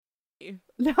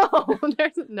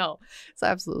No, it's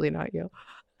absolutely not you.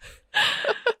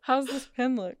 How's this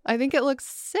pin look? I think it looks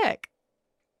sick.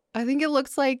 I think it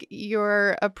looks like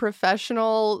you're a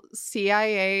professional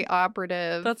CIA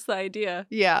operative. That's the idea.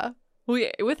 Yeah.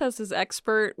 With us is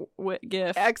expert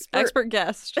gift. Expert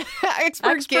guest.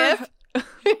 expert gift.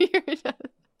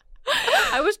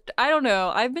 I don't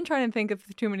know. I've been trying to think of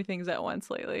too many things at once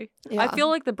lately. Yeah. I feel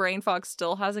like the brain fog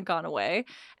still hasn't gone away.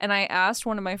 And I asked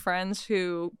one of my friends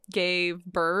who gave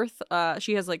birth.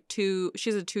 She has a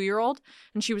 2-year-old,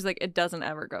 and she was like, it doesn't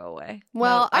ever go away.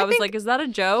 Well, I was like, is that a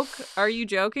joke? Are you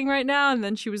joking right now? And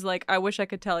then she was like, I wish I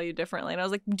could tell you differently. And I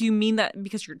was like, do you mean that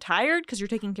because you're tired? Because you're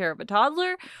taking care of a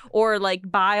toddler? Or like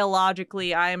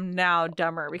biologically, I am now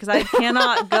dumber because I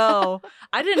cannot go.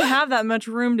 I didn't have that much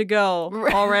room to go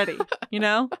already. You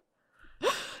know?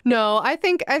 No, I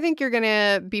think you're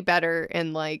gonna be better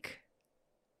in like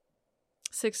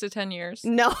 6 to 10 years.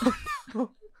 No.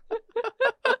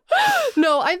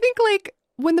 No, I think like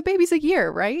when the baby's a year,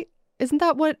 right? Isn't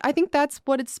that what I think that's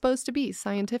what it's supposed to be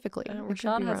scientifically?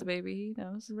 Rashad has a baby, he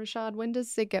knows. Rashad, when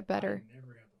does it get better? I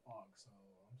never got the fog, so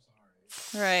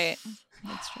I'm sorry. Right.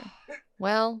 That's true.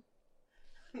 Well,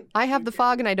 I have the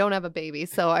fog and I don't have a baby,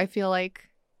 so I feel like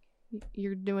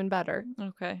you're doing better.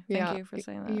 Okay. Thank you for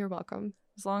saying that. You're welcome.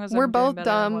 As long as we're I'm both doing better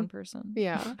than dumb. one person.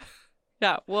 Yeah.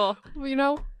 Yeah. Well, you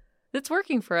know, it's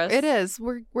working for us. it is.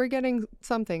 We're getting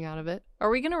something out of it. Are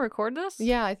we gonna record this?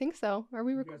 Yeah, I think so. Are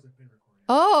we You recording? guys have been recording.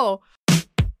 Oh.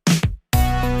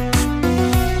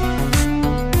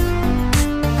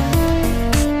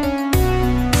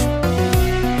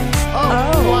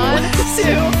 Oh, 1,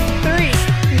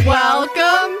 2, 3.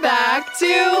 Welcome back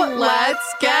to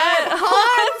Let's Get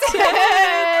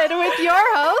Haunted with your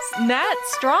host, Nat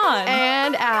Strawn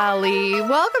and Allie.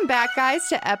 Welcome back, guys,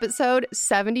 to episode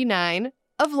 79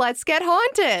 of Let's Get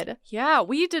Haunted. Yeah,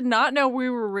 we did not know we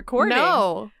were recording.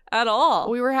 No. At all.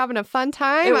 We were having a fun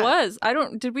time. It was.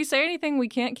 Did we say anything we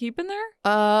can't keep in there?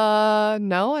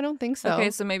 No, I don't think so. Okay,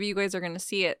 so maybe you guys are going to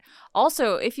see it.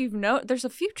 Also, if you've there's a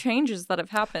few changes that have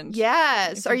happened.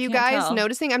 Yes. Are you can't guys tell.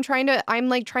 noticing? I'm trying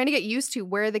to get used to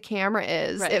where the camera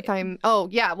is. Right. Oh,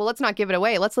 yeah. Well, let's not give it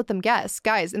away. Let's let them guess.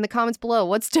 Guys, in the comments below,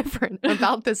 what's different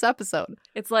about this episode?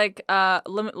 It's like,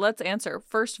 let's answer.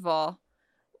 First of all,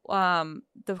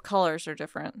 the colors are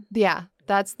different. Yeah,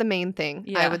 that's the main thing,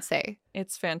 I Yeah. would say.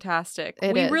 It's fantastic.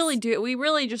 It we is. really do. We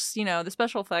really just, the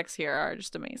special effects here are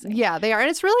just amazing. Yeah, they are. And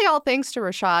it's really all thanks to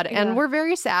Rashad. Yeah. And we're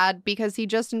very sad because he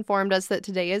just informed us that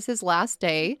today is his last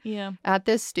day Yeah. at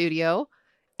this studio.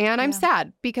 And I'm Yeah.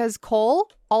 sad because Cole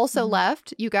also Mhm.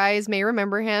 left. You guys may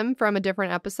remember him from a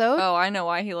different episode. Oh, I know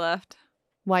why he left.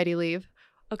 Why'd he leave?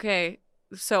 Okay,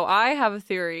 so I have a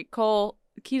theory. Cole,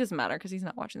 he doesn't matter because he's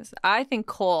not watching this. I think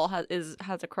Cole has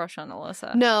a crush on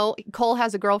Alyssa. No, Cole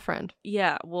has a girlfriend.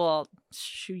 Yeah, well,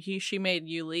 she made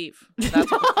you leave. That's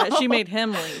what, she made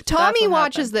him leave. Tommy That's what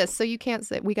watches happened. this, so you can't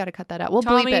say. We got to cut that out. We'll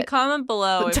Tommy, bleep it. comment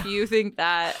below if you think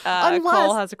that Unless-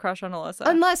 Cole has a crush on Alyssa.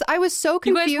 Unless I was so you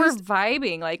confused. guys were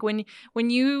vibing. Like when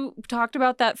you talked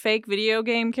about that fake video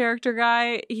game character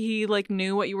guy, he like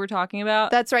knew what you were talking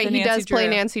about. That's right. The He Nancy does play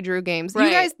Drew. Nancy Drew games. Right.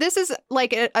 You guys, this is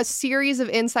like a series of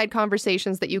inside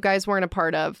conversations that you guys weren't a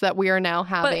part of that we are now But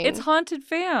having. it's Haunted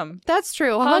Fam. That's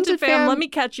true. Haunted fam, let me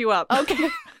catch you up. Okay.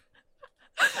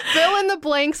 Fill in the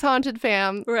blanks, Haunted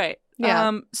Fam. Right.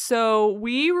 Yeah. So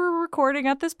we were recording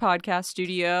at this podcast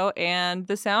studio, and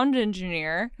the sound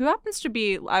engineer, who happens to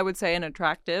be, I would say, an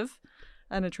attractive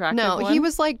No, one. he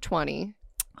was like 20.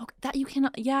 Oh, that you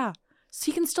cannot. Yeah. So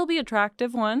he can still be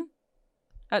attractive one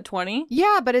at 20.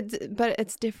 Yeah, but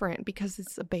it's different because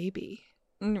it's a baby.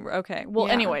 Okay. Well,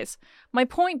 Yeah. anyways, my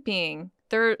point being,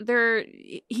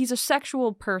 he's a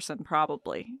sexual person,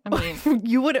 probably. I mean,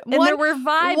 You would. and there were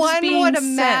vibes One being would sent.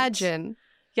 imagine.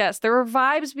 Yes, there were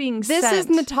vibes being This sent. is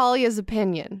Natalia's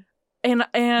opinion. and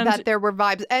That there were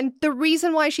vibes. And the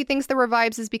reason why she thinks there were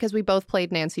vibes is because we both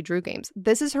played Nancy Drew games.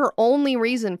 This is her only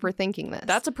reason for thinking this.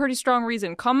 that's a pretty strong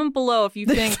reason. Comment below if you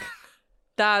think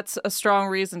that's a strong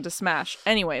reason to smash.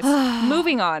 Anyways,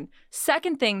 moving on.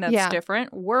 Second thing that's Yeah.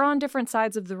 different, we're on different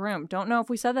sides of the room. Don't know if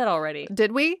we said that already.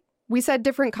 Did we? We said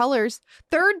different colors.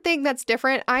 Third thing that's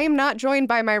different, I am not joined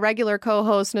by my regular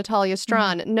co-host, Natalia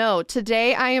Strawn. Mm-hmm. No,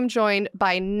 today I am joined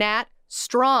by Nat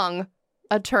Strong,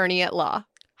 attorney at law.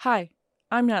 Hi,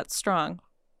 I'm Nat Strong.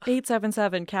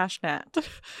 877 Cash Nat.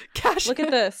 Cash. Look at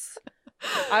this.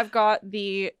 I've got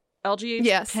the LGH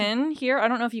Yes. pin here. I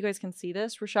don't know if you guys can see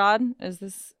this. Rashad,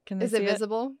 can they Is see it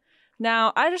visible?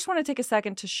 Now, I just want to take a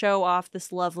second to show off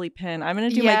this lovely pin. I'm going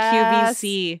to do Yes. my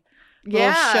QVC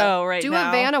show right do now.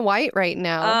 a Vanna White right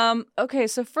now. Okay,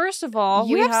 so first of all,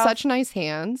 you we have such nice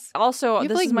hands. Also, you have,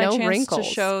 this like, is my no chance wrinkles.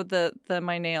 to show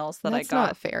my nails that That's I got.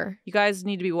 not fair. You guys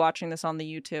need to be watching this on the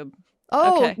YouTube.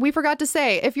 Oh, Okay. we forgot to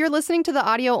say, if you're listening to the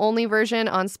audio-only version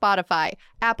on Spotify,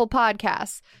 Apple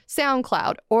Podcasts,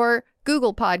 SoundCloud, or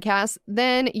Google Podcasts,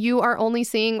 then you are only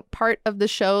seeing part of the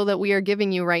show that we are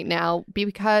giving you right now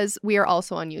because we are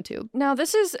also on YouTube. Now,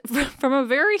 this is from a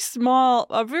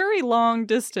very long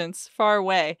distance far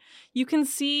away. You can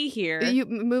see here. You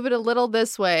move it a little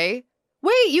this way.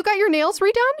 Wait, you got your nails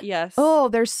redone? Yes. Oh,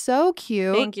 they're so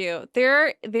cute. Thank you.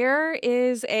 There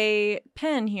is a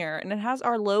pin here, and it has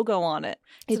our logo on it.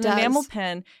 It's an enamel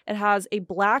pin. It has a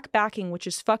black backing, which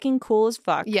is fucking cool as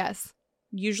fuck. Yes.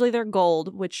 Usually they're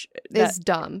gold, which is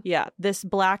dumb. Yeah, this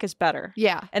black is better.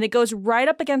 Yeah. And it goes right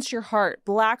up against your heart,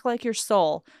 black like your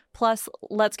soul. Plus,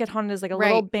 Let's Get Haunted is like a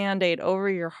little Band-Aid over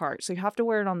your heart. So you have to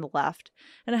wear it on the left.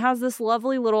 And it has this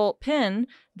lovely little pin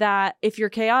that, if you're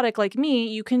chaotic like me,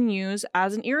 you can use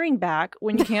as an earring back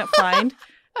when you can't find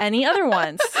any other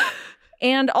ones.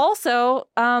 And also,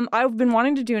 I've been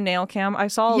wanting to do a nail cam. I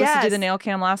saw Alyssa do the nail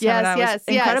cam last time, and I was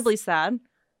incredibly sad.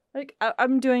 Like,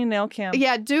 I'm doing a nail cam.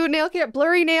 Yeah, do nail cam.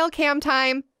 Blurry nail cam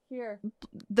time. Here.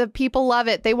 The people love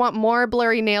it. They want more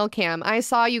blurry nail cam. I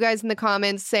saw you guys in the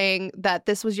comments saying that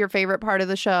this was your favorite part of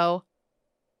the show.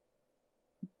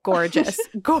 Gorgeous.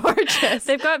 Gorgeous.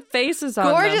 They've got faces on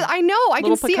Gorgeous. them. I know. I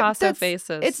Little can see Picasso it.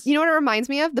 faces. It's, you know what it reminds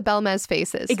me of? The Belmez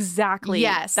faces. Exactly.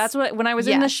 Yes. That's what, when I was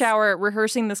in the shower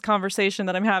rehearsing this conversation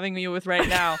that I'm having you with right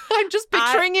now. I'm just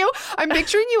picturing you. I'm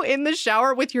picturing you in the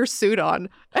shower with your suit on.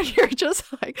 And you're just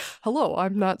like, hello,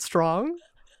 I'm not strong.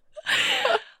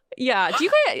 Yeah. Do you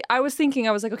guys, I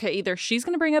was like, okay, either she's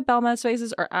going to bring up Belmez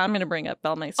faces or I'm going to bring up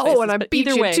Belmez faces. Oh, and I beat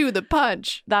either you way, to the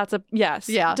punch. That's a yes.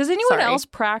 Yeah. Does anyone sorry. else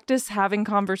practice having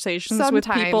conversations Sometimes.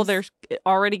 with people they're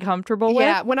already comfortable with?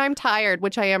 Yeah, when I'm tired,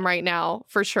 which I am right now,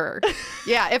 for sure.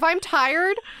 Yeah, if I'm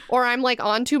tired or I'm like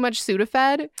on too much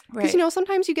Sudafed, because you know,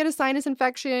 sometimes you get a sinus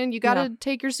infection, you got to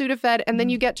take your Sudafed, and then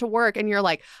you get to work and you're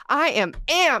like, I am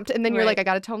amped. And then you're like, I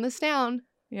got to tone this down.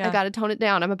 Yeah. I got to tone it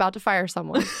down. I'm about to fire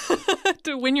someone.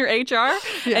 To win your HR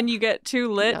and you get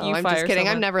too lit, no, you I'm fire just kidding.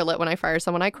 someone. I'm never lit when I fire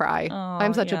someone. I cry. Oh,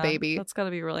 I'm such a baby. That's got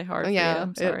to be really hard for yeah, you.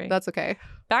 I'm sorry. that's okay.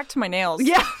 Back to my nails.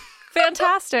 Yeah.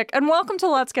 Fantastic. And welcome to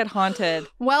Let's Get Haunted.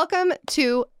 Welcome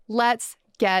to Let's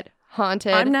Get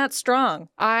Haunted. I'm Nat Strong.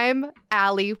 I'm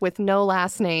Allie with no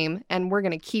last name, and we're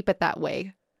going to keep it that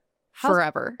way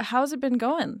forever. How's it been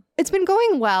going? It's been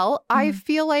going well. I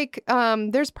feel like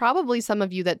there's probably some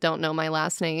of you that don't know my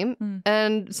last name,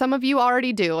 and some of you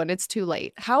already do, and it's too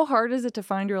late. How hard is it to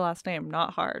find your last name?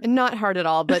 Not hard. Not hard at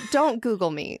all, but don't Google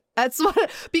me. That's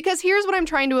what, because here's what I'm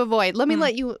trying to avoid. Let me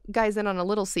let you guys in on a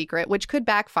little secret, which could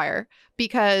backfire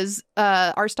because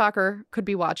our stalker could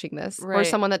be watching this or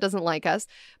someone that doesn't like us.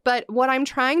 But what I'm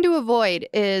trying to avoid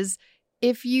is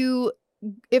if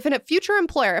a future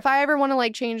employer, if I ever want to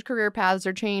like change career paths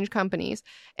or change companies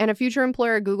and a future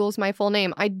employer Googles my full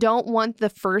name, I don't want the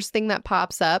first thing that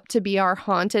pops up to be our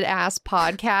haunted ass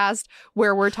podcast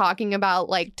where we're talking about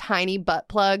like tiny butt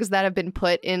plugs that have been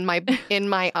put in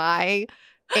my eye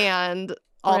and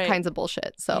all kinds of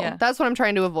bullshit. So that's what I'm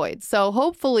trying to avoid. So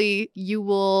hopefully you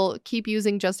will keep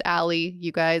using just Allie,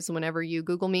 you guys, whenever you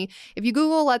Google me. If you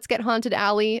Google Let's Get Haunted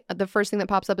Allie, the first thing that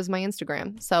pops up is my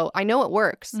Instagram. So I know it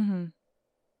works. Mm-hmm.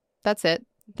 That's it.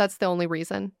 That's the only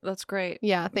reason. That's great.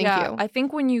 Yeah, thank you. I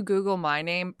think when you Google my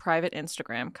name, private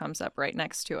Instagram comes up right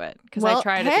next to it because I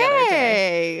tried it the other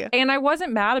day. And I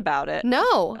wasn't mad about it.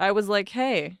 No. I was like,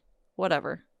 hey,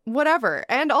 whatever. Whatever.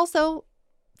 And also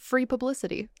free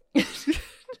publicity.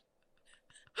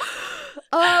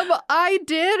 I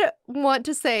did want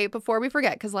to say before we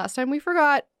forget, because last time we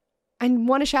forgot, I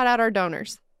want to shout out our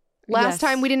donors. Last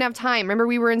time we didn't have time. Remember,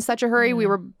 we were in such a hurry. We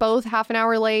were both half an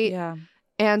hour late. Yeah.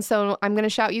 And so I'm going to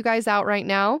shout you guys out right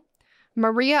now.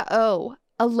 Maria O,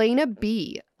 Elena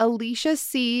B, Alicia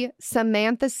C,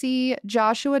 Samantha C,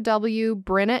 Joshua W,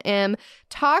 Brenna M,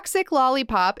 Toxic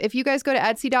Lollipop. If you guys go to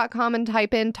Etsy.com and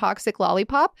type in Toxic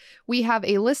Lollipop, we have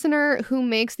a listener who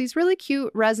makes these really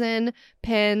cute resin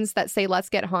pins that say Let's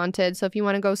Get Haunted. So if you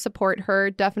want to go support her,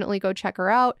 definitely go check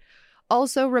her out.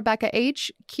 Also, Rebecca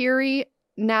H, Kiri,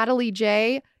 Natalie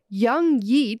J, Young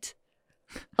Yeet,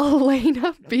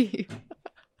 Elena B.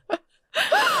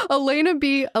 Elena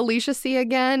B, Alicia C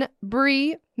again,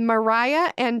 Bree,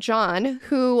 Mariah, and John,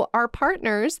 who are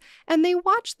partners, and they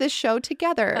watch this show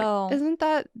together. Oh. Isn't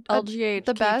that LGH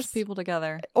the keeps best? people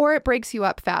together. Or it breaks you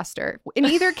up faster. In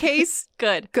either case,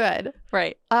 Good.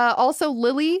 Right. Also,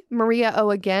 Lily, Maria O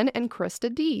again, and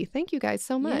Krista D. Thank you guys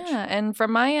so much. Yeah, and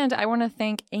from my end, I want to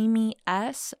thank Amy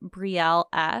S, Brielle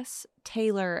S,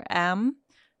 Taylor M,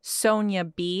 Sonia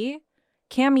B,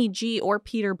 Cami G or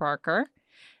Peter Barker,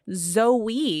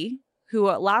 Zoe, who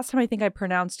last time I think I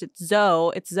pronounced it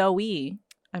Zoe, it's Zoe.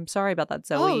 I'm sorry about that,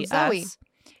 Zoe. Zoe. S.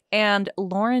 And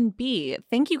Lauren B.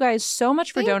 Thank you guys so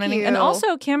much for Thank donating. you. And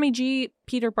also Cami G,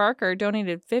 Peter Barker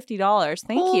donated $50.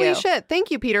 Thank you. Holy shit.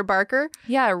 Thank you, Peter Barker.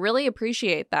 Yeah, I really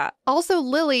appreciate that. Also,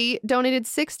 Lily donated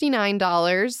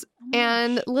 $69.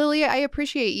 And Lily, I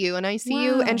appreciate you and I see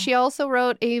you. Wow. And she also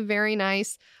wrote a very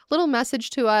nice little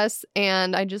message to us.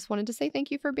 And I just wanted to say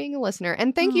thank you for being a listener.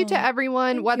 And thank you to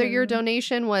everyone, thank whether you. your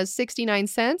donation was 69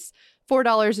 cents,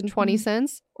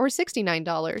 $4.20, or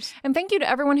 $69. And thank you to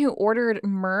everyone who ordered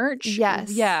merch.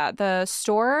 Yes. Yeah, the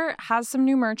store has some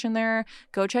new merch in there.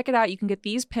 Go check it out. You can get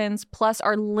these pins plus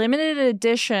our limited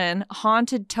edition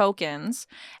haunted tokens.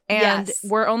 And Yes.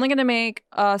 we're only going to make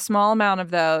a small amount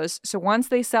of those. So once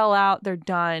they sell out, they're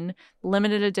done.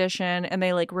 Limited edition. And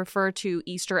they like refer to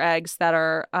Easter eggs that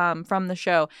are from the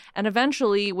show. And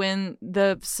eventually, when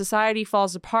the society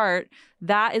falls apart,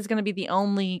 that is going to be the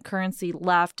only currency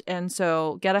left. And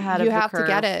so get ahead of You the have to curve.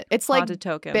 get it. It's like Haunted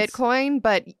tokens. Bitcoin,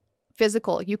 but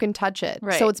physical. You can touch it.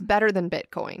 Right. So it's better than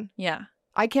Bitcoin. Yeah.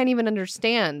 I can't even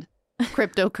understand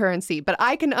cryptocurrency, but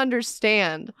I can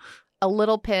understand a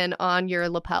little pin on your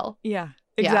lapel. Yeah.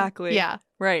 Yeah. Exactly. Yeah.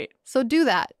 Right. So do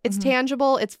that. It's Mhm.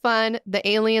 tangible. It's fun. The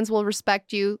aliens will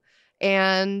respect you.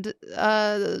 And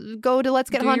go to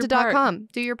letsgethaunted.com.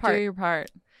 Do your part. Do your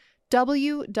part.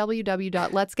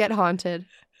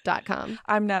 www.letsgethaunted.com.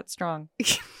 I'm not strong.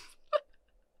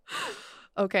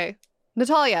 Okay.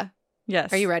 Natalia,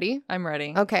 Yes. are you ready? I'm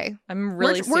ready. Okay. I'm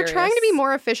really We're trying to be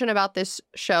more efficient about this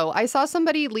show. I saw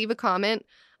somebody leave a comment.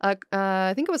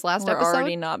 I think it was last We're episode.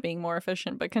 already not being more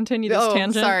efficient, but continue this Oh,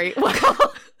 tangent. sorry.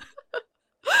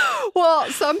 Well,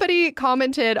 somebody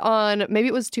commented on, maybe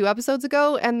it was 2 episodes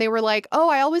ago, and they were like, oh,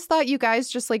 I always thought you guys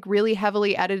just like really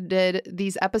heavily edited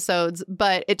these episodes,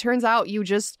 but it turns out you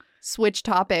just switch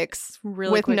topics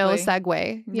Really with no quickly.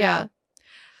 segue. Yeah. Yeah.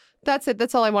 That's it.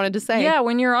 That's all I wanted to say. Yeah,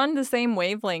 when you're on the same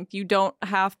wavelength, you don't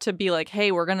have to be like,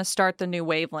 hey, we're going to start the new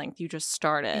wavelength. You just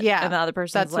start it. Yeah, And the other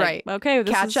person's that's like, right. okay,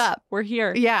 this Catch is, up. We're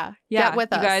here. Yeah. Yeah, Get with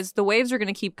you us. guys, the waves are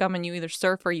going to keep coming. You either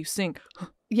surf or you sink.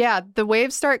 Yeah. The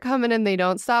waves start coming and they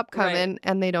don't stop Right. coming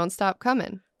and they don't stop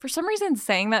coming. For some reason,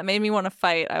 saying that made me want to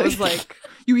fight. I was like,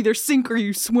 you either sink or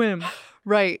you swim.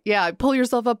 Right. Yeah. Pull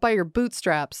yourself up by your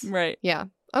bootstraps. Right. Yeah.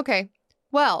 Okay.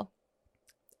 Well,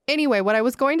 anyway, what I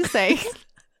was going to say,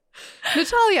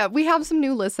 Natalia, we have some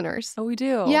new listeners. Oh, we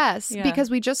do? Yes, Yeah. because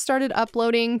we just started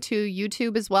uploading to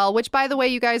YouTube as well, which, by the way,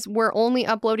 you guys, we're only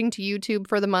uploading to YouTube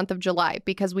for the month of July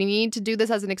because we need to do this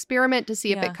as an experiment to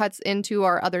see if Yeah. it cuts into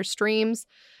our other streams.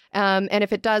 And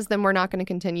if it does, then we're not going to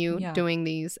continue Yeah. doing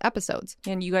these episodes.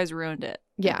 And you guys ruined it.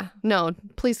 Yeah. No,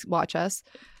 please watch us.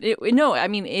 No, I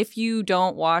mean, if you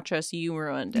don't watch us, you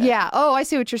ruined it. Yeah. Oh, I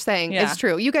see what you're saying. Yeah. It's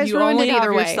true. You guys you ruined only it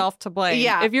either have way. yourself to blame.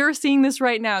 Yeah. If you're seeing this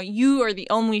right now, you are the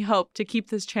only hope to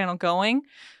keep this channel going.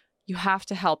 You have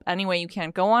to help any way you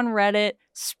can. Go on Reddit,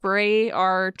 spray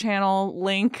our channel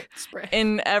link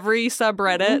in every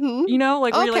subreddit. Mhm. You know,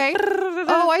 like where you're Okay. like,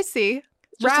 Oh, I see.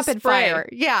 Just a Rapid spray. fire.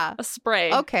 Yeah. a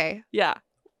spray. Okay. Yeah.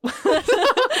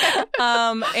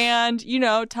 And you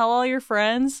know, tell all your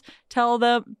friends, tell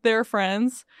their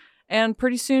friends, and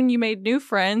pretty soon you made new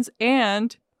friends,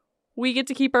 and we get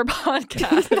to keep our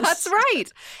podcast. That's right.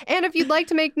 And if you'd like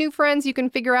to make new friends, you can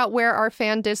figure out where our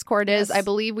fan Discord is. Yes. I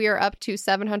believe we are up to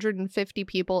 750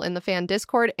 people in the fan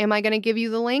Discord. Am I going to give you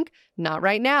the link? Not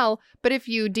right now. But if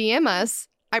you DM us,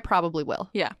 I probably will.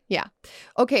 Yeah. Yeah.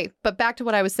 Okay. But back to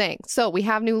what I was saying. So we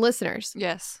have new listeners.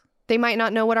 Yes. They might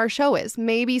not know what our show is.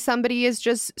 Maybe somebody is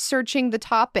just searching the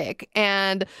topic,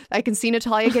 and I can see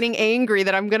Natalia getting angry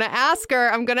that I'm going to ask her.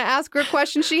 I'm going to ask her a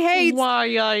question she hates. Why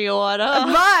you wanna?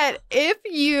 But if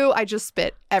you, I just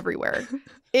spit everywhere.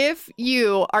 If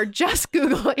you are just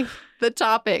Googling the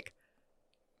topic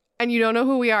and you don't know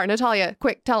who we are, Natalia,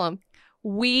 quick, tell them.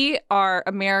 We are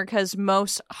America's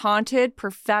most haunted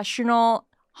professional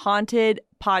haunted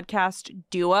podcast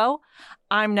duo.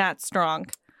 I'm Nat Strong.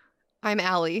 I'm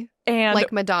Allie, And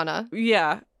like Madonna.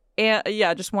 yeah. And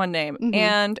yeah, just one name. Mhm.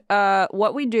 And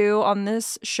what we do on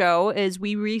this show is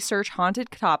we research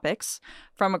haunted topics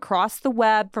from across the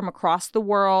web, from across the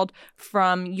world,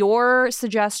 from your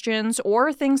suggestions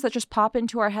or things that just pop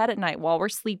into our head at night while we're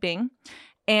sleeping.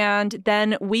 And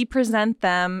then we present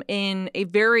them in a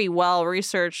very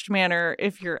well-researched manner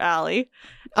if you're Allie.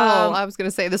 I was going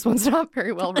to say this one's not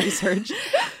very well researched.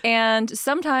 And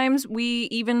sometimes we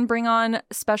even bring on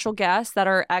special guests that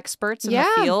are experts in the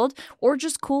field or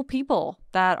just cool people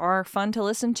that are fun to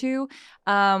listen to.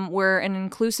 We're an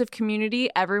inclusive community.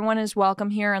 Everyone is welcome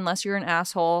here unless you're an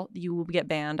asshole. You will get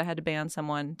banned. I had to ban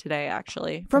someone today,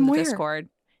 actually, from the where? Discord.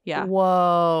 Yeah.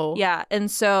 Whoa. Yeah. And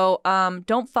so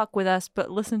don't fuck with us, but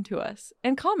listen to us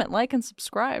and comment, like, and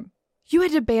subscribe. You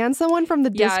had to ban someone from the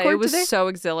Discord Yeah, it was today? so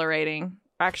exhilarating.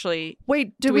 Actually,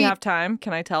 wait, do we have time?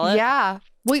 Can I tell it? Yeah.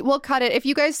 We'll cut it. If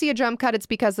you guys see a jump cut, it's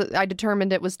because I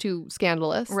determined it was too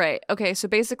scandalous. Right. Okay. So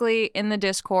basically in the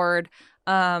Discord,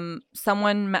 someone,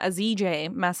 a ZJ,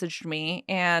 messaged me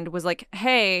and was like,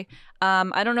 hey,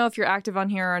 I don't know if you're active on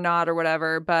here or not or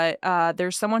whatever, but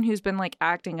there's someone who's been like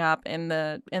acting up in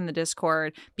the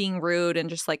Discord, being rude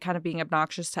and just like kind of being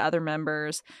obnoxious to other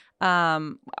members.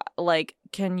 Like,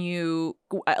 can you,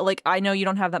 like, I know you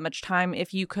don't have that much time.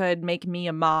 If you could make me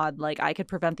a mod, like, I could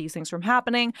prevent these things from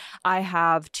happening. I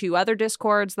have 2 other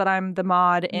Discords that I'm the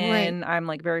mod in. Right. I'm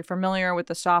like very familiar with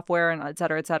the software and et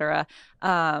cetera, et cetera.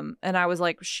 And I was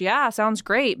like, yeah, sounds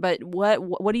great. But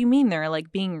what do you mean they're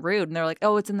like being rude? And they're like,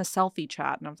 oh, it's in the selfie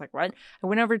chat. And I was like, what? I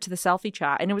went over to the selfie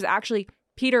chat and it was actually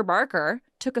Peter Barker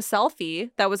took a selfie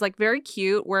that was like very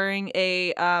cute wearing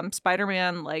a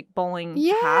Spider-Man like bowling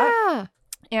hat.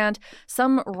 And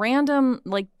some random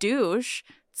like douche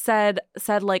said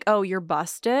like, oh, you're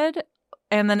busted.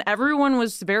 And then everyone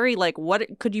was very like,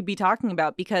 what could you be talking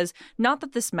about? Because not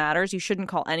that this matters. You shouldn't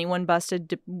call anyone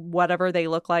busted, whatever they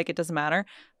look like. It doesn't matter.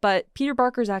 But Peter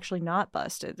Barker's actually not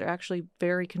busted. They're actually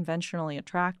very conventionally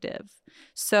attractive.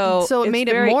 So it made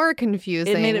it more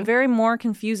confusing. It made it very more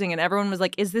confusing. And everyone was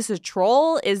like, is this a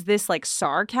troll? Is this like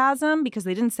sarcasm? Because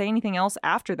they didn't say anything else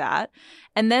after that.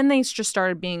 And then they just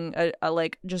started being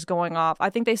like just going off. I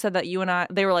think they said that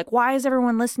they were like, why is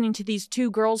everyone listening to these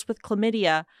 2 girls with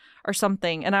chlamydia or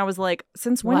something? And I was like,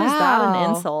 since when is that an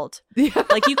insult?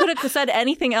 Like, you could have said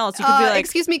anything else. You could be like,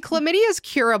 excuse me, chlamydia is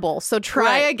curable. So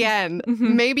try again.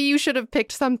 Mm-hmm. Maybe you should have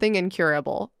picked something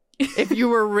incurable. If you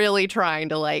were really trying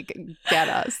to like get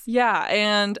us. Yeah.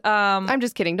 And I'm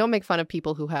just kidding. Don't make fun of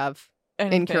people who have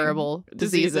incurable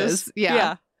diseases.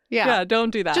 Yeah,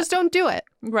 don't do that. Just don't do it.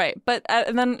 Right. But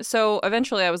and then so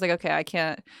eventually I was like,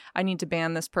 okay, I need to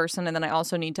ban this person. And then I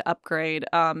also need to upgrade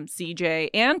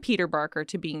CJ and Peter Barker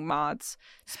to being mods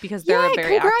because they're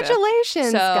very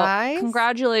congratulations, active. Guys.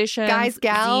 Congratulations, guys,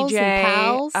 gals, ZJ, and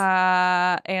pals.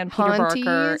 And Peter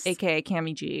Barker, aka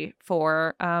Cammy G,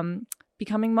 for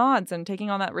becoming mods and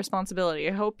taking on that responsibility.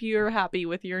 I hope you're happy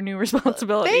with your new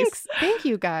responsibilities. Thanks. Thank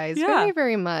you, guys. Very,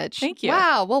 very much. Thank you.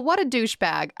 Wow. Well, what a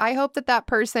douchebag. I hope that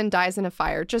person dies in a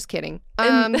fire. Just kidding.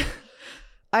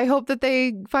 I hope that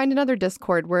they find another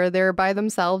Discord where they're by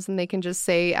themselves and they can just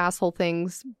say asshole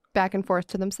things back and forth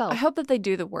to themselves. I hope that they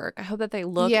do the work. I hope that they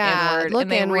look inward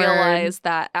and they realize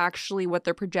that actually what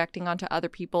they're projecting onto other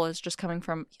people is just coming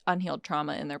from unhealed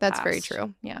trauma in their past. That's very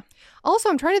true. Yeah. Also,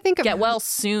 I'm trying to think of... Get well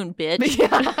soon, bitch.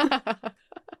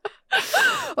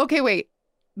 Okay, wait.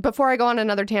 Before I go on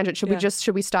another tangent,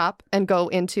 should we stop and go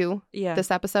into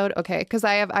this episode? Okay, because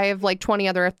I have like 20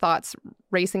 other thoughts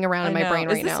racing around in my brain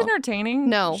right now. Is this entertaining?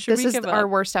 No, this is our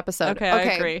worst episode. Okay, I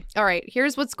agree. All right,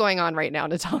 here's what's going on right now,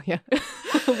 Natalia.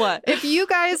 What? If you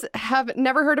guys have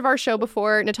never heard of our show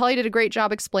before, Natalia did a great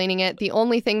job explaining it. The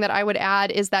only thing that I would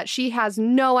add is that she has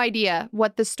no idea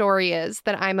what the story is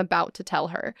that I'm about to tell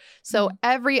her. So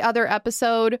every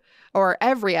episode,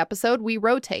 we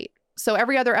rotate. So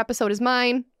every other episode is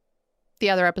mine. The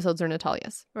other episodes are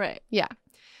Natalia's. Right. Yeah.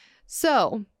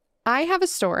 So I have a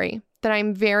story that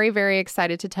I'm very, very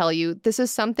excited to tell you. This is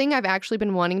something I've actually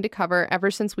been wanting to cover ever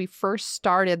since we first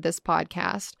started this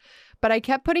podcast. But I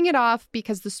kept putting it off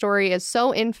because the story is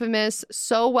so infamous,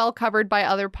 so well covered by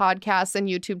other podcasts and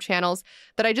YouTube channels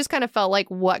that I just kind of felt like,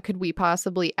 what could we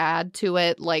possibly add to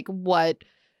it? Like what?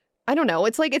 I don't know.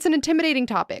 It's like it's an intimidating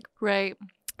topic. Right.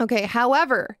 Okay.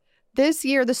 However, this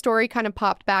year, the story kind of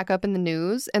popped back up in the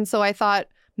news. And so I thought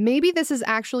maybe this is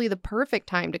actually the perfect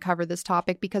time to cover this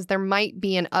topic because there might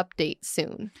be an update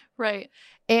soon. Right.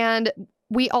 And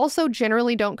we also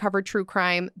generally don't cover true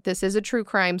crime. This is a true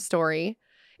crime story.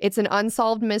 It's an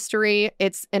unsolved mystery.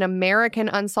 It's an American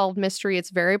unsolved mystery. It's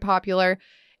very popular.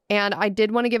 And I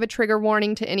did want to give a trigger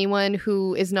warning to anyone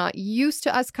who is not used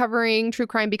to us covering true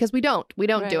crime because we don't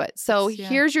do it. So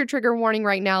here's your trigger warning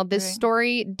right now. This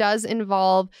story does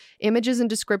involve images and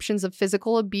descriptions of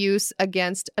physical abuse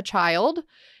against a child.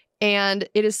 And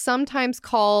it is sometimes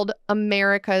called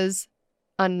America's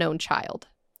Unknown Child.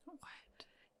 What?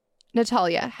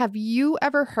 Natalia, have you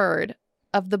ever heard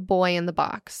of The Boy in the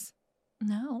Box?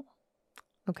 No.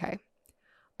 Okay.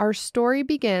 Our story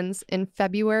begins in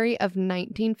February of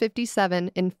 1957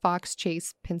 in Fox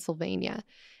Chase, Pennsylvania.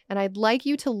 And I'd like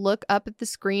you to look up at the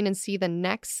screen and see the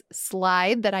next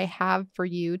slide that I have for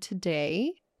you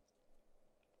today.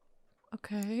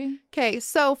 Okay. Okay,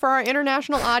 so for our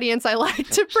international audience, I like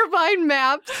to provide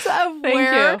maps of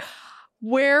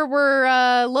where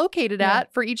we're located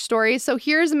at for each story. So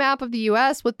here's a map of the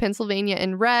U.S. with Pennsylvania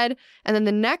in red. And then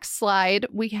the next slide,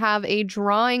 we have a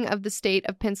drawing of the state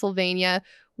of Pennsylvania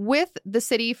with the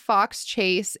city Fox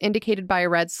Chase indicated by a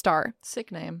red star.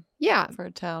 Sick name. Yeah. For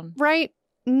a town. Right.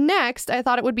 Next, I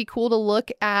thought it would be cool to look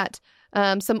at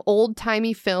some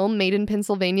old-timey film made in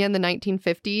Pennsylvania in the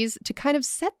 1950s to kind of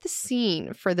set the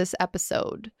scene for this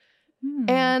episode.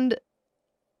 And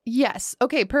yes.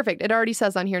 Okay, perfect. It already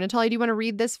says on here. Natalia, do you want to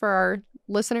read this for our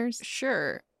listeners?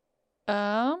 Sure.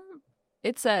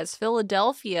 It says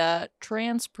Philadelphia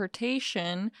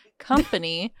Transportation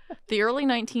Company, the early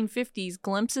 1950s,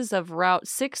 glimpses of Route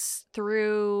 6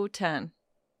 through 10.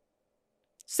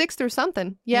 6 through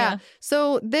something. Yeah.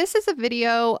 So this is a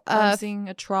video of... I'm seeing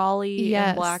a trolley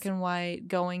in black and white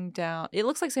going down. It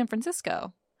looks like San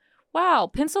Francisco.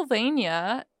 Wow.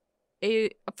 Pennsylvania.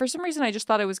 For some reason, I just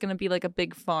thought it was going to be like a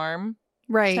big farm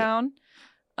town.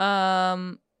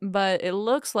 But it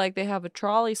looks like they have a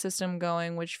trolley system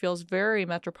going, which feels very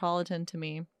metropolitan to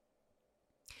me.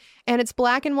 And it's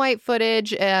black and white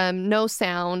footage, no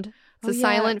sound. It's a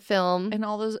silent film. And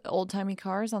all those old-timey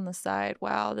cars on the side.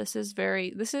 Wow, this is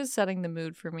setting the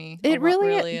mood for me. It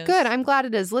really is. Good. I'm glad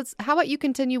it is. How about you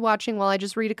continue watching while I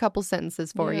just read a couple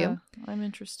sentences for you? I'm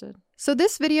interested. So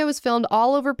this video is filmed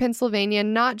all over Pennsylvania,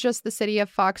 not just the city of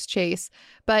Fox Chase,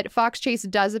 but Fox Chase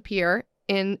does appear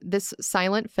in this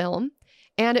silent film.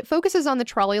 And it focuses on the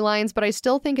trolley lines, but I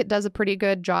still think it does a pretty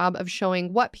good job of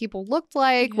showing what people looked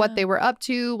like, what they were up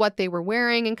to, what they were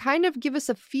wearing, and kind of give us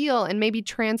a feel and maybe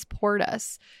transport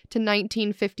us to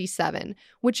 1957,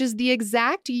 which is the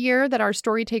exact year that our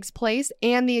story takes place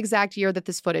and the exact year that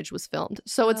this footage was filmed.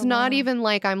 So it's not even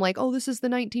like I'm like, oh, this is the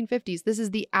 1950s. This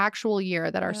is the actual year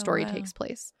that our story takes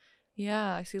place.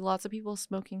 Yeah, I see lots of people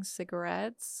smoking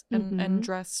cigarettes and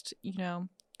dressed,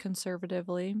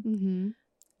 conservatively. Mm-hmm.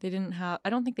 They didn't have...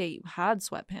 I don't think they had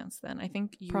sweatpants then. I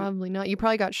think you... Probably not. You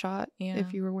probably got shot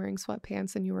if you were wearing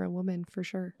sweatpants and you were a woman, for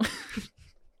sure.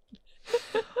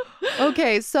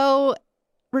 Okay, so,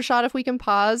 Rashad, if we can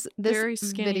pause this very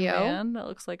skinny video. Man that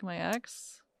looks like my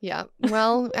ex. Yeah.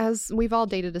 Well, as we've all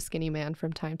dated a skinny man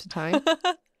from time to time,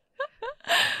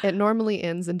 it normally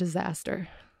ends in disaster.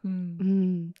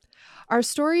 Our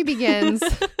story begins...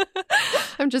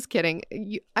 I'm just kidding.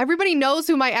 Everybody knows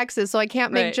who my ex is, so I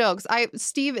can't make jokes.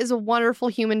 Steve is a wonderful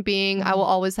human being. I will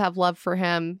always have love for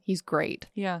him. He's great.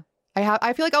 Yeah.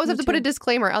 I feel like I always have to put a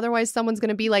disclaimer. Otherwise, someone's going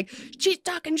to be like, she's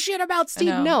talking shit about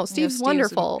Steve. No, Steve's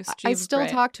wonderful. I still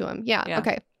talk to him. Yeah.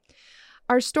 Okay.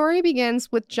 Our story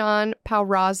begins with John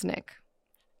Powroznik.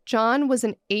 John was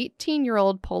an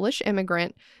 18-year-old Polish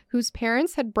immigrant whose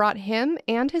parents had brought him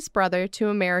and his brother to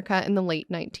America in the late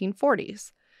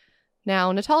 1940s.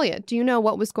 Now, Natalia, do you know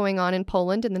what was going on in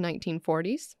Poland in the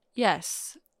 1940s?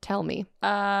 Yes. Tell me.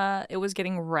 It was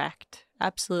getting wrecked.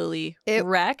 Absolutely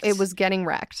wrecked. It was getting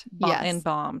wrecked. Yes. And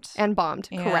bombed.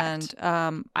 Correct.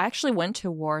 And I actually went to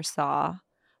Warsaw a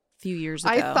few years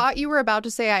ago. I thought you were about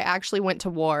to say I actually went to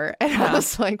war. And I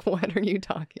was like, what are you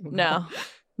talking about?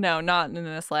 No, not in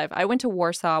this life. I went to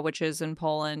Warsaw, which is in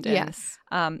Poland. And, yes.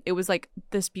 It was like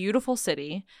this beautiful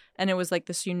city, and it was like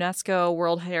this UNESCO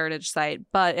World Heritage Site,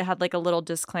 but it had like a little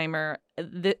disclaimer.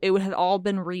 It had all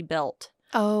been rebuilt.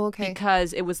 Oh, okay.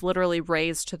 Because it was literally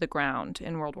razed to the ground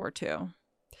in World War II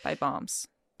by bombs.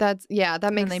 That makes sense.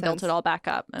 And they built it all back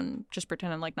up and just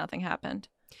pretended like nothing happened.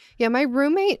 Yeah, my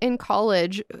roommate in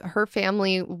college, her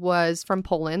family was from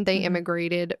Poland. They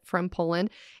immigrated from Poland,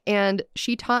 and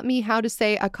she taught me how to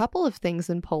say a couple of things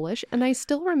in Polish, and I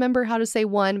still remember how to say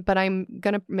one, but I'm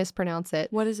going to mispronounce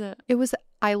it. What is it? It was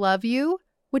I love you,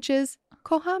 which is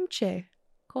kocham cię.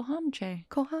 Kocham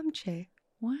cię.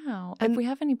 Wow. And if we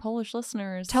have any Polish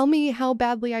listeners, tell me how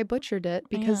badly I butchered it,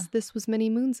 because this was many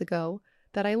moons ago.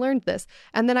 that I learned this.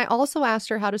 And then I also asked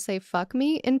her how to say fuck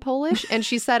me in Polish. And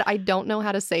she said, I don't know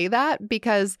how to say that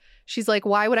because she's like,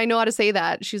 why would I know how to say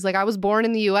that? She's like, I was born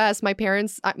in the US. My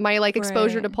parents, my like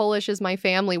exposure to Polish is my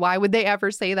family. Why would they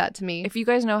ever say that to me? If you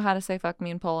guys know how to say fuck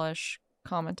me in Polish,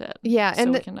 comment it. Yeah.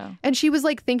 So we can know. And she was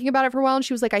like thinking about it for a while. And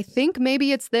she was like, I think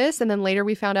maybe it's this. And then later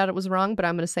we found out it was wrong, but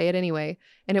I'm going to say it anyway.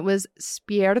 And it was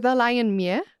spierdalajen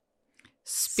mnie.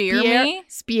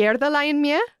 Spierdalajen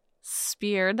mnie.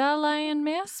 Spierdalajen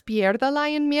mnie?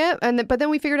 Spierdalajen mnie. But then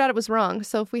we figured out it was wrong.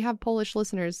 So if we have Polish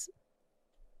listeners,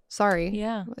 sorry.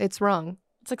 Yeah. It's wrong.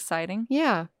 It's exciting.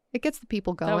 Yeah. It gets the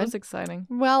people going. That was exciting.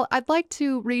 Well, I'd like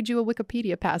to read you a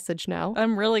Wikipedia passage now.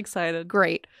 I'm really excited.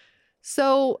 Great.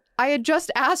 So I had just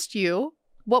asked you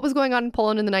what was going on in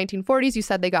Poland in the 1940s. You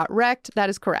said they got wrecked. That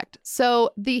is correct.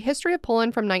 So the history of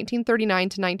Poland from 1939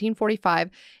 to 1945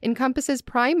 encompasses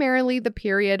primarily the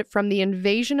period from the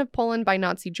invasion of Poland by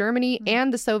Nazi Germany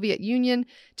and the Soviet Union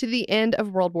to the end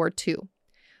of World War II.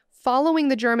 Following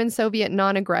the German-Soviet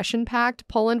Non-Aggression Pact,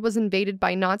 Poland was invaded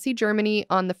by Nazi Germany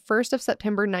on the 1st of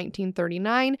September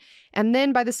 1939 and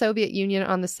then by the Soviet Union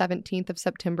on the 17th of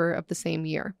September of the same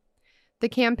year. The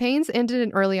campaigns ended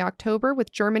in early October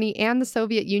with Germany and the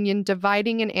Soviet Union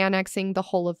dividing and annexing the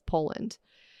whole of Poland.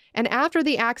 And after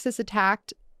the Axis attack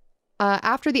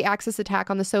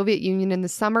on the Soviet Union in the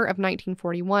summer of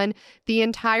 1941, the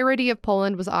entirety of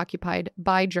Poland was occupied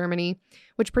by Germany,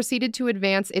 which proceeded to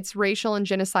advance its racial and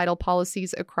genocidal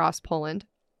policies across Poland.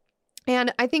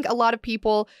 And I think a lot of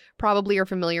people probably are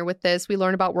familiar with this. We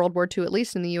learn about World War II, at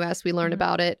least in the U.S. We learned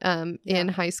about it in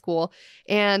high school.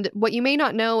 And what you may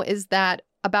not know is that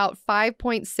about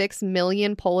 5.6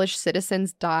 million Polish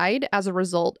citizens died as a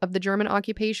result of the German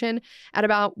occupation, and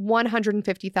about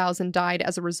 150,000 died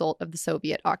as a result of the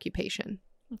Soviet occupation.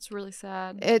 It's really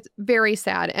sad. It's very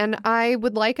sad. And I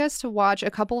would like us to watch a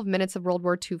couple of minutes of World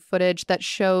War II footage that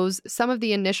shows some of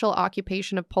the initial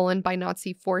occupation of Poland by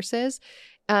Nazi forces.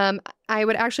 I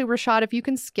would actually, Rashad, if you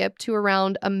can skip to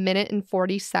around 1 minute and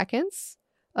 40 seconds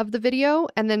of the video,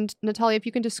 and then Natalia, if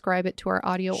you can describe it to our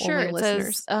audio-only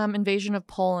listeners. It says Invasion of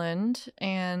Poland,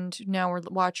 and now we're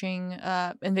watching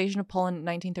Invasion of Poland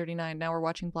 1939. Now we're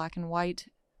watching black and white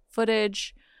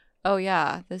footage. Oh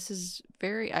yeah, this is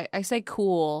very, I say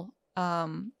cool,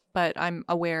 but I'm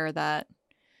aware that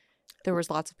there was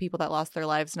lots of people that lost their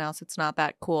lives now, so it's not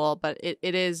that cool, but it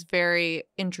is very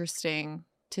interesting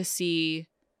to see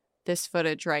this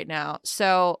footage right now.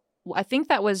 So I think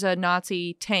that was a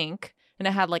Nazi tank, and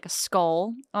it had like a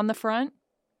skull on the front.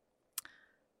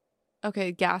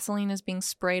 Okay, gasoline is being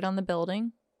sprayed on the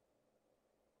building.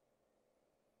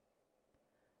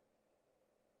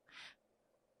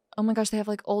 Oh my gosh, they have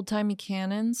like old-timey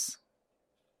cannons.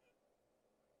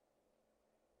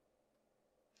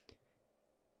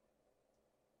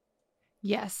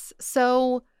 Yes.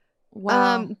 So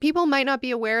Wow. People might not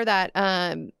be aware that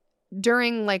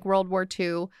during like World War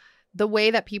II, the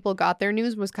way that people got their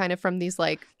news was kind of from these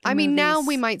like, I mean, now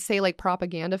we might say like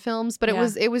propaganda films, but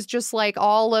it was just like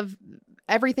all of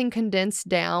everything condensed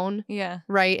down,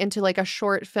 right, into like a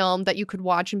short film that you could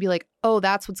watch and be like, oh,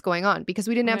 that's what's going on, because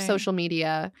we didn't have social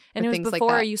media and it was things before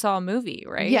like that. You saw a movie,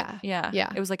 right? Yeah.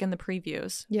 It was like in the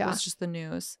previews. Yeah, it was just the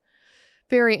news.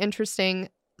 Very interesting.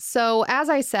 So, as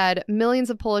I said, millions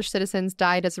of Polish citizens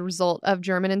died as a result of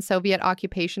German and Soviet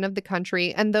occupation of the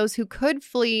country, and those who could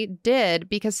flee did,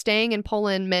 because staying in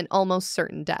Poland meant almost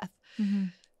certain death. Mm-hmm.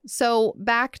 So,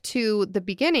 back to the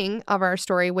beginning of our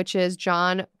story, which is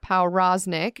John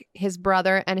Powroznik, his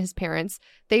brother, and his parents.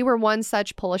 They were one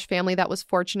such Polish family that was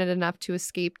fortunate enough to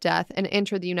escape death and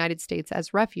enter the United States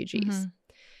as refugees. Mm-hmm.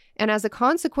 And as a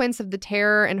consequence of the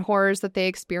terror and horrors that they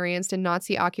experienced in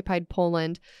Nazi-occupied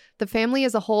Poland, the family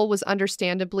as a whole was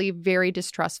understandably very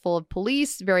distrustful of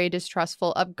police, very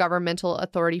distrustful of governmental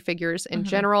authority figures in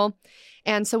general.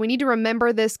 And so we need to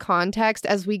remember this context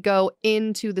as we go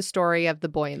into the story of the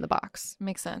boy in the box.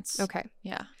 Makes sense. Okay.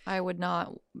 Yeah. I would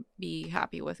not be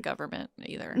happy with government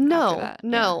either.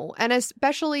 No. And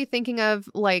especially thinking of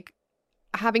like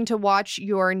having to watch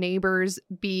your neighbors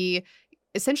be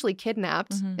essentially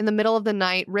kidnapped in the middle of the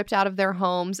night, ripped out of their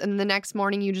homes, and the next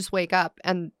morning you just wake up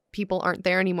and people aren't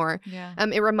there anymore. Yeah.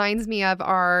 It reminds me of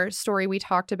our story we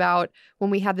talked about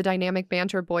when we had the Dynamic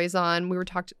Banter boys on. We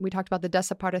talked about the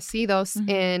desaparecidos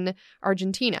in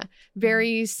Argentina.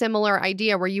 Very similar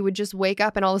idea, where you would just wake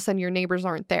up and all of a sudden your neighbors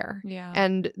aren't there. Yeah.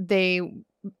 And they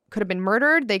could have been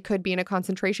murdered. They could be in a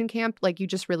concentration camp. Like, you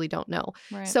just really don't know.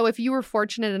 Right. So if you were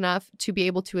fortunate enough to be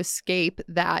able to escape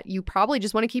that, you probably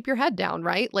just want to keep your head down,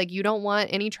 right? Like, you don't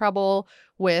want any trouble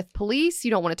with police.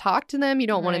 You don't want to talk to them. You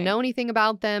don't want to know anything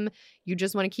about them. You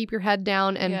just want to keep your head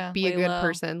down and be a good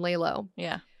person. Lay low.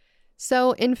 Yeah.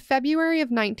 So in February of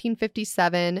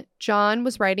 1957, John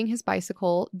was riding his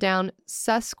bicycle down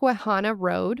Susquehanna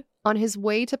Road on his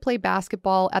way to play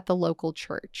basketball at the local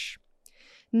church.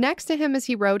 Next to him as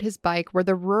he rode his bike were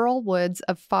the rural woods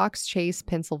of Fox Chase,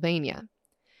 Pennsylvania.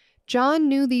 John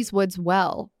knew these woods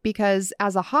well because,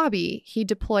 as a hobby, he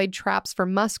deployed traps for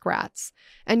muskrats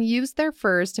and used their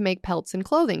furs to make pelts and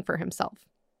clothing for himself.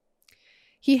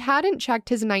 He hadn't checked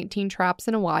his 19 traps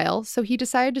in a while, so he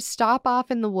decided to stop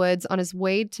off in the woods on his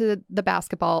way to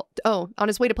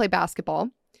play basketball.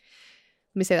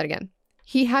 Let me say that again.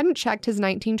 He hadn't checked his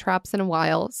 19 traps in a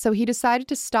while, so he decided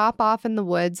to stop off in the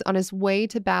woods on his way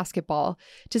to basketball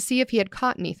to see if he had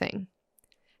caught anything.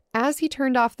 As he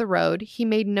turned off the road, he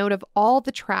made note of all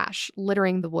the trash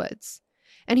littering the woods,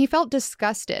 and he felt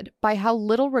disgusted by how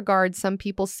little regard some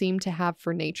people seemed to have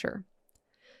for nature.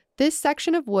 This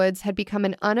section of woods had become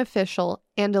an unofficial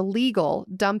and illegal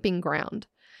dumping ground,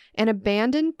 and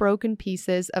abandoned broken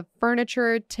pieces of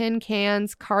furniture, tin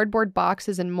cans, cardboard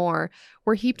boxes, and more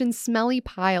were heaped in smelly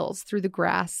piles through the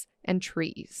grass and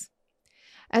trees.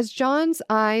 As John's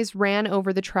eyes ran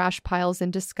over the trash piles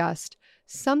in disgust,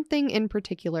 something in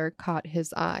particular caught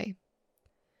his eye.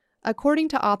 According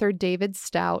to author David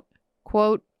Stout,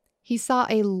 quote, he saw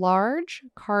a large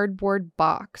cardboard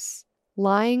box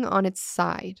lying on its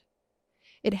side.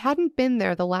 It hadn't been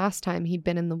there the last time he'd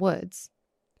been in the woods.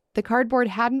 The cardboard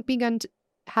hadn't begun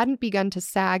to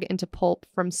sag into pulp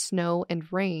from snow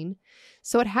and rain,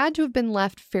 so it had to have been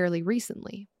left fairly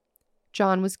recently.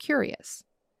 John was curious.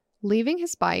 Leaving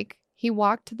his bike, he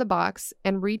walked to the box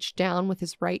and reached down with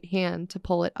his right hand to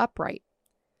pull it upright.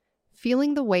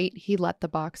 Feeling the weight, he let the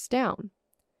box down.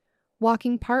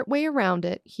 Walking partway around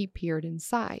it, he peered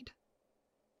inside.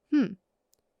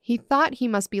 He thought he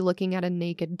must be looking at a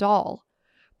naked doll,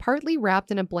 partly wrapped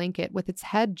in a blanket with its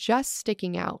head just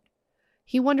sticking out.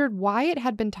 He wondered why it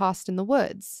had been tossed in the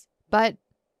woods. But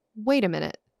wait a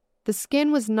minute. The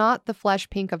skin was not the flesh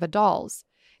pink of a doll's.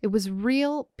 It was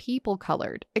real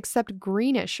people-colored, except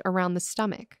greenish around the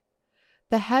stomach.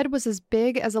 The head was as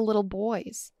big as a little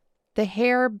boy's. The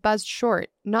hair buzzed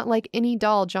short, not like any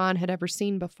doll John had ever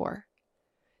seen before.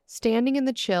 Standing in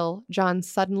the chill, John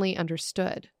suddenly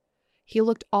understood. He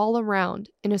looked all around,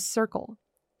 in a circle,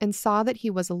 and saw that he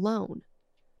was alone.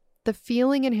 The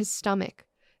feeling in his stomach,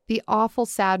 the awful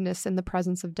sadness in the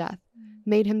presence of death,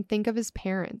 made him think of his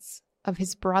parents, of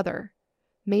his brother,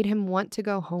 made him want to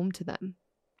go home to them.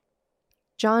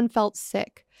 John felt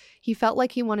sick. He felt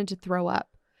like he wanted to throw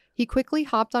up. He quickly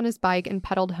hopped on his bike and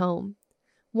pedaled home.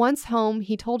 Once home,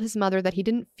 he told his mother that he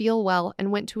didn't feel well and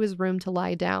went to his room to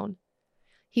lie down.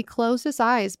 He closed his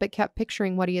eyes but kept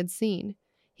picturing what he had seen.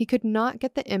 He could not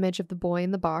get the image of the boy in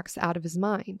the box out of his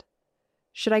mind.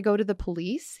 Should I go to the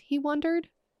police? He wondered.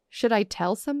 Should I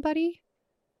tell somebody?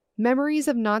 Memories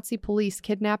of Nazi police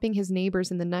kidnapping his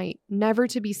neighbors in the night, never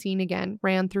to be seen again,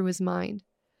 ran through his mind.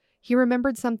 He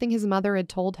remembered something his mother had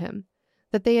told him,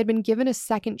 that they had been given a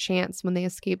second chance when they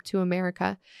escaped to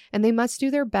America, and they must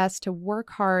do their best to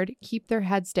work hard, keep their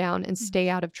heads down, and stay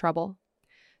out of trouble.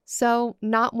 So,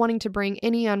 not wanting to bring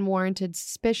any unwarranted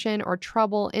suspicion or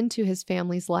trouble into his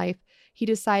family's life, he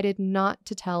decided not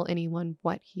to tell anyone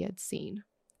what he had seen.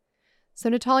 So,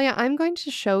 Natalia, I'm going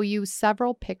to show you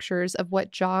several pictures of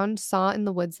what John saw in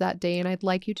the woods that day, and I'd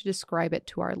like you to describe it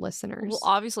to our listeners. Well,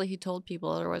 obviously he told people,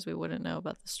 otherwise we wouldn't know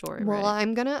about the story. Well, right?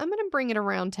 I'm gonna bring it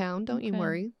around town. Don't you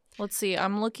worry. Let's see.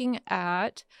 I'm looking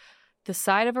at the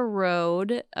side of a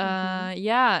road.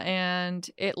 Yeah, and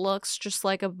it looks just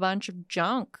like a bunch of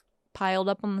junk piled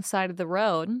up on the side of the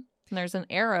road. And there's an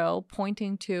arrow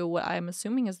pointing to what I'm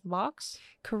assuming is the box.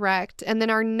 Correct. And then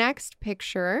our next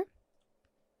picture.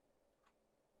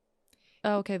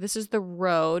 Okay, this is the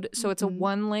road. So it's a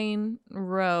one-lane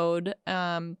road.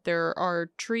 There are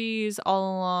trees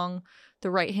all along the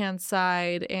right-hand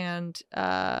side and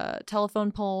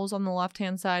telephone poles on the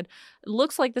left-hand side. It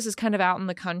looks like this is kind of out in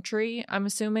the country, I'm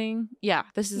assuming. Yeah,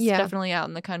 this is definitely out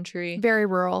in the country. Very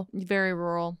rural. Very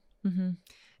rural. Mm-hmm.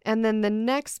 And then the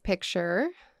next picture,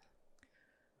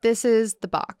 this is the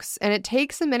box. And it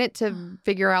takes a minute to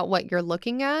figure out what you're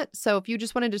looking at. So if you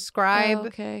just want to describe. Oh,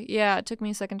 okay. Yeah, it took me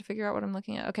a second to figure out what I'm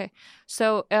looking at. Okay.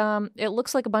 So it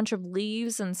looks like a bunch of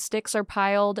leaves and sticks are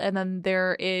piled. And then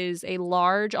there is a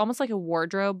large, almost like a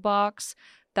wardrobe box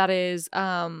that is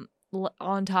on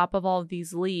top of all of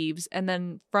these leaves. And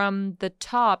then from the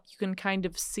top, you can kind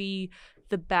of see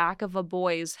the back of a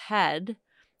boy's head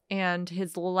and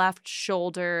his left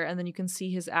shoulder, and then you can see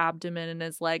his abdomen, and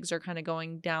his legs are kind of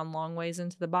going down long ways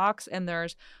into the box, and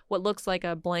there's what looks like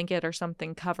a blanket or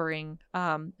something covering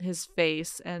his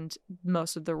face and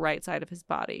most of the right side of his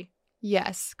body.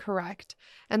 Yes, correct.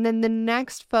 And then the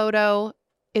next photo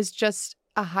is just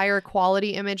a higher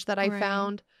quality image that I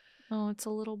found. Oh, it's a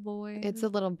little boy. It's a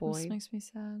little boy. This makes me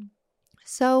sad.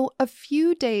 So, a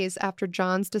few days after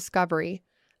John's discovery,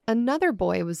 another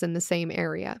boy was in the same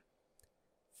area.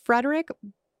 Frederick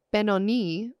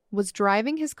Benoni was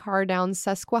driving his car down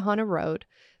Susquehanna Road,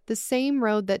 the same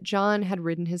road that John had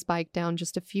ridden his bike down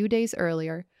just a few days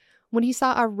earlier, when he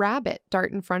saw a rabbit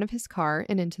dart in front of his car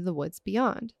and into the woods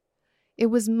beyond. It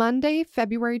was Monday,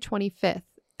 February 25th,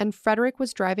 and Frederick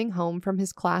was driving home from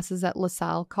his classes at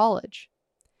LaSalle College.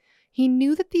 He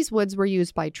knew that these woods were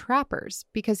used by trappers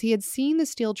because he had seen the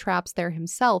steel traps there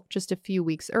himself just a few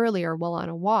weeks earlier while on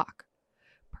a walk.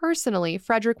 Personally,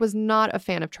 Frederick was not a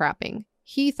fan of trapping.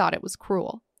 He thought it was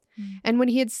cruel. And when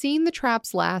he had seen the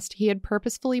traps last, he had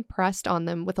purposefully pressed on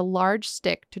them with a large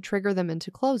stick to trigger them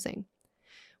into closing.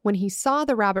 When he saw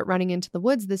the rabbit running into the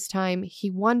woods this time,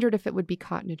 he wondered if it would be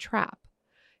caught in a trap.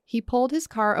 He pulled his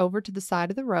car over to the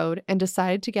side of the road and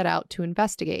decided to get out to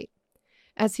investigate.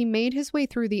 As he made his way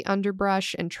through the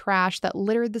underbrush and trash that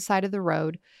littered the side of the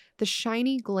road, the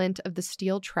shiny glint of the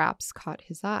steel traps caught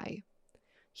his eye.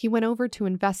 He went over to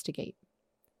investigate.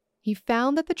 He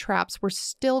found that the traps were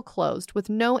still closed with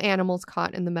no animals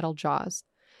caught in the metal jaws.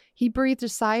 He breathed a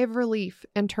sigh of relief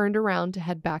and turned around to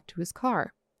head back to his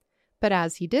car. But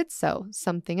as he did so,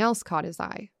 something else caught his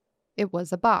eye. It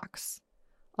was a box.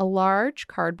 A large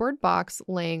cardboard box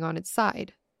laying on its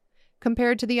side.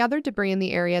 Compared to the other debris in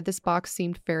the area, this box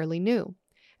seemed fairly new,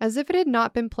 as if it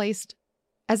had been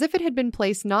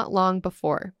placed not long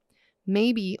before,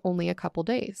 maybe only a couple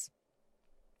days.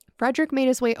 Frederick made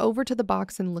his way over to the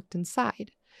box and looked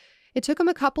inside. It took him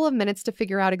a couple of minutes to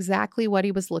figure out exactly what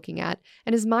he was looking at,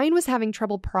 and his mind was having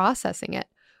trouble processing it.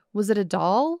 Was it a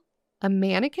doll? A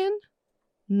mannequin?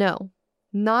 No,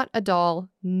 not a doll,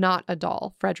 not a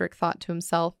doll, Frederick thought to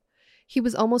himself. He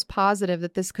was almost positive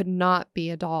that this could not be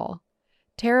a doll.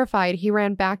 Terrified, he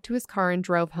ran back to his car and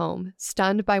drove home,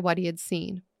 stunned by what he had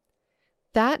seen.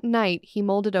 That night, he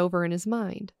mulled it over in his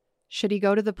mind. Should he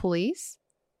go to the police?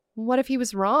 What if he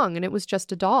was wrong and it was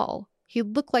just a doll?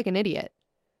 He'd look like an idiot.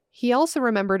 He also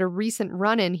remembered a recent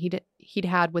run-in he'd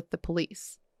had with the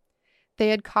police. They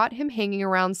had caught him hanging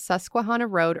around Susquehanna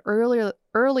Road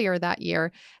earlier that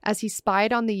year as he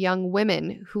spied on the young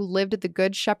women who lived at the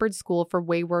Good Shepherd School for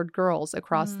Wayward Girls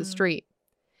across the street.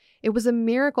 It was a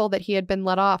miracle that he had been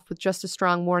let off with just a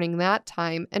strong warning that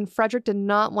time, and Frederick did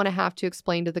not want to have to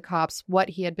explain to the cops what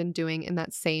he had been doing in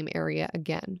that same area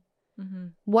again.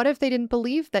 What if they didn't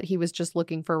believe that he was just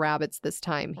looking for rabbits this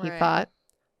time, he thought.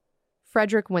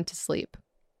 Frederick went to sleep.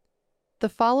 The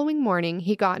following morning,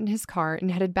 he got in his car and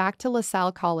headed back to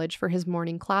LaSalle College for his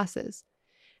morning classes.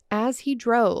 As he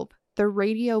drove, the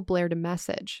radio blared a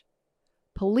message.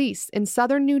 Police in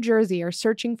southern New Jersey are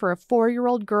searching for a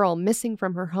 4-year-old girl missing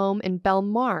from her home in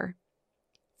Belmar.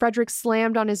 Frederick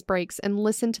slammed on his brakes and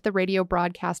listened to the radio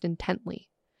broadcast intently.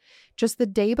 Just the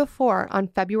day before, on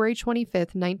February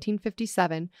 25th,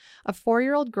 1957, a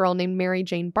 4-year-old girl named Mary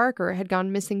Jane Barker had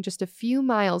gone missing just a few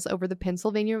miles over the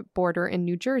Pennsylvania border in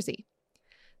New Jersey.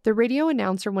 The radio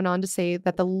announcer went on to say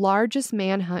that the largest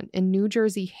manhunt in New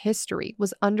Jersey history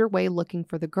was underway looking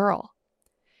for the girl.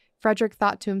 Frederick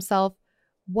thought to himself,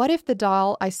 what if the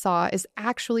doll I saw is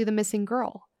actually the missing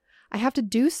girl? I have to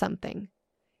do something.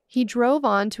 He drove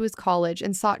on to his college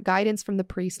and sought guidance from the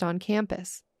priest on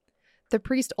campus. The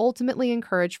priest ultimately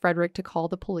encouraged Frederick to call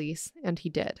the police, and he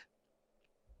did.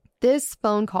 This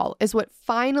phone call is what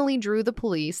finally drew the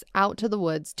police out to the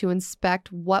woods to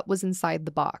inspect what was inside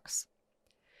the box.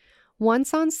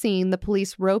 Once on scene, the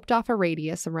police roped off a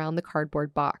radius around the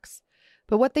cardboard box.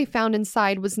 But what they found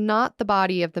inside was not the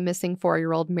body of the missing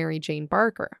 4-year-old Mary Jane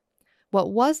Barker.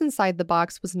 What was inside the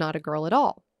box was not a girl at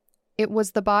all. It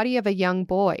was the body of a young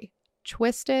boy,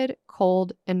 twisted,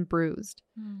 cold, and bruised,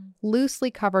 loosely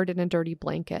covered in a dirty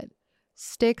blanket,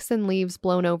 sticks and leaves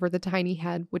blown over the tiny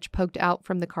head which poked out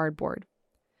from the cardboard.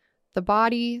 The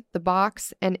body, the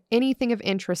box, and anything of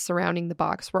interest surrounding the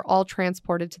box were all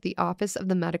transported to the office of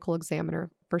the medical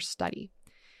examiner for study.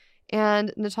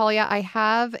 And Natalia, I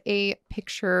have a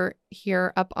picture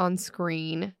here up on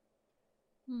screen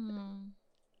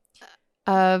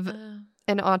of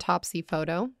an autopsy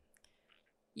photo.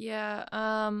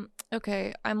 Yeah.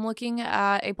 Okay. I'm looking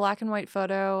at a black and white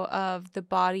photo of the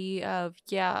body of,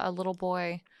 a little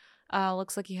boy.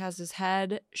 Looks like he has his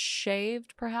head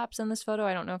shaved, perhaps, in this photo.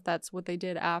 I don't know if that's what they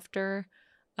did after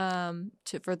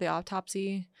for the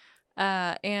autopsy.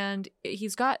 And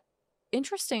he's got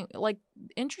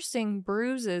interesting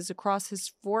bruises across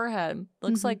his forehead.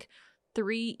 Looks like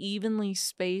 3 evenly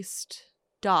spaced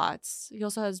dots. He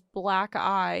also has black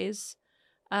eyes.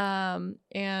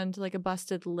 and like a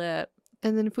busted lip.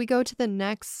 And then if we go to the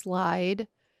next slide,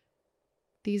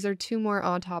 these are 2 more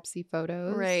autopsy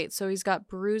photos. Right. So he's got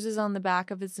bruises on the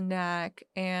back of his neck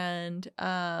and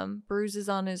bruises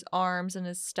on his arms and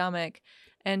his stomach.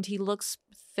 And he looks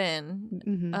thin.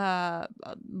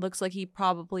 Looks like he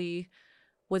probably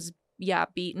was,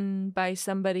 beaten by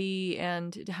somebody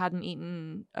and hadn't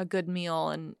eaten a good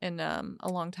meal in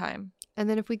a long time. And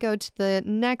then if we go to the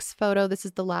next photo, this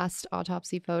is the last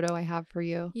autopsy photo I have for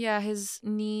you. Yeah, his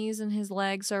knees and his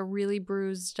legs are really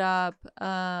bruised up.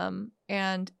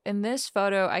 And in this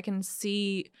photo, I can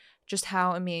see just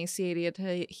how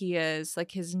emaciated he is.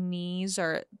 Like his knees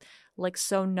are like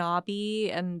so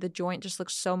knobby and the joint just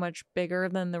looks so much bigger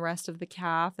than the rest of the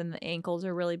calf, and the ankles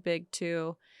are really big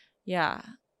too. Yeah.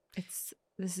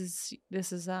 This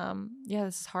is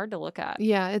hard to look at.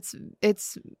 Yeah,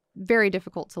 it's very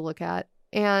difficult to look at.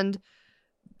 And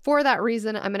for that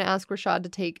reason, I'm going to ask Rashad to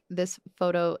take this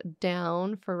photo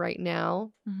down for right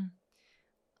now. Mm-hmm.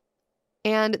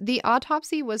 And the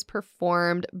autopsy was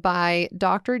performed by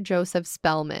Dr. Joseph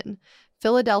Spellman,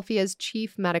 Philadelphia's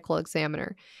chief medical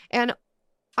examiner. And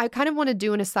I kind of want to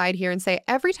do an aside here and say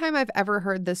every time I've ever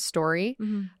heard this story,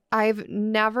 I've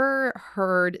never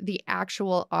heard the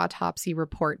actual autopsy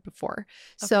report before.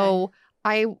 Okay. So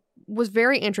I was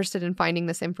very interested in finding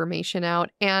this information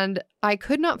out, and I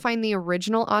could not find the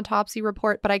original autopsy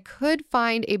report, but I could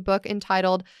find a book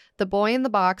entitled The Boy in the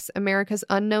Box, America's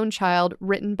Unknown Child,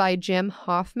 written by Jim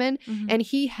Hoffman, and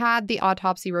he had the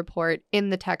autopsy report in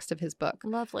the text of his book.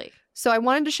 Lovely. So I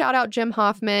wanted to shout out Jim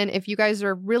Hoffman. If you guys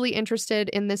are really interested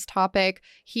in this topic,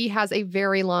 he has a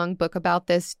very long book about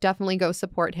this. Definitely go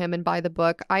support him and buy the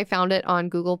book. I found it on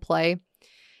Google Play.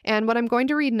 And what I'm going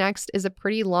to read next is a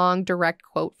pretty long direct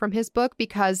quote from his book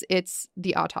because it's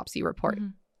the autopsy report.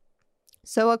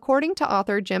 So according to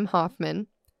author Jim Hoffman,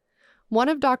 one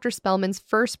of Dr. Spellman's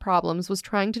first problems was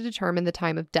trying to determine the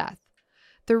time of death.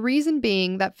 The reason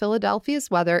being that Philadelphia's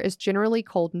weather is generally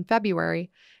cold in February.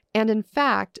 And in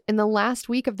fact, in the last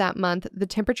week of that month, the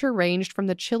temperature ranged from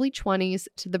the chilly 20s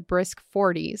to the brisk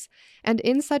 40s. And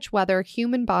in such weather,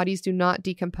 human bodies do not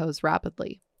decompose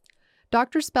rapidly.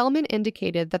 Dr. Spellman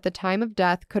indicated that the time of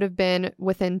death could have been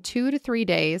within 2 to 3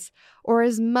 days or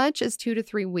as much as 2 to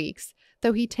 3 weeks,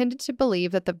 though he tended to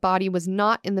believe that the body was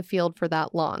not in the field for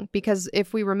that long because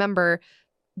if we remember,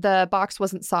 the box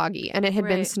wasn't soggy and it had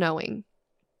been snowing.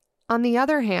 On the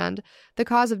other hand, the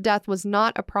cause of death was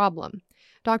not a problem.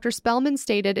 Dr. Spellman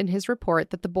stated in his report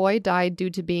that the boy died due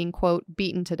to being, quote,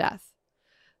 beaten to death.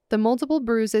 The multiple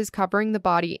bruises covering the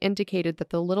body indicated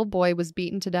that the little boy was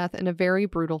beaten to death in a very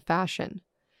brutal fashion.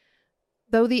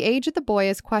 Though the age of the boy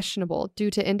is questionable due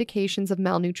to indications of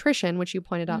malnutrition, which you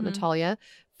pointed out, Natalia,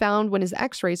 found when his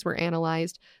x-rays were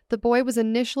analyzed, the boy was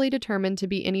initially determined to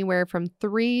be anywhere from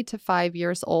 3 to 5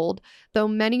 years old, though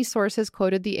many sources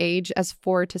quoted the age as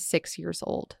 4 to 6 years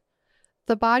old.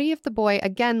 The body of the boy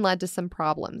again led to some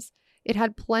problems. It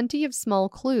had plenty of small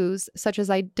clues, such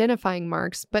as identifying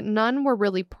marks, but none were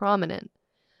really prominent.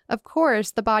 Of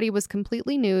course, the body was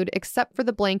completely nude except for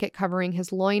the blanket covering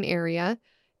his loin area.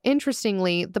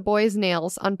 Interestingly, the boy's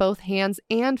nails on both hands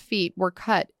and feet were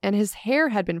cut, and his hair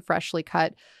had been freshly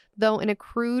cut, though in a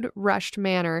crude, rushed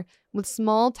manner, with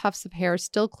small tufts of hair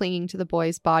still clinging to the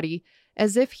boy's body,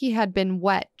 as if he had been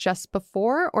wet just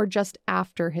before or just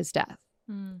after his death.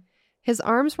 His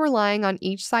arms were lying on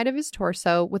each side of his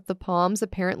torso, with the palms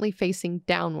apparently facing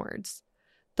downwards.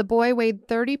 The boy weighed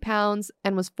 30 pounds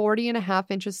and was 40.5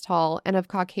 inches tall and of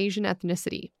Caucasian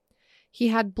ethnicity. He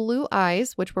had blue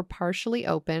eyes, which were partially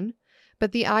open,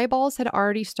 but the eyeballs had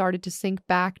already started to sink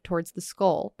back towards the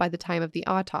skull by the time of the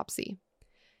autopsy.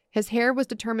 His hair was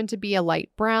determined to be a light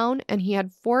brown, and he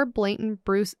had 4 blatant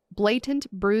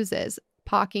bruises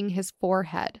pocking his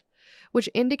forehead, which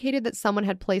indicated that someone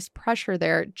had placed pressure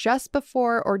there just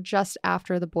before or just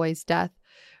after the boy's death,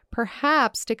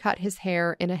 perhaps to cut his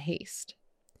hair in a haste.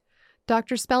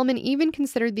 Dr. Spellman even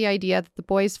considered the idea that the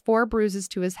boy's 4 bruises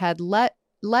to his head led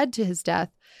to his death,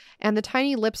 and the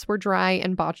tiny lips were dry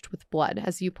and botched with blood.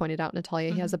 As you pointed out,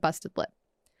 Natalia, he has a busted lip.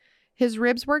 His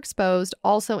ribs were exposed,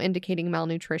 also indicating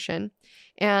malnutrition,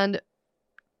 and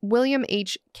William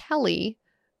H. Kelly,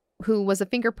 who was a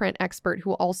fingerprint expert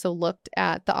who also looked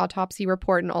at the autopsy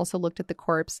report and also looked at the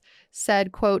corpse,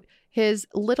 said, quote, his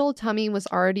little tummy was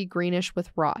already greenish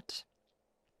with rot.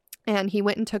 And he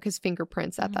went and took his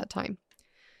fingerprints at that time.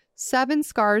 7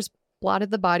 scars blotted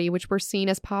the body, which were seen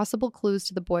as possible clues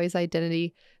to the boy's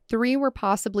identity. 3 were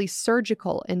possibly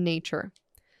surgical in nature.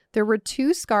 There were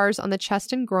 2 scars on the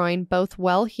chest and groin, both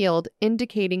well healed,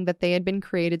 indicating that they had been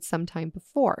created sometime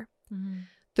before.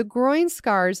 The groin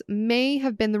scars may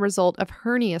have been the result of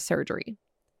hernia surgery.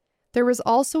 There was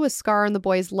also a scar on the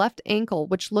boy's left ankle,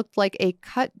 which looked like a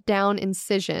cut-down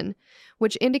incision,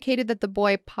 which indicated that the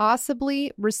boy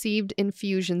possibly received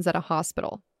infusions at a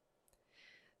hospital.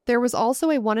 There was also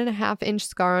a 1.5-inch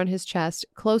scar on his chest,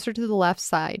 closer to the left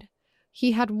side.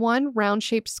 He had one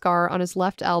round-shaped scar on his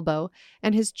left elbow,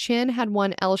 and his chin had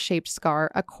one L-shaped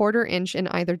scar, 1/4 inch in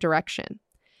either direction.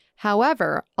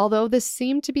 However, although this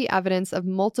seemed to be evidence of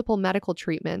multiple medical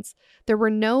treatments, there were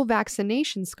no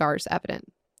vaccination scars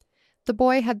evident. The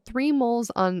boy had 3 moles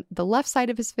on the left side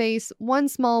of his face, 1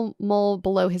 small mole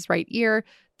below his right ear,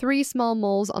 3 small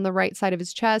moles on the right side of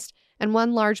his chest, and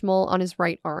 1 large mole on his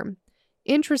right arm.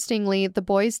 Interestingly, the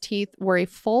boy's teeth were a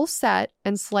full set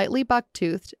and slightly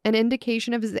buck-toothed, an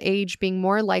indication of his age being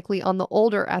more likely on the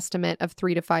older estimate of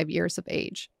 3 to 5 years of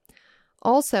age.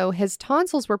 Also, his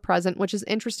tonsils were present, which is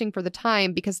interesting for the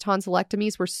time because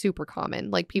tonsillectomies were super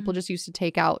common. Like, people just used to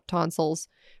take out tonsils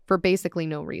for basically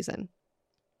no reason.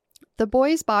 The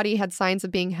boy's body had signs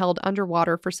of being held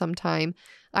underwater for some time,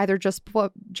 either just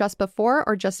before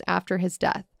or just after his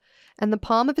death. And the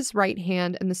palm of his right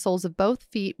hand and the soles of both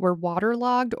feet were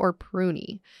waterlogged or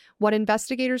pruny, what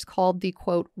investigators called the,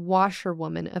 quote,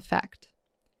 washerwoman effect.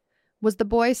 Was the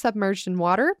boy submerged in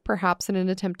water, perhaps in an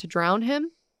attempt to drown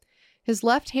him? His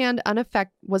left hand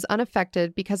was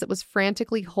unaffected because it was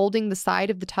frantically holding the side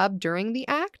of the tub during the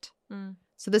act.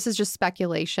 So this is just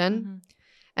speculation.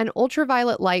 And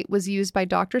ultraviolet light was used by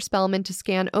Dr. Spellman to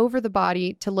scan over the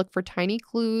body to look for tiny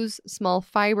clues, small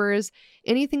fibers,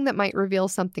 anything that might reveal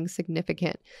something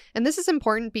significant. And this is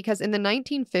important because in the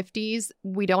 1950s,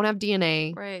 we don't have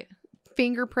DNA. Right.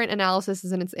 Fingerprint analysis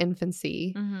is in its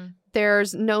infancy.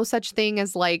 There's no such thing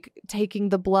as like taking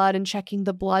the blood and checking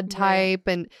the blood type,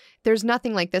 and there's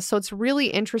nothing like this. So it's really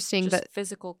interesting just that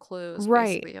physical clues,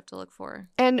 basically, you have to look for.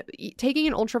 And taking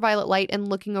an ultraviolet light and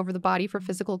looking over the body for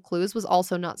physical clues was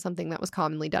also not something that was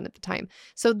commonly done at the time.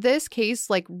 So this case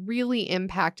like really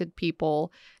impacted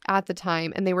people at the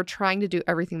time, and they were trying to do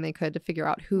everything they could to figure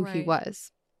out who he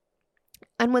was.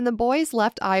 And when the boy's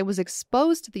left eye was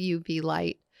exposed to the UV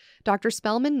light, Dr.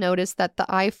 Spellman noticed that the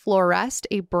eye fluoresced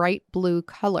a bright blue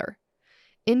color,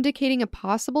 indicating a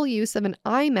possible use of an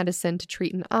eye medicine to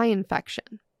treat an eye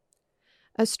infection.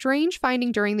 A strange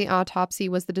finding during the autopsy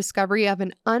was the discovery of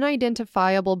an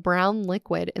unidentifiable brown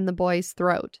liquid in the boy's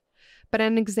throat, but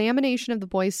an examination of the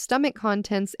boy's stomach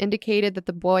contents indicated that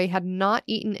the boy had not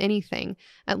eaten anything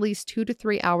at least 2 to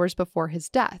 3 hours before his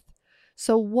death.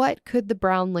 So what could the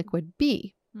brown liquid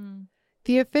be?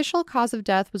 The official cause of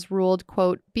death was ruled,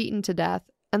 quote, beaten to death,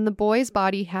 and the boy's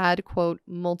body had, quote,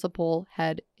 multiple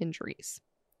head injuries.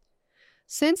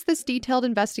 Since this detailed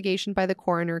investigation by the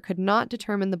coroner could not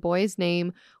determine the boy's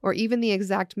name or even the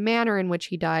exact manner in which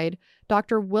he died,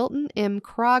 Dr. Wilton M.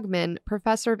 Krogman,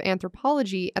 professor of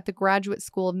anthropology at the Graduate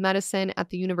School of Medicine at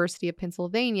the University of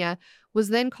Pennsylvania, was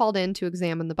then called in to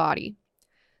examine the body.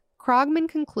 Krogman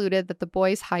concluded that the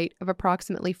boy's height of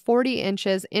approximately 40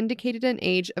 inches indicated an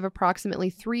age of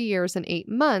approximately 3 years and 8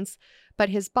 months, but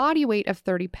his body weight of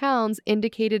 30 pounds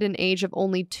indicated an age of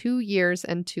only 2 years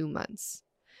and 2 months.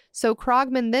 So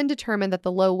Krogman then determined that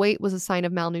the low weight was a sign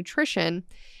of malnutrition,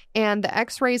 and the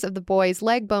x-rays of the boy's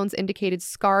leg bones indicated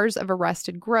scars of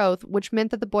arrested growth, which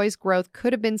meant that the boy's growth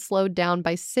could have been slowed down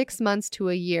by 6 months to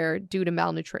a year due to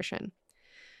malnutrition.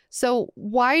 So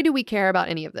why do we care about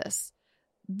any of this?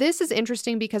 This is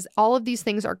interesting because all of these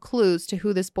things are clues to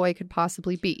who this boy could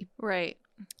possibly be. Right.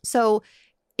 So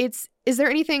is there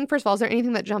anything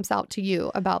that jumps out to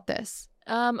you about this?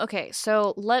 Okay,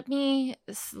 so let me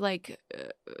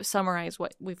summarize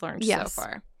what we've learned so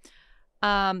far.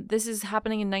 This is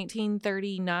happening in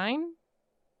 1939?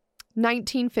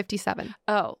 1957.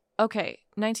 Oh, okay.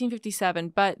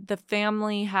 1957, but the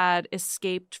family had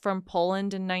escaped from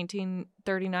Poland in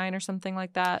 1939 or something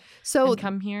like that. So and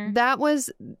come here. That was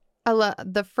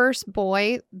the first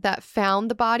boy that found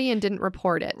the body and didn't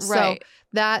report it. Right. So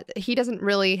that he doesn't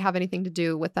really have anything to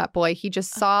do with that boy. He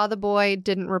just saw the boy,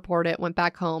 didn't report it, went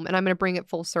back home. And I'm going to bring it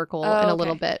full circle in a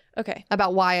little bit. Okay.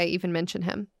 About why I even mention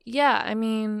him. Yeah, I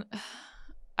mean,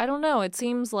 I don't know. It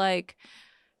seems like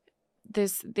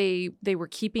they were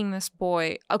keeping this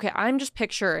boy. Okay, I'm just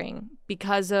picturing,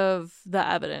 because of the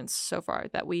evidence so far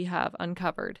that we have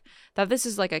uncovered, that this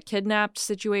is like a kidnapped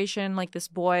situation. Like this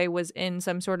boy was in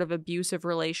some sort of abusive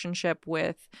relationship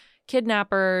with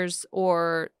kidnappers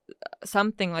or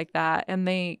something like that, and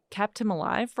they kept him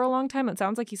alive for a long time. It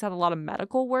sounds like he's had a lot of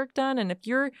medical work done, and if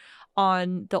you're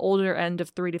on the older end of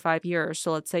 3 to 5 years,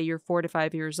 so let's say you're 4 to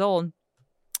 5 years old,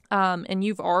 and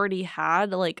you've already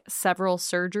had like several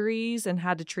surgeries and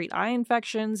had to treat eye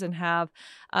infections and have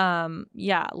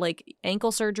like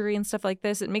ankle surgery and stuff like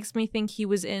this, it makes me think he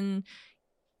was in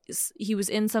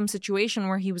some situation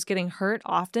where he was getting hurt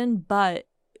often, but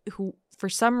who for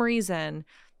some reason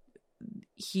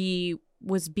he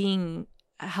was being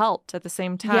helped at the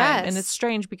same time. Yes. And it's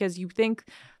strange because you think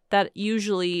that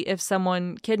usually if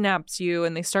someone kidnaps you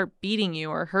and they start beating you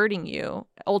or hurting you,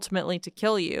 ultimately to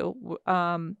kill you,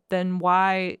 then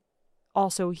why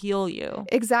also heal you?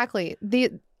 Exactly.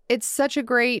 It's such a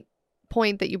great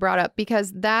point that you brought up,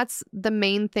 because that's the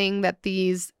main thing that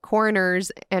these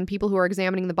coroners and people who are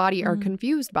examining the body are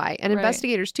confused by. And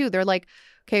investigators too. They're like,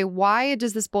 okay, why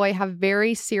does this boy have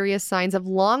very serious signs of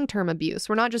long-term abuse?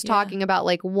 We're not just talking about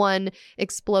like one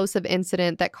explosive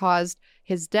incident that caused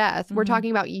his death. We're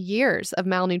talking about years of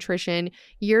malnutrition,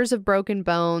 years of broken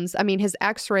bones. I mean, his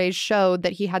x-rays showed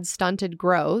that he had stunted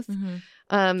growth.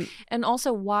 And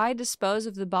also, why dispose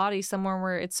of the body somewhere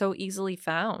where it's so easily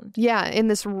found? Yeah, in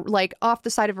this, like, off the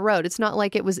side of a road. It's not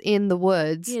like it was in the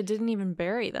woods. Yeah, it didn't even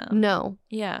bury them. No.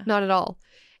 Yeah. Not at all.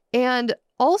 And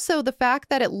also the fact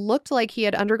that it looked like he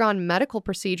had undergone medical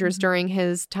procedures during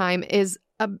his time is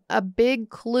a big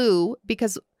clue,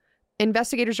 because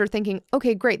investigators are thinking,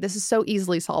 okay, great, this is so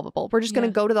easily solvable. We're just going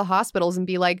to go to the hospitals and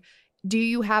be like, do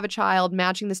you have a child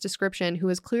matching this description who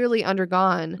has clearly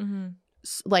undergone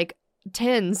like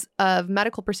tens of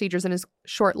medical procedures in his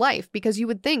short life? Because you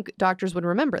would think doctors would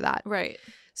remember that. Right.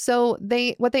 So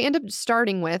what they end up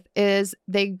starting with is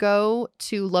they go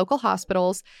to local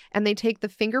hospitals and they take the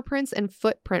fingerprints and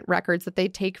footprint records that they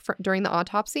take during the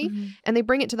autopsy and they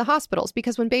bring it to the hospitals,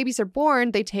 because when babies are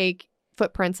born, they take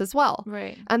footprints as well.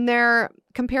 Right. And they're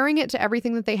comparing it to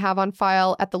everything that they have on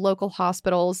file at the local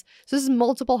hospitals. So this is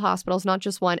multiple hospitals, not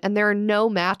just one, and there are no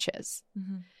matches.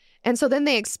 And so then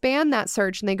they expand that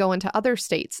search and they go into other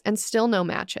states and still no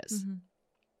matches.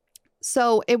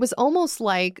 So it was almost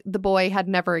like the boy had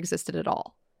never existed at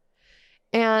all.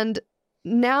 And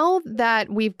now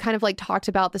that we've kind of like talked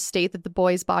about the state that the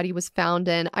boy's body was found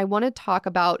in, I want to talk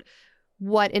about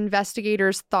what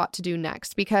investigators thought to do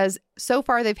next, because so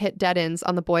far they've hit dead ends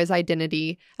on the boy's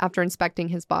identity after inspecting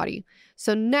his body.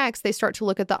 So next they start to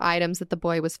look at the items that the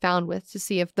boy was found with to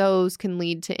see if those can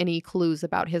lead to any clues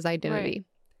about his identity. Right.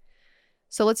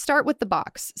 So let's start with the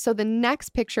box. So the next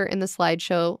picture in the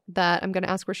slideshow that I'm going to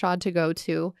ask Rashad to go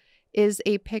to is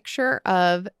a picture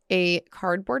of a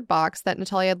cardboard box that,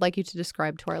 Natalia, I'd like you to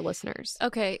describe to our listeners.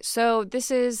 Okay, so this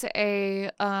is a,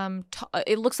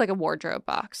 it looks like a wardrobe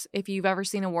box. If you've ever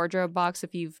seen a wardrobe box,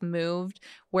 if you've moved,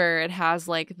 where it has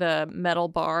like the metal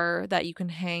bar that you can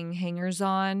hang hangers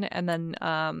on, and then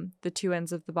the two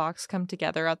ends of the box come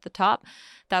together at the top,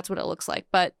 that's what it looks like.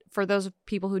 But for those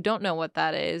people who don't know what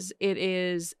that is, it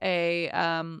is a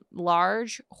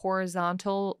large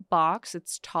horizontal box.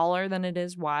 It's taller than it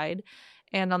is wide.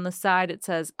 And on the side, it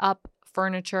says up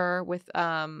furniture with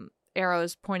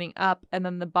arrows pointing up. And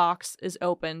then the box is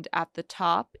opened at the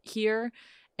top here.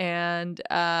 And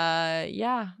I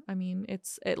mean,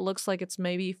 it looks like it's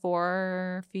maybe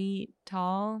 4 feet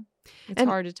tall. It's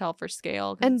hard to tell for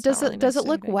scale. And does it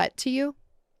look wet to you?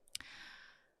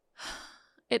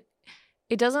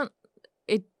 It doesn't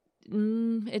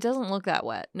look that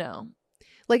wet. No.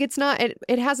 Like it's not,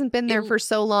 it hasn't been there for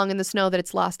so long in the snow that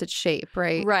it's lost its shape,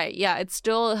 right? Right. Yeah. It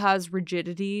still has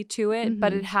rigidity to it,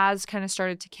 but it has kind of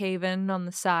started to cave in on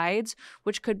the sides,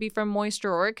 which could be from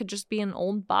moisture, or it could just be an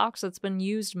old box that's been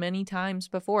used many times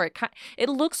before. It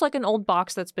looks like an old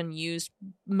box that's been used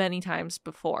many times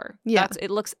before. Yeah.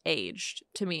 It looks aged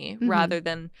to me rather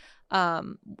than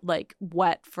like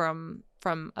wet from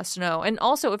a snow. And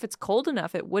also, if it's cold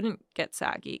enough, it wouldn't get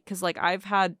saggy, because like I've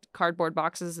had cardboard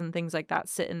boxes and things like that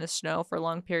sit in the snow for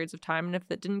long periods of time, and if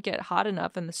it didn't get hot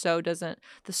enough and the snow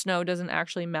doesn't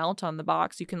actually melt on the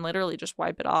box, you can literally just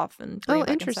wipe it off and bring it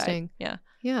back interesting. inside.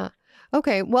 Yeah.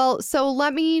 Okay, well, so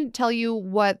let me tell you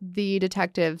what the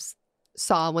detectives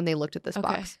saw when they looked at this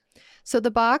box. So the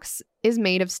box is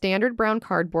made of standard brown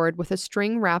cardboard with a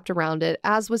string wrapped around it,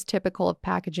 as was typical of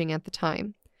packaging at the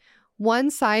time.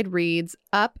 One side reads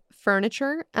up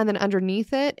furniture, and then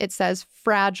underneath it, it says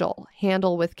fragile,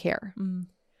 handle with care.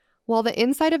 While the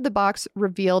inside of the box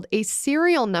revealed a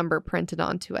serial number printed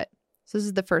onto it. So this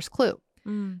is the first clue.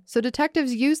 So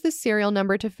detectives used this serial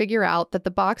number to figure out that the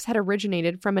box had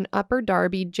originated from an Upper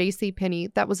Darby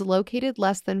JCPenney that was located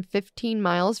less than 15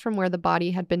 miles from where the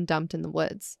body had been dumped in the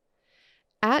woods.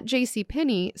 At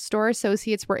JCPenney, store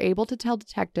associates were able to tell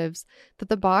detectives that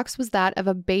the box was that of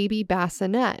a baby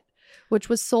bassinet, which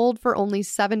was sold for only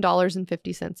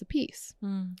 $7.50 a piece.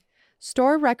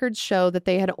 Store records show that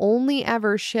they had only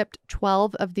ever shipped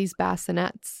 12 of these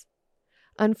bassinets.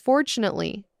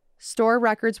 Unfortunately, store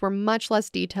records were much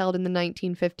less detailed in the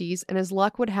 1950s, and as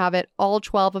luck would have it, all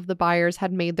 12 of the buyers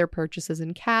had made their purchases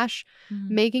in cash,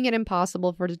 making it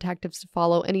impossible for detectives to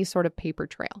follow any sort of paper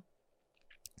trail.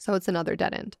 So it's another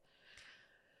dead end.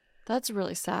 That's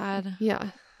really sad.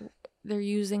 Yeah. They're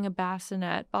using a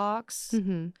bassinet box.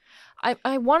 Mm-hmm.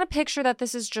 I want to picture that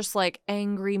this is just like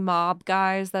angry mob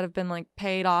guys that have been like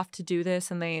paid off to do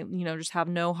this, and they, you know, just have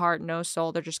no heart, no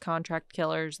soul. They're just contract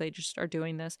killers. They just are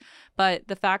doing this. But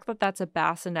the fact that that's a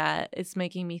bassinet, it's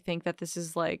making me think that this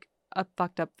is like a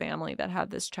fucked up family that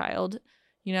had this child,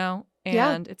 you know?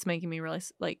 And it's making me really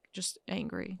like just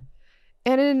angry.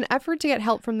 And in an effort to get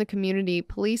help from the community,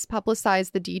 police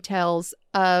publicized the details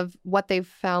of what they've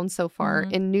found so far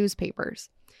in newspapers.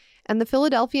 And the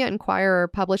Philadelphia Inquirer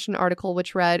published an article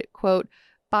which read, quote,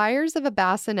 "Buyers of a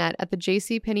bassinet at the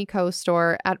JCPenney Co.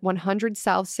 store at 100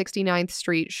 South 69th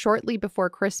Street shortly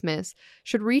before Christmas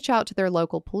should reach out to their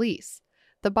local police.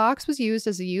 The box was used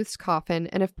as a youth's coffin,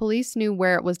 and if police knew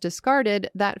where it was discarded,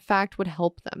 that fact would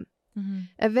help them."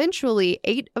 Eventually,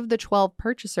 8 of the 12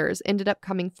 purchasers ended up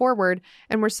coming forward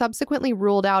and were subsequently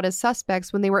ruled out as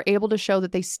suspects when they were able to show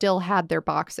that they still had their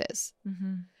boxes.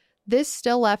 This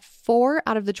still left 4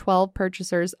 out of the 12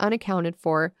 purchasers unaccounted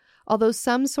for, although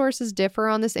some sources differ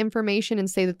on this information and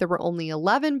say that there were only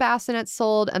 11 bassinets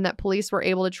sold and that police were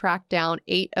able to track down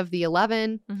 8 of the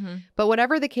 11. But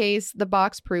whatever the case, the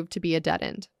box proved to be a dead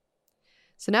end.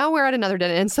 So now we're at another dead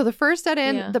end. So the first dead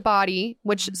end, the body,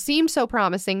 which seemed so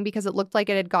promising because it looked like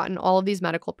it had gotten all of these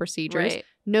medical procedures. Right.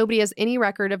 Nobody has any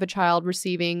record of a child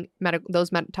receiving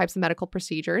those types of medical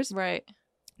procedures. Right.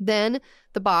 Then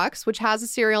the box, which has a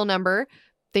serial number.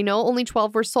 They know only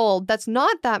 12 were sold. That's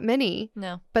not that many.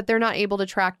 No. But they're not able to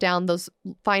track down those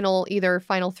either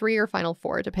final 3 or final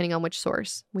 4, depending on which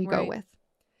source we go with.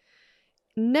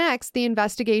 Next, the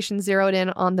investigation zeroed in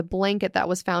on the blanket that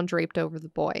was found draped over the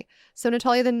boy. So,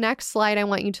 Natalia, the next slide I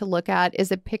want you to look at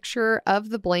is a picture of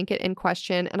the blanket in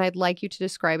question, and I'd like you to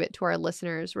describe it to our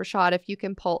listeners. Rashad, if you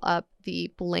can pull up the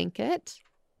blanket.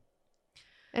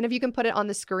 And if you can put it on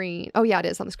the screen. Oh, yeah, it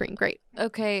is on the screen. Great.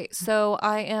 Okay, so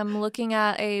I am looking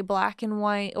at a black and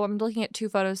white. I'm looking at 2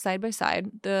 photos side by side.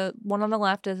 The one on the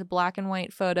left is a black and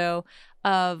white photo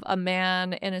of a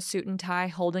man in a suit and tie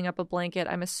holding up a blanket.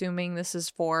 I'm assuming this is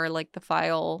for like the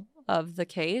file of the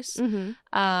case. And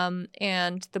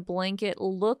the blanket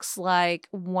looks like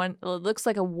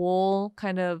a wool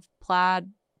kind of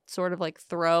plaid sort of like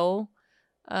throw.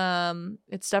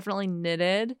 It's definitely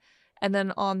knitted. And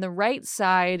then on the right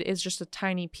side is just a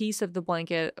tiny piece of the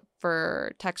blanket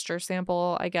for texture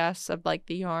sample, I guess, of like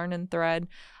the yarn and thread.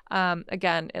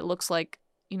 Again, it looks like,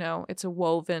 you know, it's a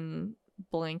woven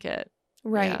blanket.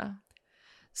 Right. Yeah.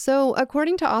 So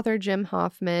according to author Jim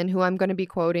Hoffman, who I'm going to be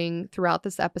quoting throughout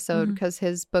this episode because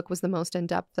his book was the most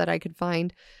in-depth that I could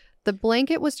find, the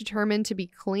blanket was determined to be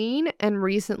clean and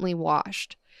recently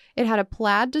washed. It had a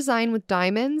plaid design with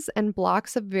diamonds and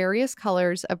blocks of various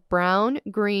colors of brown,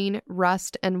 green,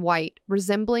 rust, and white,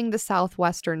 resembling the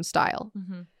Southwestern style.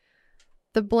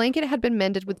 The blanket had been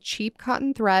mended with cheap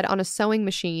cotton thread on a sewing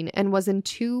machine and was in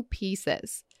 2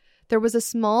 pieces. There was a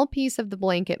small piece of the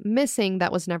blanket missing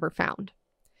that was never found.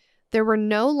 There were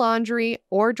no laundry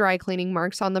or dry cleaning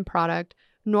marks on the product,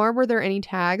 nor were there any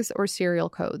tags or serial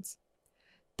codes.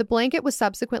 The blanket was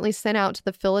subsequently sent out to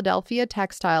the Philadelphia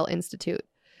Textile Institute.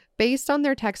 Based on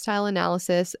their textile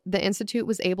analysis, the institute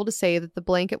was able to say that the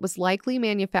blanket was likely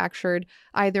manufactured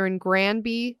either in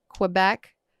Granby, Quebec,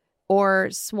 or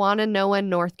Swannanoa,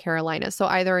 North Carolina. So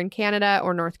either in Canada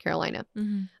or North Carolina.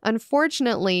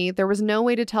 Unfortunately, there was no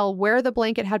way to tell where the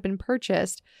blanket had been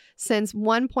purchased since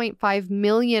 1.5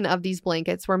 million of these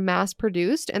blankets were mass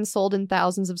produced and sold in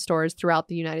thousands of stores throughout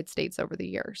the United States over the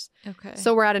years. Okay.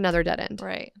 So we're at another dead end.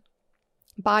 Right.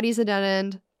 Body's a dead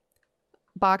end.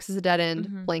 Box is a dead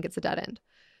end. Blanket's a dead end.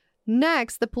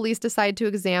 Next, the police decide to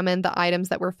examine the items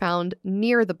that were found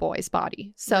near the boy's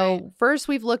body. So first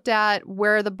we've looked at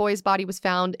where the boy's body was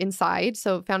found inside.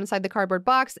 So found inside the cardboard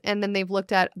box. And then they've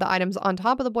looked at the items on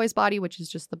top of the boy's body, which is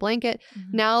just the blanket.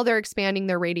 Now they're expanding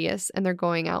their radius and they're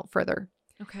going out further.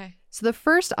 Okay. So the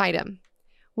first item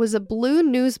was a blue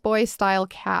newsboy style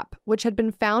cap, which had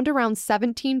been found around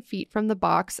 17 feet from the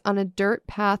box on a dirt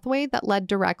pathway that led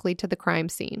directly to the crime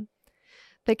scene.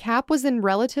 The cap was in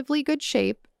relatively good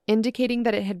shape, indicating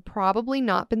that it had probably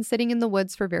not been sitting in the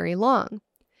woods for very long.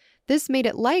 This made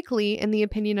it likely, in the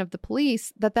opinion of the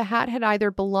police, that the hat had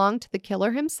either belonged to the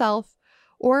killer himself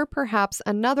or perhaps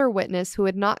another witness who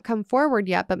had not come forward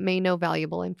yet but may know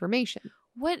valuable information.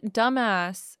 What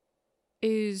dumbass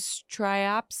is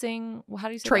triapsing. How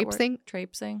do you say Traipsing? that word?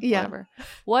 Traipsing? Yeah. Whatever.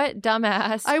 What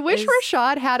dumbass? I wish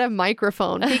Rashad had a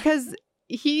microphone because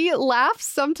he laughs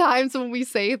sometimes when we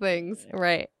say things.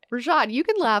 Right. Rashad, you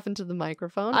can laugh into the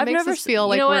microphone. It makes us feel you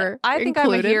like know we're what? I think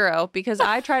included. I'm a hero because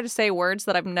I try to say words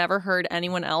that I've never heard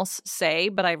anyone else say,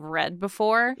 but I've read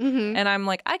before. Mhm. And I'm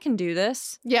like, I can do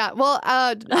this. Yeah, well,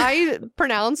 I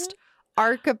pronounced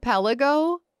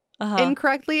archipelago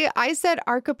incorrectly. I said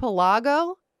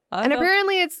archipelago, and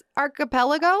apparently it's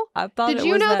archipelago. I thought Did it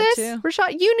you was know that this, too.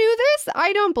 Rashad? You knew this?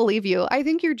 I don't believe you. I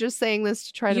think you're just saying this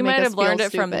to try to You make might us have learned feel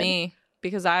it from stupid. me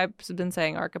because I've been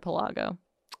saying archipelago.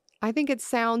 I think it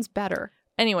sounds better.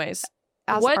 Anyways,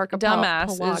 As what archipelago.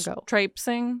 dumbass is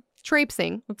traipsing?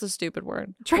 Traipsing. That's a stupid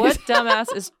word. Traipsing. What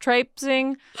dumbass is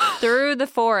traipsing through the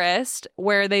forest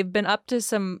where they've been up to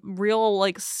some real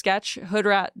like sketch hood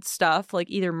rat stuff, like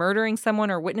either murdering someone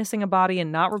or witnessing a body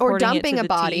and not reporting Or dumping it to a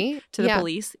body. to the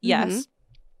police? Yes.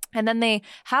 And then they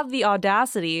have the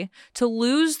audacity to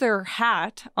lose their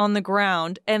hat on the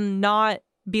ground and not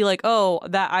be like, oh,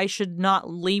 that I should not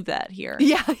leave that here.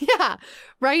 Yeah.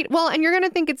 Right? Well, and you're going to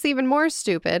think it's even more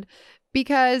stupid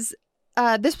because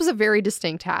this was a very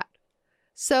distinct hat.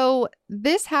 So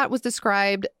this hat was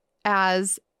described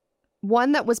as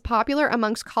one that was popular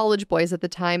amongst college boys at the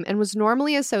time and was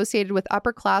normally associated with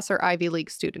upper class or Ivy League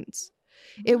students.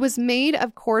 It was made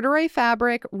of corduroy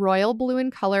fabric, royal blue in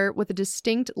color, with a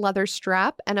distinct leather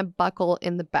strap and a buckle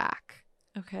in the back.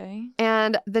 Okay.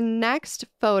 And the next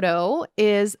photo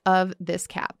is of this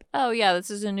cap. Oh, yeah, this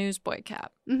is a newsboy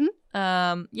cap. Mhm.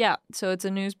 Yeah, so it's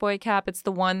a newsboy cap. It's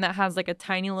the one that has like a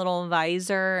tiny little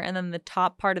visor, and then the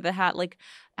top part of the hat like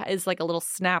is like a little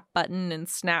snap button and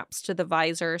snaps to the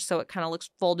visor, so it kind of looks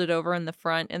folded over in the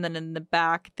front, and then in the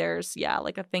back there's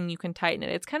like a thing you can tighten it.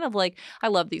 It's kind of like, I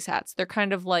love these hats. They're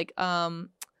kind of like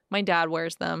my dad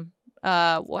wears them.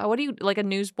 What do you like, a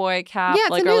newsboy cap? Yeah,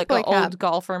 it's like a or like newsboy an cap. old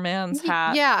golfer man's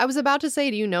hat. Yeah, I was about to say,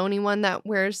 do you know anyone that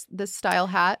wears this style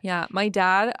hat? Yeah, my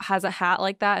dad has a hat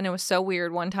like that, and it was so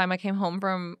weird. One time I came home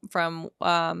from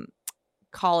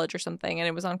college or something, and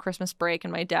it was on Christmas break,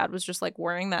 and my dad was just like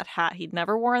wearing that hat. He'd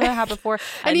never worn that hat before.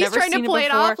 And I'd he's never trying to seen play it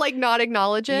before. off, like not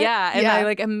acknowledge it. Yeah, and I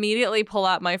like immediately pull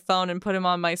out my phone and put him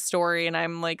on my story, and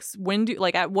I'm like,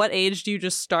 at what age do you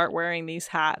just start wearing these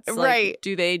hats? Like, Right.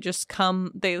 Do they just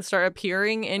they start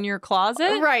appearing in your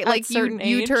closet? Right, at like a certain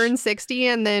you age? turn 60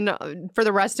 and then for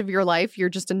the rest of your life, you're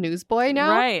just a newsboy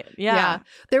now. Right, yeah.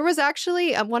 There was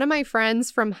actually one of my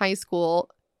friends from high school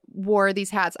wore these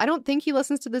hats. I don't think he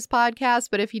listens to this podcast,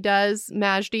 but if he does,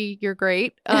 Majdi, you're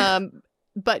great.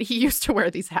 But he used to wear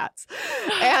these hats.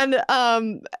 And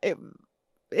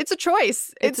it's a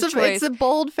choice. It's a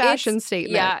bold fashion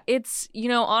statement. Yeah, it's,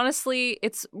 honestly,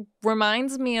 it's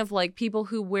reminds me of like people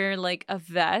who wear like a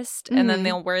vest and then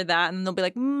they'll wear that and they'll be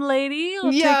like, lady,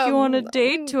 I'll take you on a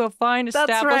date to a fine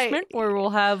establishment where we'll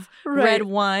have red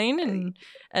wine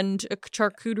and a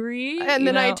charcuterie. And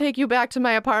then I take you back to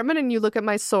my apartment and you look at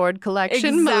my sword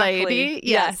collection, Exactly. milady.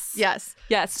 Yes.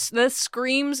 This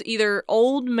screams either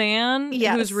old man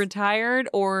Yes. who's retired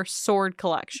or sword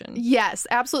collection. Yes,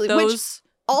 absolutely. Those Which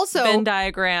also, Venn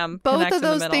diagram. both connect of in the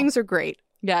those middle. things are great.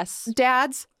 Yes.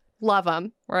 Dads, love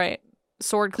them. Right.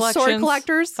 Sword collections. Sword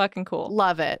collectors, Fucking cool.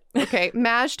 love it. Okay,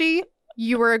 Majdi,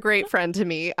 you were a great friend to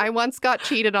me. I once got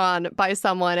cheated on by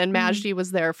someone, and Majdi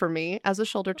was there for me as a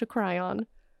shoulder to cry on.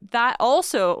 That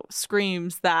also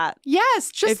screams that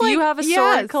Yes, just if like you have a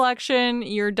sword collection,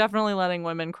 you're definitely letting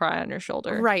women cry on your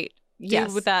shoulder. Right. Do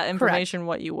Yes. with that information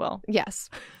what you will. Yes.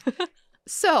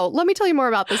 So let me tell you more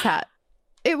about this hat.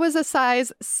 It was a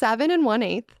size 7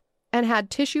 1/8 and had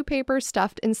tissue paper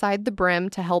stuffed inside the brim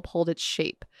to help hold its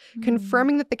shape,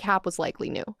 confirming that the cap was likely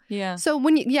new. Yeah. So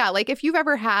like if you've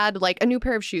ever had like a new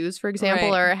pair of shoes, for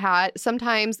example, Right. or a hat,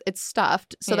 sometimes it's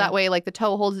stuffed. So that way like the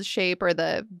toe holds its shape or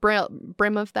the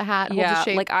brim of the hat holds its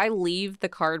shape. Like I leave the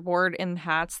cardboard in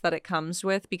hats that it comes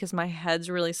with because my head's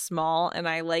really small and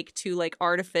I like to like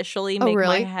artificially make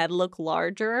my head look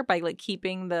larger by like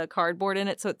keeping the cardboard in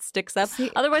it so it sticks up.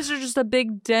 Otherwise there's just a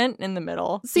big dent in the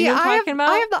middle. See, you know what I'm I talking about?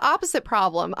 have the opposite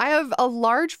problem. I have a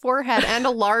large forehead and a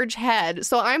large head.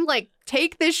 So I'm like,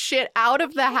 take this shit out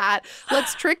of the hat.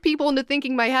 Let's trick people into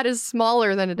thinking my head is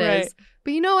smaller than it is.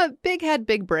 But you know what? Big head,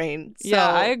 big brain. So, yeah,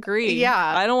 I agree. Yeah.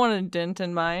 I don't want a dent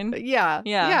in mine.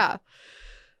 Yeah.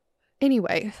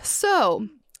 Anyway, so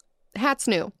hat's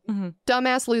new.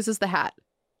 Dumbass loses the hat.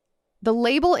 The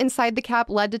label inside the cap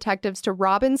led detectives to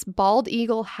Robbins Bald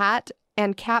Eagle Hat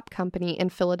and Cap Company in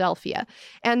Philadelphia.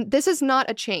 And this is not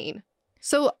a chain.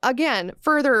 So again,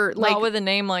 further like not with a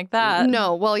name like that.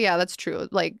 No, well, yeah, that's true.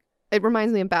 Like it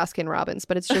reminds me of Baskin Robbins,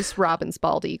 but it's just Robbins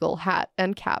Bald Eagle Hat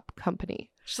and Cap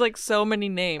Company. Just like so many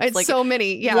names. It's like so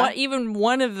many. Yeah. Even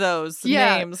one of those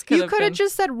names could you have could been. have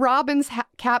just said Robbins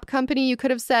Cap Company. You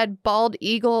could have said Bald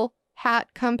Eagle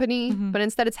Hat Company, but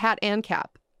instead it's hat and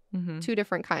cap. Two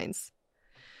different kinds.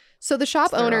 So the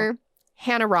shop owner,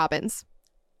 Hannah Robbins,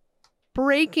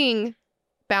 breaking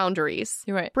boundaries,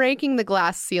 You're right. breaking the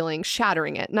glass ceiling,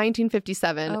 shattering it.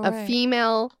 1957, a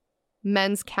female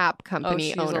men's cap company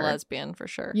she's owner. a lesbian for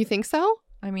sure. You think so?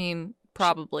 I mean,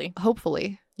 probably.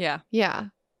 Hopefully. Yeah. Yeah.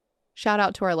 Shout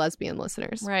out to our lesbian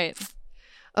listeners. Right.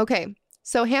 Okay.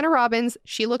 So Hannah Robbins,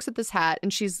 she looks at this hat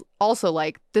and she's also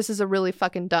like, this is a really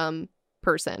fucking dumb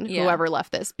person, whoever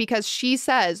left this, because she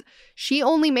says she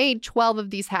only made 12 of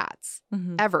these hats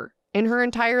ever in her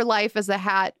entire life as a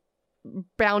hat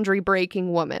boundary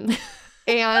breaking woman.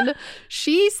 And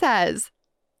she says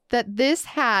that this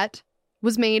hat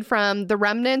was made from the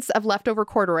remnants of leftover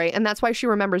corduroy. And that's why she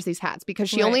remembers these hats, because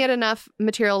she only had enough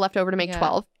material left over to make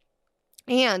 12.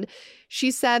 And she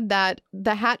said that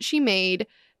the hat she made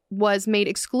was made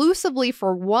exclusively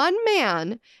for one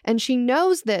man. And she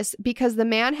knows this because the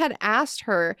man had asked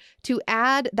her to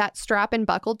add that strap and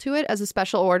buckle to it as a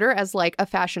special order, as like a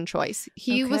fashion choice.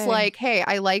 He was like, hey,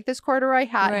 I like this corduroy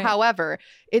hat. However,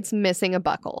 it's missing a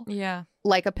buckle. Yeah.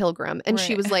 Like a pilgrim. And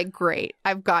she was like, great,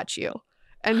 I've got you.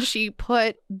 And she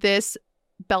put this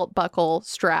belt buckle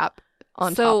strap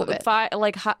on top of it.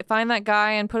 Find that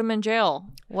guy and put him in jail.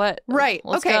 What? Right.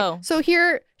 Let's okay. go. So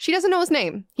here, she doesn't know his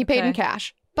name. He paid in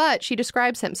cash. But she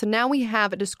describes him. So now we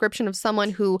have a description of someone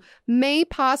who may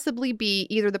possibly be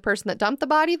either the person that dumped the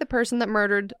body, the person that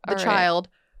murdered the child,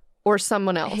 or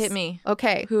someone else. Hit me.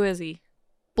 Okay. Who is he?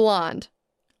 Blonde.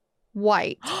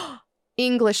 White.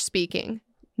 English speaking.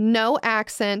 No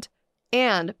accent.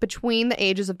 And between the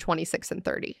ages of 26 and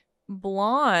 30.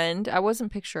 Blonde? I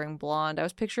wasn't picturing blonde. I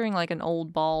was picturing like an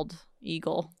old bald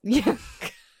eagle. Yeah.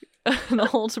 An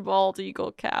old bald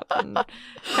eagle cap and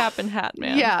hat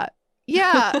man. Yeah.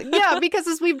 Yeah, because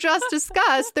as we've just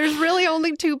discussed, there's really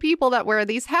only two people that wear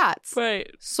these hats. Right.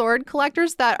 Sword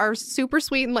collectors that are super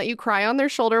sweet and let you cry on their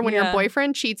shoulder when your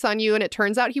boyfriend cheats on you and it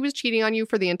turns out he was cheating on you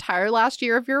for the entire last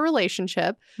year of your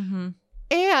relationship.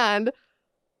 And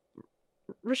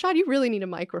Rashad, you really need a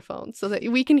microphone so that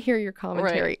we can hear your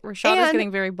commentary. Right. Rashad is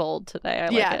getting very bold today. I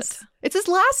like it. It's his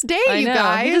last day, I you know.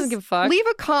 guys. He doesn't give a fuck. Leave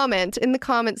a comment in the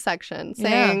comment section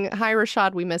saying, hi,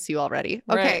 Rashad, we miss you already.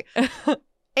 Okay. Right.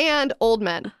 And old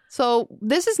men. So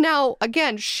this is now,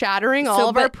 again, shattering all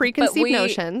of our preconceived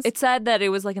notions. It said that it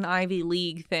was like an Ivy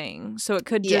League thing. So it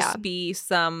could just be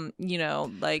some,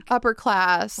 like... upper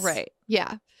class. Right.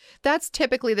 Yeah. That's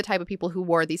typically the type of people who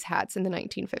wore these hats in the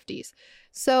 1950s.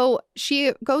 So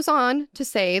she goes on to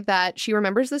say that she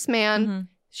remembers this man.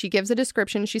 She gives a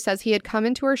description. She says he had come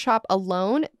into her shop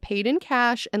alone, paid in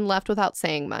cash, and left without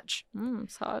saying much.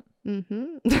 It's hot.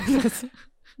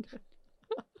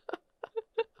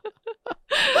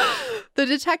 The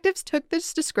detectives took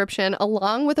this description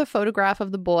along with a photograph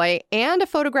of the boy and a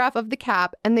photograph of the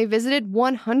cap, and they visited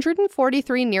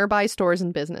 143 nearby stores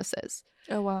and businesses.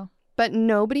 Oh, wow. But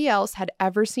nobody else had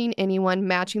ever seen anyone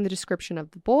matching the description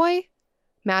of the boy,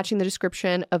 matching the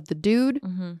description of the dude,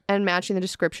 and matching the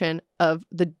description of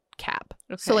the cap.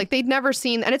 Okay. So, they'd never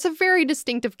seen, and it's a very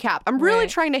distinctive cap. I'm really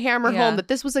trying to hammer home that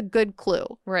this was a good clue.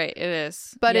 Right, it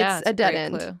is. But it's a dead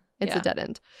end. Clue. It's a dead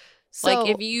end. So,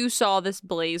 if you saw this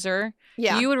blazer,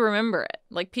 Yeah. You would remember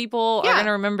it. People are going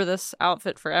to remember this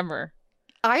outfit forever.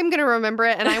 I'm going to remember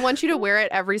it, and I want you to wear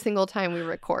it every single time we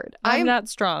record. I'm not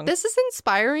strong. This is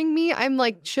inspiring me. I'm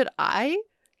like, should I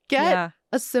get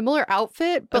a similar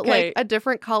outfit, but like a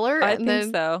different color? I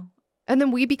think so. And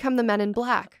then we become the Men in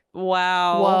Black.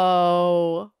 Wow.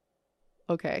 Whoa.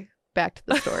 Okay, back to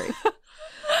the story.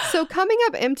 So coming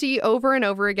up empty over and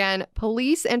over again,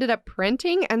 police ended up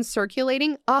printing and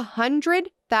circulating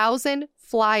 100,000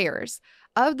 flyers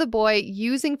of the boy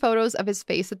using photos of his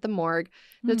face at the morgue.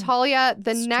 Natalia,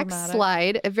 the next dramatic.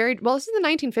 slide, this is the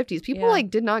 1950s. People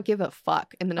did not give a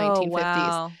fuck in the 1950s.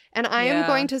 Wow. And I am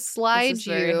going to slide this is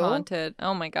very haunted.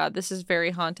 Oh my God, this is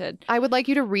very haunted. I would like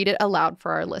you to read it aloud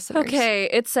for our listeners. Okay,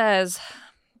 it says,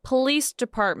 Police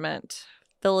Department,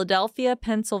 Philadelphia,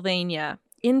 Pennsylvania.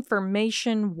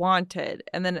 Information wanted.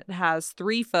 And then it has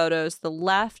 3 photos, the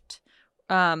left,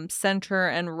 center,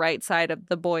 and right side of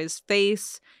the boy's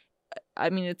face. I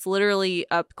mean, it's literally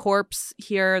a corpse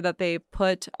here that they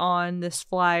put on this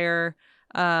flyer.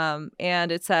 And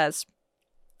it says,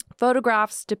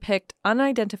 photographs depict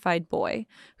unidentified boy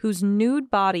whose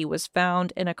nude body was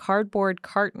found in a cardboard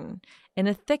carton in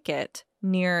a thicket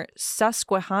near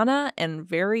Susquehanna and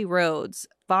Very Roads,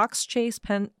 Fox Chase,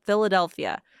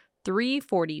 Philadelphia.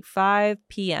 3:45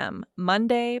 p.m.,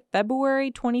 Monday,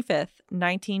 February 25th,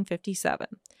 1957.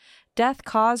 Death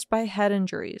caused by head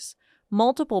injuries.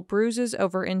 Multiple bruises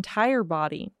over entire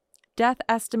body. Death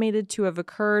estimated to have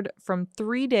occurred from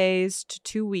 3 days to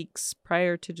 2 weeks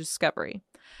prior to discovery.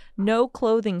 No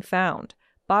clothing found.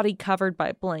 Body covered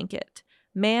by blanket.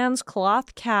 Man's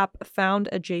cloth cap found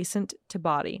adjacent to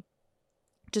body.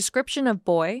 Description of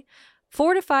boy: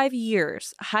 4 to 5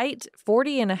 years, height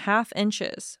 40.5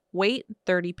 inches, weight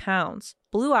 30 pounds,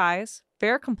 blue eyes,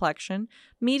 fair complexion,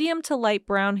 medium to light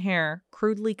brown hair,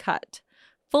 crudely cut,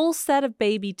 full set of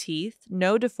baby teeth,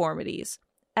 no deformities,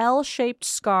 L-shaped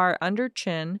scar under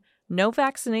chin, no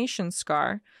vaccination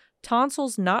scar,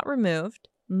 tonsils not removed,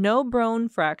 no bone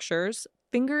fractures,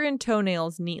 finger and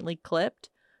toenails neatly clipped,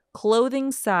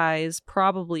 clothing size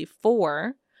probably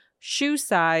 4, shoe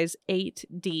size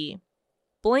 8D.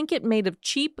 Blanket made of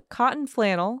cheap cotton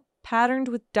flannel, patterned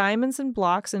with diamonds and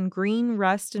blocks in green,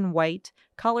 rust, and white,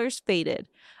 colors faded.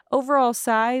 Overall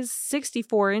size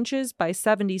 64 inches by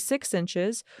 76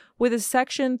 inches, with a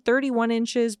section 31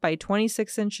 inches by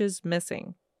 26 inches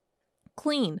missing.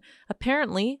 Clean,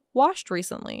 apparently washed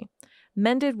recently.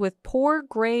 Mended with poor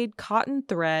grade cotton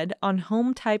thread on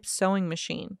home type sewing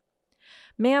machine.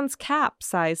 Man's cap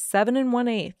size 7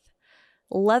 1/8.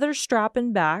 Leather strap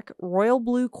and back, royal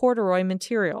blue corduroy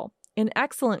material. In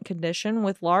excellent condition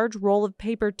with large roll of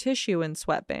paper tissue and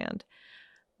sweatband.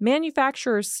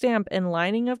 Manufacturer's stamp and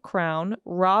lining of crown,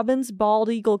 Robbins Bald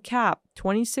Eagle cap,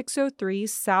 2603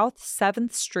 South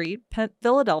 7th Street,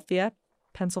 Philadelphia,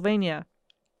 Pennsylvania.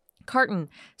 Carton,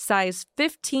 size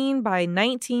 15 by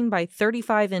 19 by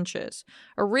 35 inches.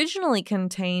 Originally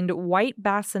contained white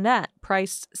bassinet,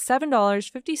 priced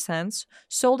 $7.50,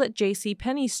 sold at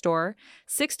JCPenney store,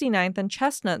 69th and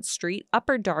Chestnut Street,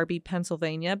 Upper Darby,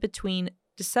 Pennsylvania, between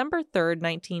December 3rd,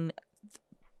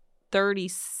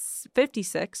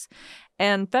 1956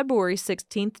 and February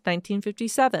 16th,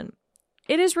 1957.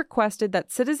 It is requested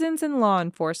that citizens and law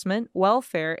enforcement,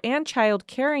 welfare, and child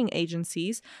caring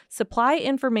agencies supply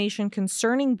information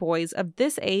concerning boys of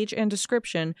this age and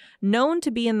description known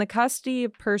to be in the custody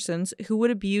of persons who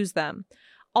would abuse them.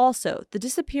 Also, the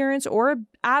disappearance or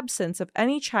absence of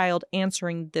any child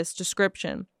answering this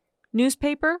description.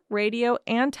 Newspaper, radio,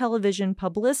 and television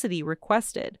publicity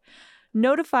requested.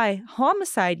 Notify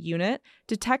Homicide Unit,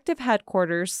 Detective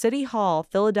Headquarters, City Hall,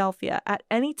 Philadelphia, at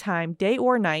any time, day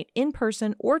or night, in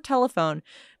person or telephone,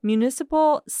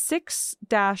 Municipal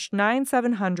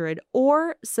 6-9700,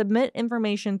 or submit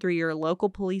information through your local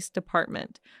police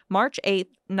department. March 8,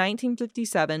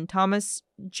 1957, Thomas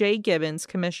J. Gibbons,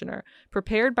 Commissioner.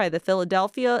 Prepared by the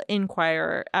Philadelphia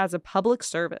Inquirer as a public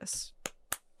service.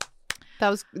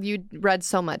 You read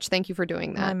so much. Thank you for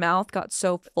doing that. My mouth got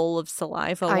so full of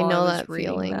saliva. I know that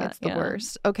feeling. It's the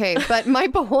worst. Okay, but my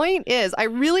point is, I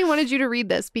really wanted you to read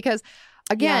this because,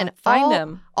 again,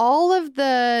 all of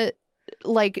the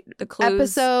clues.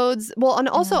 Episodes, well, and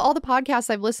also all the podcasts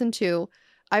I've listened to,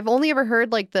 I've only ever heard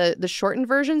the shortened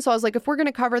version. So I was like, if we're going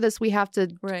to cover this, we have to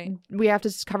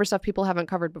cover stuff people haven't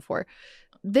covered before.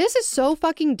 This is so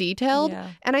fucking detailed.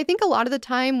 Yeah. And I think a lot of the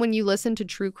time when you listen to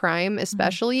true crime,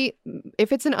 especially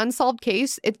if it's an unsolved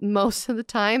case, most of the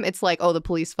time it's like, oh, the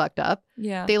police fucked up.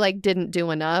 Yeah. They didn't do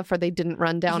enough or they didn't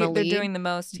run down a lead. They're doing the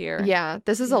most here. Yeah.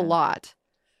 This is a lot.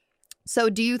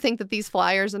 So do you think that these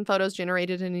flyers and photos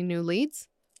generated any new leads?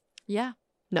 Yeah.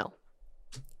 No.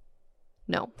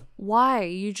 Why?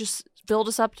 You just build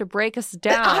us up to break us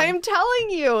down. I'm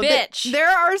telling you. Bitch. There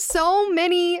are so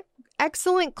many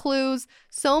excellent clues,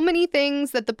 so many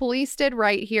things that the police did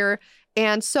right here,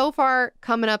 and so far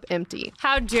coming up empty.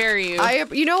 How dare you?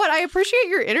 You know what? I appreciate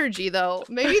your energy, though.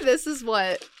 Maybe this is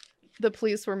what the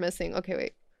police were missing. Okay,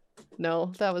 wait.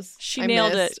 No, that was... She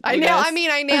nailed it. I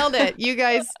nailed it. You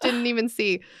guys didn't even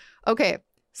see. Okay.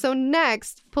 So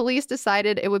next, police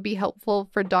decided it would be helpful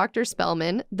for Dr.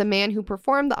 Spellman, the man who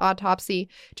performed the autopsy,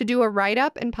 to do a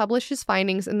write-up and publish his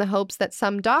findings in the hopes that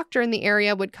some doctor in the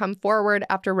area would come forward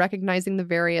after recognizing the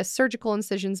various surgical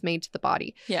incisions made to the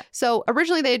body. Yeah. So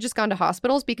originally they had just gone to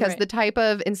hospitals because the type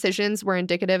of incisions were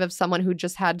indicative of someone who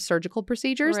just had surgical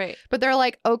procedures. Right. But they're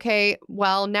like, okay,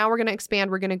 well, now we're going to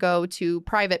expand. We're going to go to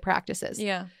private practices.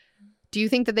 Yeah. Do you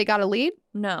think that they got a lead?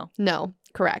 No.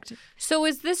 Correct. So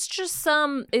is this just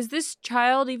is this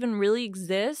child even really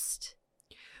exist?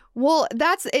 Well,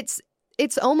 it's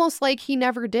almost like he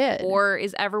never did. Or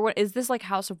is this like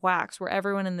House of Wax where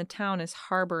everyone in the town is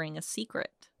harboring a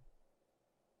secret?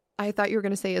 I thought you were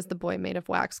going to say, is the boy made of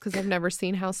wax? Because I've never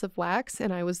seen House of Wax.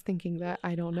 And I was thinking that,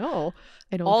 I don't know.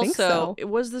 I don't think so. Also,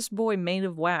 was this boy made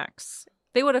of wax?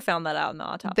 They would have found that out in the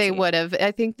autopsy. They would have.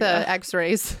 I think the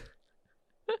x-rays...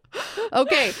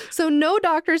 Okay, so no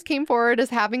doctors came forward as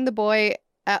having the boy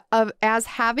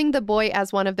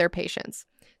as one of their patients.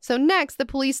 So next, the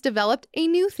police developed a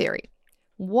new theory.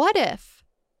 What if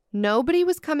nobody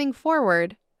was coming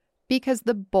forward because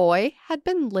the boy had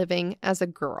been living as a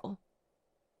girl?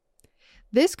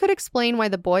 This could explain why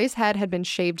the boy's head had been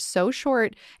shaved so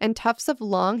short and tufts of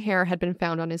long hair had been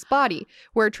found on his body,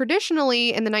 where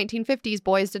traditionally in the 1950s,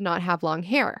 boys did not have long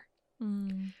hair.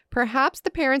 Perhaps the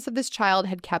parents of this child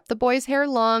had kept the boy's hair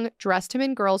long, dressed him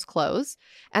in girls' clothes,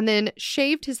 and then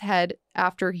shaved his head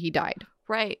after he died.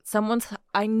 Right.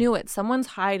 I knew it. Someone's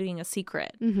hiding a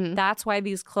secret. Mm-hmm. That's why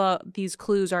these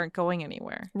clues aren't going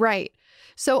anywhere. Right.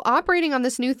 So operating on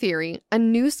this new theory, a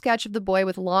new sketch of the boy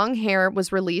with long hair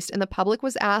was released, and the public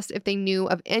was asked if they knew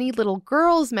of any little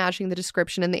girls matching the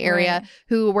description in the area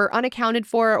who were unaccounted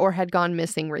for or had gone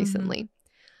missing recently.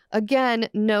 Again,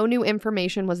 no new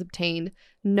information was obtained.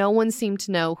 No one seemed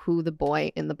to know who the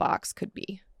boy in the box could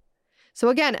be. So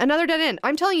again, another dead end.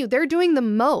 I'm telling you, they're doing the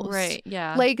most. Right,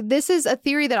 yeah. Like, this is a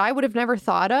theory that I would have never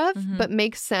thought of, but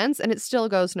makes sense, and it still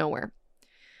goes nowhere.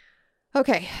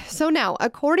 Okay, so now,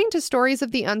 according to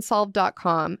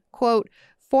storiesoftheunsolved.com, quote,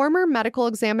 former medical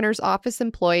examiner's office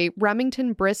employee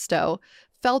Remington Bristow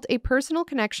felt a personal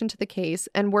connection to the case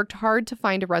and worked hard to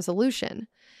find a resolution.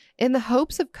 In the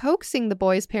hopes of coaxing the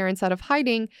boy's parents out of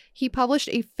hiding, he published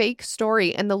a fake story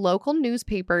in the local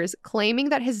newspapers claiming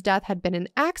that his death had been an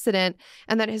accident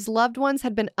and that his loved ones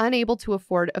had been unable to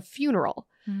afford a funeral.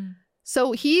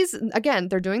 So he's, again,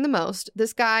 they're doing the most.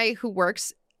 This guy who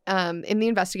works in the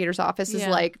investigator's office is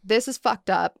like, this is fucked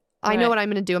up. I know what I'm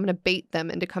going to do. I'm going to bait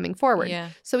them into coming forward. Yeah.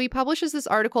 So he publishes this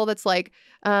article that's like,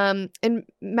 in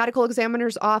medical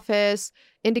examiner's office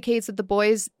indicates that the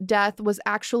boy's death was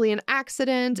actually an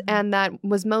accident and that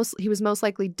he was most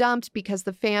likely dumped because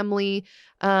the family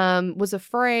was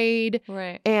afraid.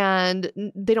 Right. And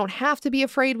they don't have to be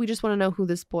afraid. We just want to know who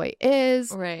this boy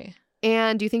is. Right.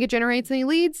 And do you think it generates any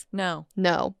leads? No.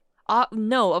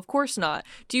 No, of course not.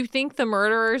 Do you think the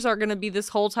murderers are going to be this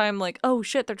whole time like, oh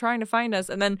shit, they're trying to find us?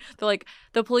 And then they're like,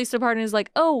 the police department is like,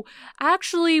 oh,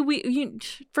 actually,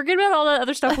 forget about all that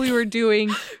other stuff we were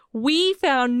doing. We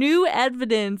found new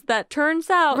evidence that turns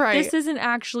out this isn't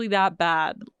actually that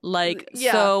bad. Like,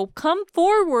 so come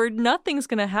forward. Nothing's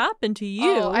going to happen to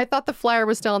you. Oh, I thought the flyer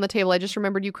was still on the table. I just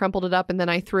remembered you crumpled it up and then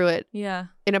I threw it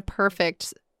in a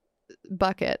perfect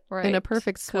bucket, in a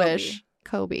perfect swish.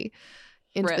 Kobe.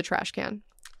 Into the trash can.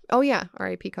 Oh, yeah.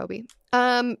 R.I.P. Kobe.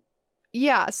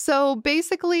 Yeah. So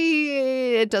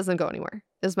basically, it doesn't go anywhere,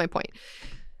 is my point.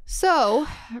 So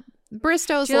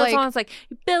Bristow's like... song's like,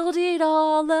 you build it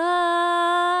all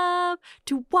up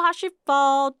to watch it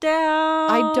fall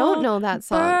down. I don't know that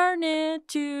song. Burn it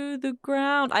to the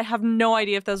ground. I have no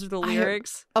idea if those are the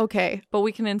lyrics. Okay. But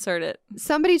we can insert it.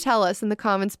 Somebody tell us in the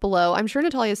comments below. I'm sure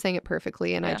Natalia's saying it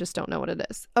perfectly, and I just don't know what it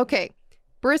is. Okay.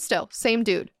 Bristow, same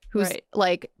dude. Who's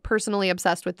like personally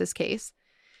obsessed with this case,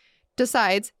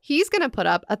 decides he's going to put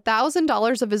up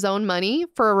 $1,000 of his own money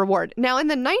for a reward. Now, in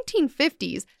the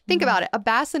 1950s, think about it. A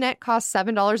bassinet cost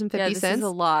 $7.50. Yeah, this is a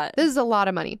lot. This is a lot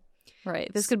of money.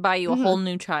 Right. This could buy you a whole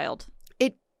new child.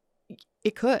 It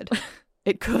could.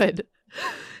 It could.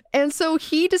 And so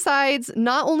he decides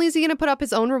not only is he going to put up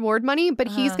his own reward money, but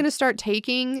he's going to start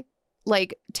taking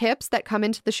like tips that come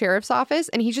into the sheriff's office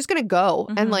and he's just going to go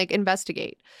and like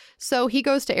investigate. So he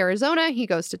goes to Arizona, he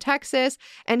goes to Texas,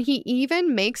 and he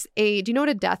even makes do you know what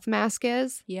a death mask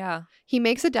is? Yeah. He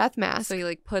makes a death mask. So he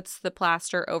like puts the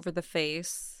plaster over the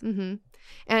face.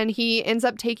 And he ends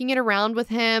up taking it around with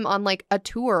him on like a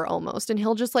tour almost. And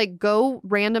he'll just like go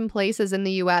random places in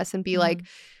the US and be like,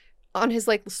 on his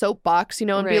like soapbox, you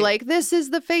know, and be like, this is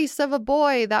the face of a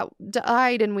boy that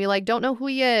died and we like don't know who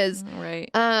he is. Right.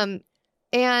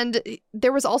 And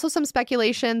there was also some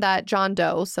speculation that John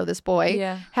Doe, so this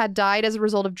boy, had died as a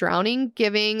result of drowning,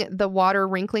 giving the water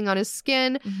wrinkling on his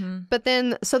skin. But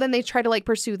then they try to like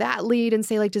pursue that lead and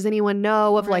say like, does anyone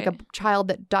know of like a child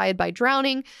that died by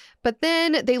drowning? But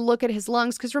then they look at his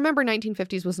lungs because remember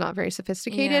 1950s was not very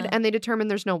sophisticated and they determined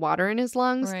there's no water in his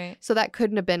lungs. Right. So that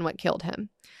couldn't have been what killed him.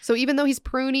 So even though he's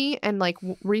pruny and like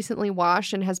recently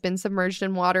washed and has been submerged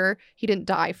in water, he didn't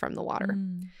die from the water.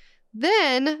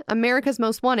 Then America's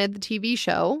Most Wanted, the TV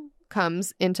show,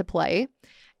 comes into play.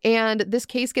 And this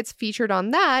case gets featured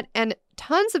on that. And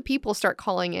tons of people start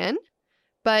calling in,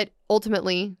 but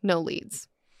ultimately no leads.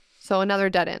 So another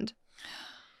dead end.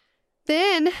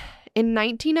 Then in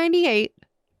 1998,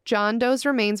 John Doe's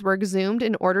remains were exhumed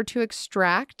in order to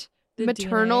extract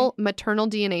maternal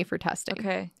DNA for testing.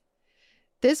 Okay.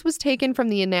 This was taken from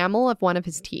the enamel of one of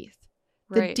his teeth.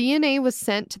 The DNA was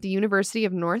sent to the University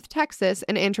of North Texas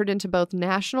and entered into both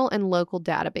national and local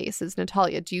databases.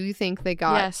 Natalia, do you think they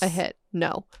got a hit?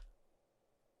 No.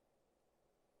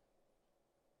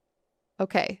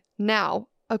 Okay. Now,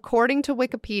 according to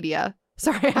Wikipedia,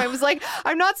 sorry, I was like,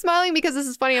 I'm not smiling because this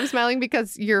is funny. I'm smiling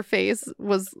because your face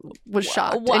was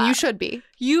shocked, and you should be.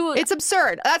 It's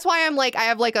absurd. That's why I'm like, I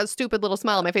have like a stupid little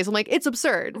smile on my face. I'm like, it's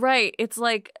absurd. Right. It's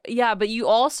like, yeah, but you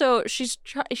also, she's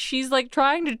like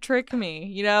trying to trick me,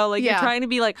 you know? Like you're trying to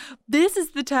be like, this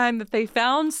is the time that they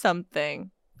found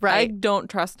something. Right. I don't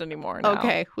trust anymore now.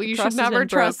 Okay. Well, you should never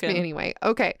trust me anyway.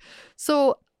 Okay.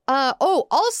 So,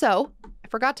 also, I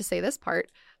forgot to say this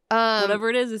part. Whatever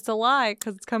it is, it's a lie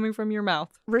because it's coming from your mouth.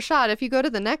 Rashad, if you go to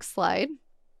the next slide.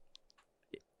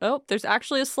 Oh, there's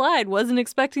actually a slide. Wasn't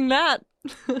expecting that.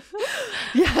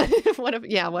 What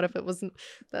if it wasn't?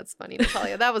 That's funny,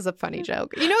 Natalia. That was a funny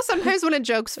joke. You know, sometimes when a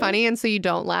joke's funny and so you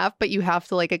don't laugh, but you have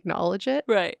to like acknowledge it.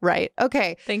 Right.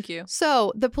 Okay. Thank you.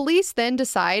 So the police then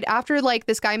decide after like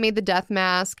this guy made the death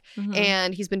mask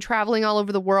and he's been traveling all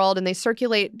over the world and they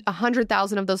circulate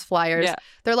 100,000 of those flyers. Yeah.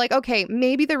 They're like, okay,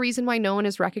 maybe the reason why no one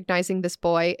is recognizing this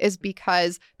boy is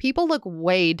because people look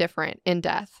way different in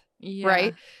death. Yeah.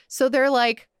 Right. So they're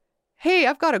like, hey,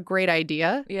 I've got a great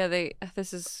idea. Yeah,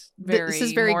 this is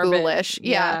very morbid. Ghoulish.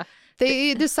 Yeah.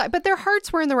 They decide, but their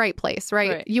hearts were in the right place,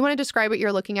 right? You want to describe what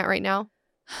you're looking at right now?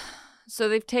 So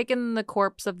they've taken the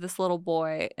corpse of this little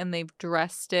boy and they've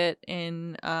dressed it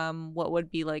in what would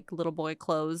be like little boy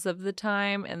clothes of the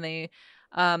time, and they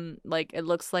like it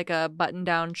looks like a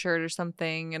button-down shirt or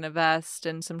something and a vest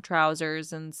and some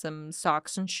trousers and some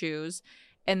socks and shoes,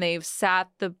 and they've sat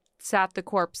the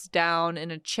corpse down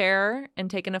in a chair and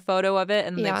taken a photo of it,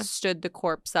 and they've stood the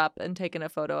corpse up and taken a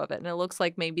photo of it. And it looks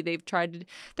like maybe they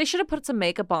should have put some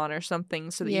makeup on or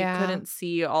something so that you couldn't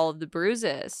see all of the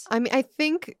bruises. I mean,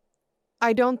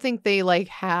 I don't think they like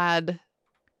had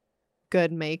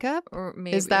good makeup. Or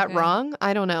maybe, is that wrong?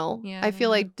 I don't know. Yeah, I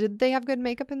feel like, did they have good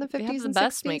makeup in the 50s and 60s? They have the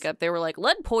best makeup. They were like,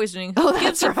 lead poisoning. Who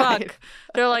gives a fuck?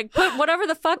 They're like, put whatever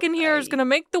the fuck in here is going to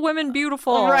make the women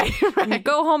beautiful. Right. And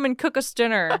go home and cook us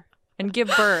dinner. And give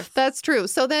birth. That's true.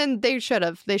 So then they should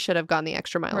have gone the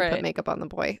extra mile and put makeup on the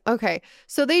boy. Okay.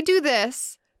 So they do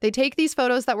this. They take these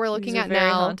photos that we're looking at now.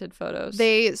 Very haunted photos.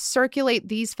 They circulate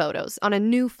these photos on a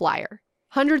new flyer.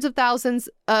 Hundreds of thousands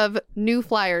of new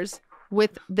flyers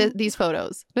with these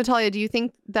photos. Natalia, do you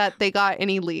think that they got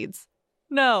any leads?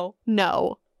 No.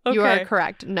 Okay. You are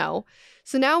correct. No.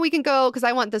 So now we can go, because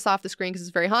I want this off the screen because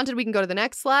it's very haunted. We can go to the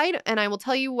next slide, and I will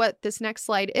tell you what this next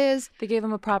slide is. They gave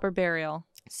him a proper burial.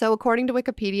 So according to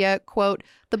Wikipedia, quote,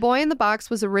 the boy in the box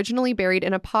was originally buried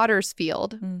in a potter's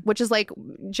field, which is like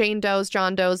Jane Doe's,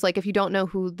 John Doe's. Like if you don't know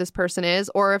who this person is,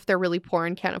 or if they're really poor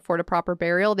and can't afford a proper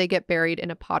burial, they get buried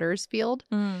in a potter's field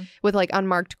with like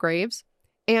unmarked graves.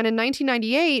 And in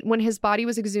 1998, when his body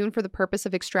was exhumed for the purpose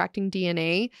of extracting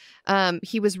DNA,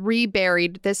 he was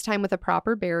reburied, this time with a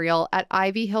proper burial, at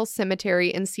Ivy Hill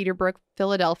Cemetery in Cedar Brook,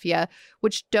 Philadelphia,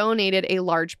 which donated a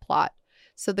large plot.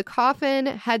 So the coffin,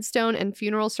 headstone, and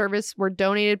funeral service were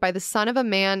donated by the son of a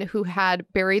man who had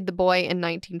buried the boy in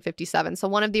 1957. So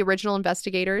one of the original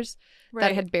investigators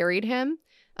that had buried him,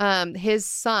 his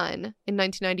son in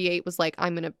 1998 was like,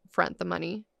 I'm going to front the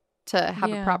money to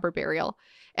have a proper burial.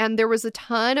 And there was a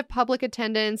ton of public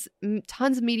attendance,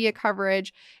 tons of media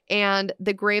coverage, and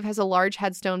the grave has a large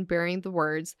headstone bearing the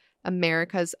words,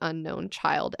 America's Unknown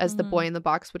Child, as the boy in the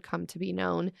box would come to be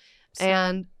known.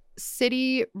 And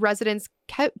city residents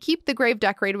keep the grave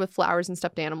decorated with flowers and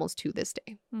stuffed animals to this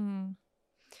day.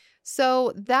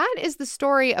 So that is the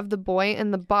story of the boy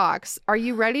in the box. Are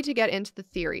you ready to get into the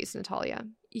theories, Natalia?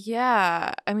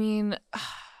 Yeah. I mean,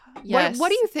 yes. What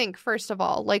do you think, first of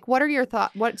all? Like, what are your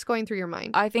thoughts? What's going through your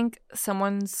mind? I think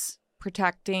someone's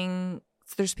protecting.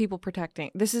 There's people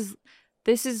protecting. This is.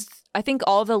 I think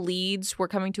all the leads were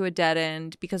coming to a dead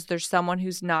end because there's someone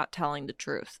who's not telling the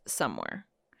truth somewhere.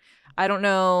 I don't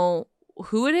know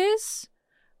who it is,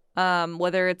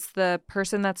 whether it's the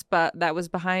person that was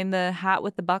behind the hat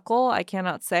with the buckle. I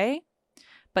cannot say.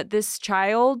 But this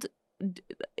child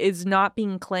is not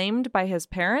being claimed by his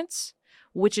parents,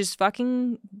 which is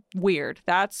fucking weird.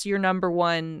 That's your number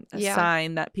one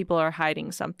sign that people are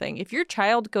hiding something. If your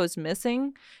child goes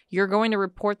missing, you're going to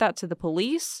report that to the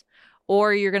police,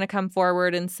 or you're going to come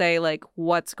forward and say, like,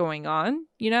 what's going on,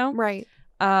 you know? Right.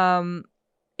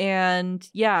 And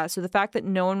yeah, so the fact that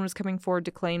no one was coming forward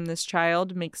to claim this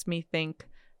child makes me think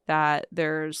that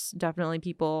there's definitely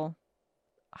people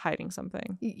hiding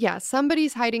something. Yeah,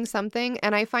 somebody's hiding something.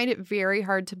 And I find it very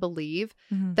hard to believe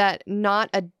that not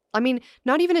even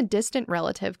a distant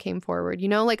relative came forward. You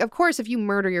know, like, of course, if you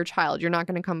murder your child, you're not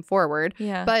going to come forward.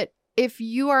 Yeah. But if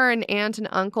you are an aunt, an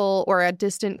uncle, or a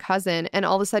distant cousin, and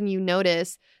all of a sudden you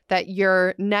notice that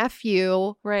your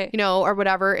nephew, right, you know, or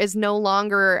whatever, is no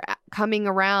longer coming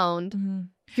around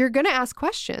You're going to ask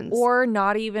questions. Or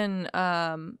not even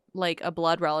like a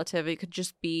blood relative. It could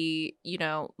just be, you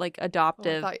know, like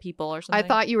adoptive people or something. I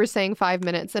thought you were saying 5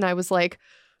 minutes and I was like,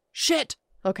 shit.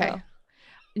 Okay.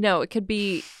 No, it could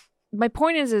be. My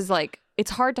point is like,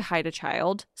 it's hard to hide a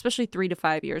child, especially 3 to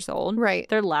 5 years old. Right.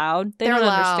 They're loud. They're don't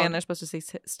loud. Understand they're supposed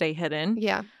to stay hidden.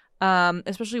 Yeah.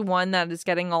 Especially one that is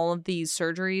getting all of these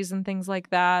surgeries and things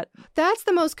like that. That's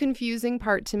the most confusing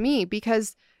part to me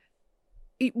because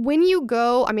when you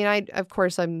go, I mean, I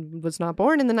was not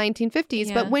born in the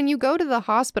 1950s, but when you go to the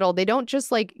hospital, they don't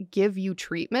just like give you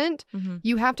treatment. Mm-hmm.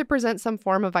 You have to present some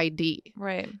form of ID.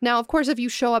 Right. Now, of course, if you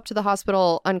show up to the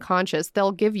hospital unconscious,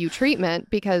 they'll give you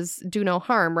treatment because do no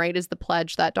harm, right, is the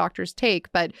pledge that doctors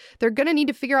take. But they're going to need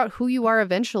to figure out who you are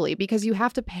eventually because you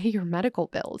have to pay your medical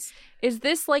bills. Is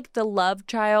this like the love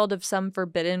child of some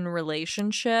forbidden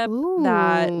relationship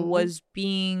that was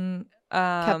being...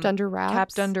 kept under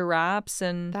wraps,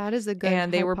 and that is a good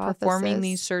and they were performing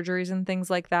these surgeries and things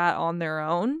like that on their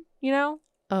own, you know?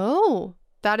 Oh,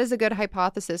 that is a good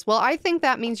hypothesis. Well, I think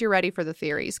that means you're ready for the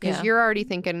theories because you're already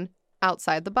thinking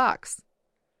outside the box.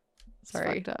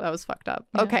 Sorry, that was fucked up.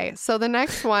 Yeah. Okay, so the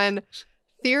next one,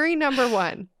 theory number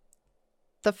 1,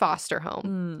 the foster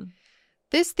home.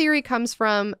 This theory comes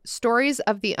from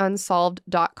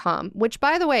storiesoftheunsolved.com, which,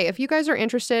 by the way, if you guys are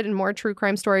interested in more true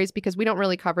crime stories, because we don't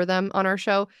really cover them on our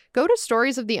show, go to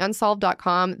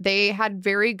storiesoftheunsolved.com. They had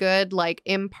very good, like,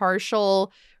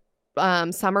 impartial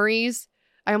summaries.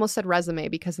 I almost said resume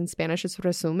because in Spanish it's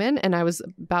resumen, and I was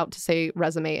about to say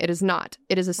resume. It is not.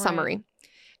 It is a summary. Right.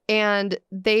 And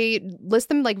they list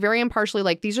them like very impartially,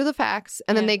 like these are the facts.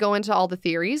 And then they go into all the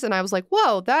theories. And I was like,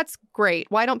 whoa, that's great.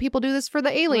 Why don't people do this for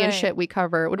the alien shit we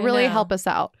cover? It would really help us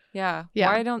out. Yeah.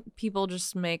 Why don't people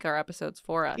just make our episodes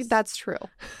for us? That's true.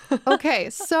 Okay.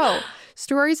 So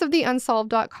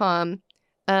storiesoftheunsolved.com,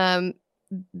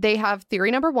 they have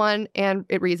theory number 1, and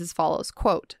it reads as follows,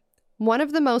 quote, one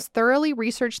of the most thoroughly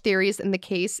researched theories in the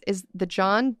case is the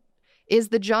John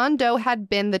Doe had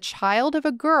been the child of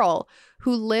a girl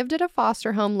who lived at a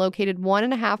foster home located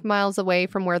 1.5 miles away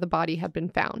from where the body had been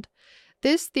found.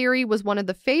 This theory was one of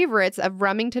the favorites of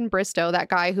Remington Bristow, that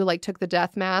guy who like took the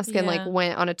death mask and like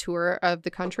went on a tour of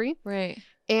the country. Right.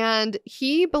 And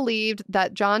he believed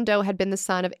that John Doe had been the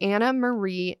son of Anna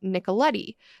Marie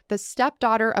Nicoletti, the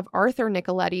stepdaughter of Arthur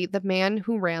Nicoletti, the man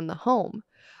who ran the home.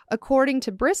 According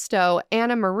to Bristow,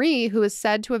 Anna Marie, who is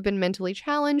said to have been mentally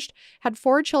challenged, had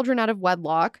 4 children out of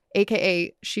wedlock,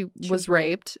 aka she was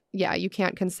raped. Yeah, you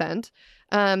can't consent.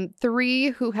 3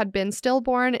 who had been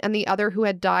stillborn, and the other who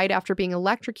had died after being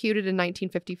electrocuted in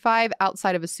 1955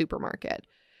 outside of a supermarket.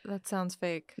 That sounds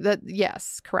fake.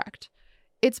 Yes, correct.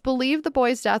 It's believed the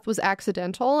boy's death was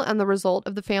accidental and the result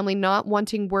of the family not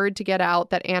wanting word to get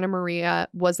out that Anna Maria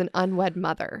was an unwed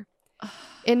mother.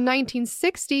 In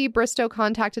 1960, Bristow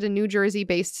contacted a New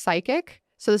Jersey-based psychic.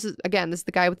 So this is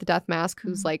the guy with the death mask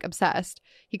who's like obsessed.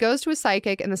 He goes to a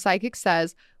psychic and the psychic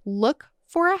says, look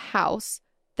for a house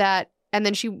that... And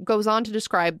then she goes on to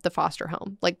describe the foster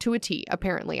home, like to a T,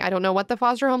 apparently. I don't know what the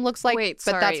foster home looks like,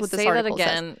 but that's what this article says.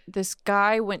 Say that again. This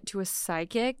guy went to a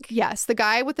psychic? Yes, the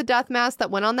guy with the death mask that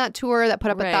went on that tour that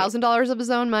put up $1,000 of his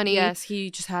own money. Yes,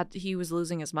 he was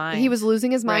losing his mind. He was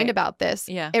losing his mind about this.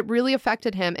 Yeah. It really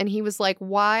affected him. And he was like,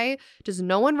 why does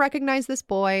no one recognize this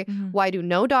boy? Mm-hmm. Why do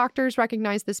no doctors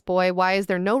recognize this boy? Why is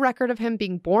there no record of him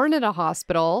being born at a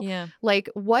hospital? Yeah. Like,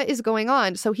 what is going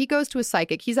on? So he goes to a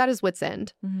psychic. He's at his wit's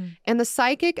end. Mm-hmm. And the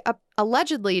psychic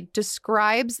allegedly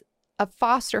describes a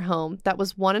foster home that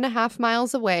was 1.5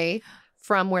 miles away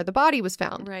from where the body was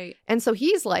found. Right. And so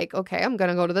he's like, okay, I'm going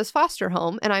to go to this foster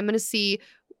home and I'm going to see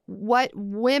what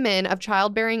women of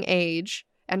childbearing age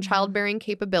and childbearing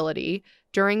capability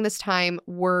during this time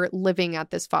were living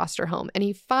at this foster home. And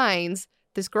he finds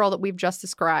this girl that we've just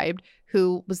described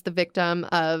who was the victim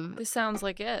of... This sounds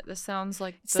like it. This sounds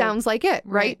like... Sounds like it,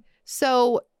 right?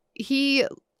 So he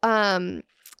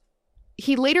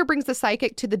later brings the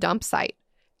psychic to the dump site.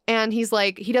 And he's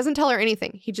like, he doesn't tell her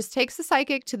anything. He just takes the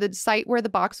psychic to the site where the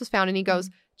box was found and he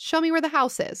goes, show me where the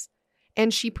house is.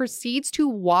 And she proceeds to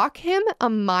walk him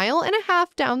 1.5 miles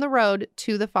down the road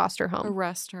to the foster home.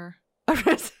 Arrest her.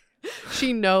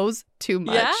 She knows too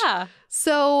much. Yeah.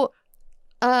 So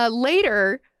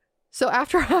later,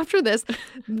 after this,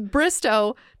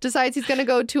 Bristow decides he's going to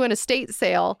go to an estate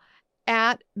sale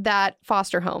at that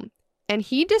foster home. And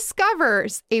he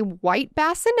discovers a white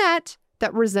bassinet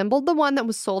that resembled the one that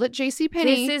was sold at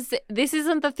JCPenney. This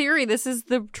isn't the theory. This is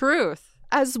the truth.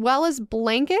 As well as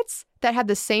blankets that had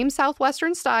the same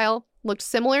Southwestern style, looked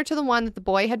similar to the one that the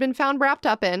boy had been found wrapped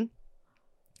up in.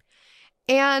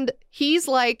 And he's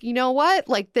like, you know what?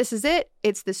 Like, this is it.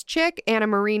 It's this chick, Anna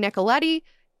Marie Nicoletti.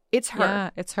 it's her. Yeah,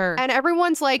 it's her. And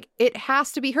everyone's like, it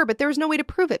has to be her, but there was no way to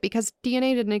prove it because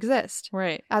DNA didn't exist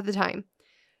right. at the time.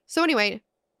 So anyway,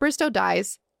 Bristow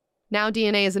dies. Now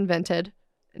DNA is invented.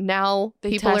 Now They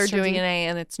people test are her doing DNA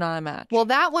and it's not a match. Well,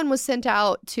 that one was sent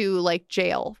out to like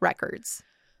jail records.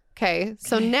 Okay.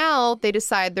 So now they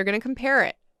decide they're going to compare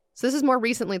it. So this is more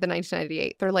recently than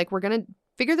 1998. They're like, we're going to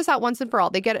figure this out once and for all.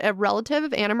 They get a relative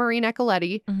of Anna Marie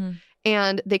Nicoletti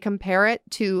and they compare it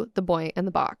to the boy in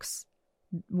the box.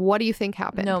 What do you think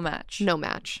happened? No match. No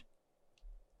match.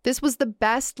 This was the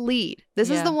best lead. This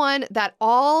is Yeah. the one that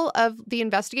all of the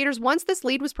investigators, once this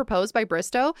lead was proposed by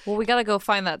Bristow, Well, we got to go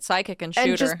find that psychic and shoot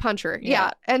her. just punch her. Yeah.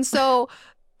 Yeah. And so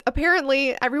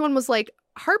apparently everyone was like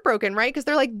heartbroken, right? Because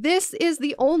they're like, this is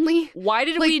the only. Why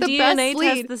did like, we the DNA best test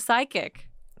lead. the psychic?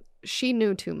 She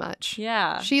knew too much.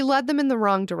 Yeah. She led them in the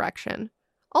wrong direction.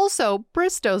 Also,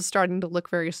 Bristow's starting to look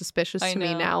very suspicious I to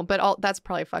me know. now, but that's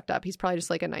probably fucked up. He's probably just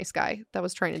like a nice guy that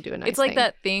was trying to do a nice It's like thing.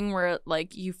 that thing where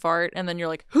like you fart and then you're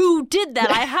like, who did that?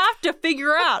 I have to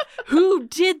figure out who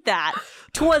did that.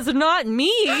 'Twas not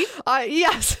me.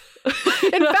 Yes.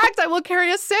 In fact, I will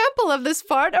carry a sample of this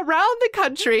fart around the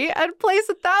country and place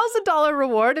 $1,000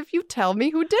 reward if you tell me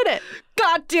who did it.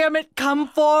 God damn it, come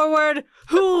forward.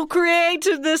 Who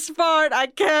created this fart? I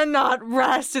cannot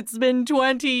rest. It's been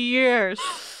 20 years.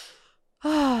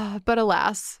 But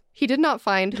alas, he did not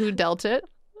find who dealt it.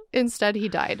 Instead, he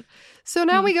died. So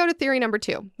now we go to theory number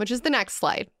 2, which is the next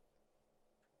slide.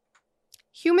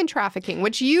 Human trafficking,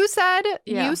 which you said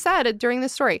during the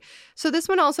story. So this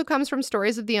one also comes from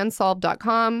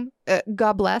storiesoftheunsolved.com.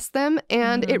 God bless them.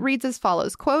 And it reads as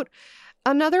follows, quote,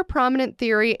 another prominent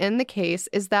theory in the case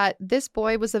is that this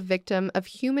boy was a victim of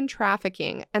human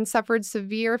trafficking and suffered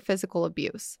severe physical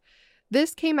abuse.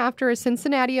 This came after a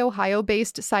Cincinnati,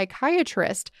 Ohio-based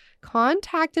psychiatrist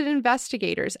contacted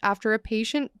investigators after a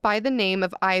patient by the name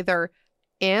of either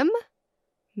M,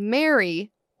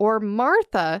 Mary, or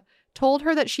Martha told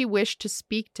her that she wished to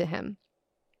speak to him.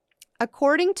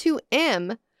 According to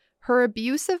M, her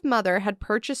abusive mother had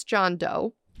purchased John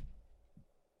Doe,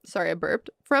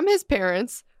 from his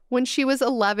parents when she was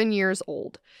 11 years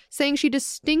old, saying she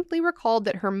distinctly recalled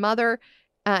that her mother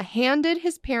handed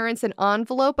his parents an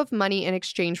envelope of money in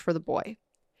exchange for the boy.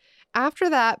 After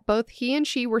that, both he and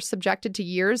she were subjected to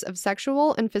years of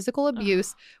sexual and physical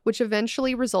abuse, which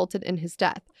eventually resulted in his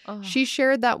death. She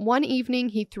shared that one evening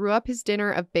he threw up his dinner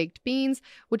of baked beans,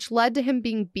 which led to him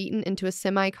being beaten into a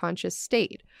semi-conscious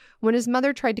state. When his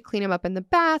mother tried to clean him up in the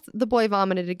bath, the boy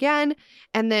vomited again,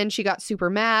 and then she got super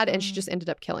mad and she just ended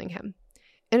up killing him.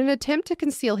 In an attempt to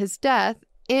conceal his death,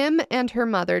 M and her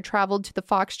mother traveled to the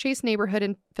Fox Chase neighborhood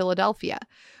in Philadelphia.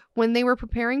 When they were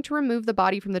preparing to remove the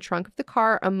body from the trunk of the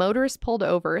car, a motorist pulled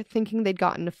over, thinking they'd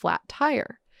gotten a flat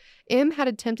tire. M had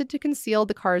attempted to conceal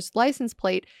the car's license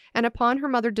plate, and upon her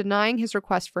mother denying his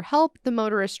request for help, the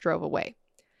motorist drove away.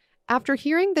 After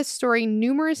hearing this story,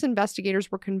 numerous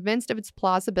investigators were convinced of its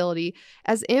plausibility,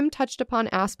 as M touched upon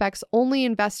aspects only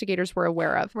investigators were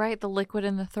aware of. Right, the liquid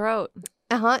in the throat.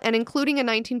 And including a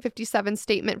 1957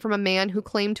 statement from a man who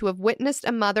claimed to have witnessed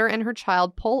a mother and her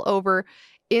child pull over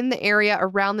in the area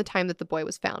around the time that the boy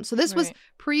was found. So this was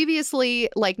previously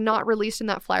like not released in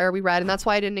that flyer we read, and that's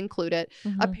why I didn't include it.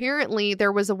 Apparently,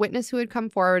 there was a witness who had come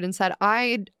forward and said,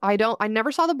 I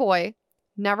never saw the boy,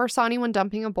 never saw anyone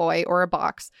dumping a boy or a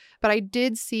box, but I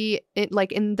did see it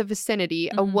like in the vicinity,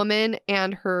 a woman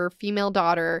and her female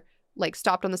daughter like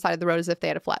stopped on the side of the road as if they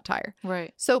had a flat tire.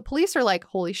 Right. So police are like,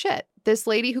 holy shit, this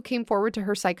lady who came forward to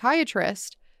her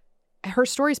psychiatrist, her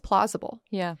story's plausible.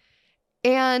 Yeah.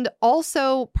 And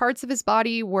also, parts of his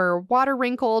body were water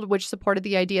wrinkled, which supported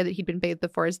the idea that he'd been bathed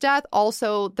before his death.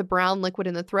 Also, the brown liquid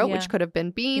in the throat, which could have been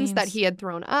beans that he had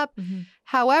thrown up.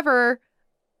 However,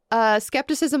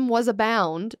 skepticism was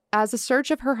abound, as a search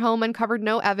of her home uncovered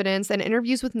no evidence, and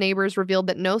interviews with neighbors revealed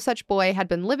that no such boy had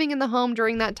been living in the home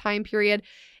during that time period.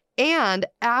 And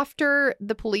after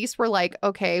the police were like,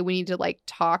 okay, we need to like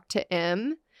talk to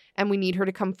M, and we need her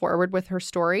to come forward with her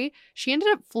story, she ended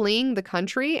up fleeing the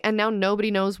country, and now nobody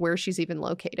knows where she's even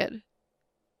located.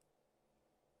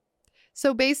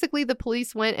 So basically, the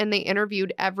police went and they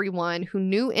interviewed everyone who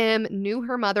knew M, knew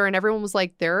her mother, and everyone was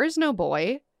like, there is no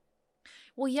boy.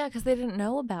 Well, yeah, because they didn't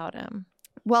know about him.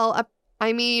 Well,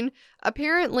 I mean,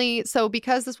 apparently, so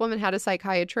because this woman had a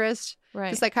psychiatrist,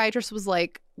 the psychiatrist was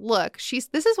like, look,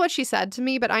 this is what she said to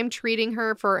me, but I'm treating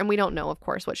her for, and we don't know, of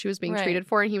course, what she was being treated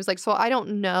for. And he was like, so I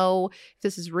don't know if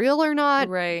this is real or not.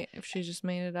 Right. If she just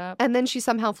made it up. And then she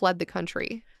somehow fled the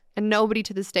country. And nobody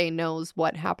to this day knows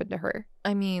what happened to her.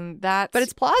 I mean, but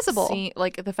it's plausible.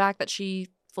 Like the fact that she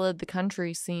fled the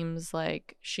country seems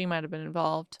like she might have been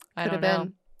involved. I don't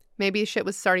know. Maybe shit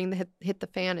was starting to hit the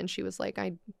fan and she was like,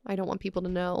 I don't want people to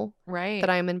know Right. that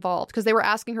I am involved. Because they were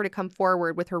asking her to come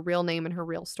forward with her real name and her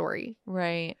real story.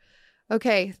 Right.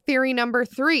 Okay, theory number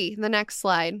 3, the next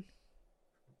slide.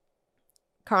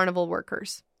 Carnival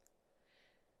workers.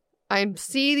 I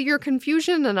see your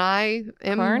confusion and I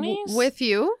am Carnies? with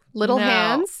you. Little No.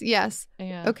 hands. Yes.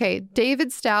 Yeah. Okay,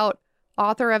 David Stout,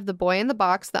 author of The Boy in the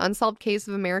Box, The Unsolved Case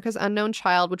of America's Unknown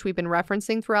Child, which we've been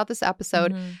referencing throughout this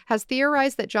episode, Mhm. has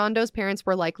theorized that John Doe's parents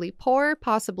were likely poor,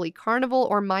 possibly carnival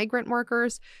or migrant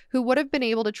workers who would have been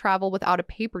able to travel without a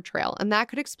paper trail. And that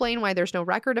could explain why there's no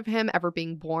record of him ever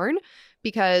being born,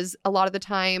 because a lot of the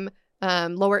time,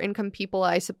 lower income people,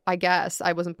 I guess,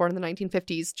 I wasn't born in the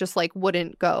 1950s, just like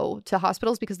wouldn't go to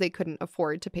hospitals because they couldn't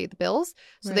afford to pay the bills.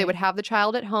 So they Right. would have the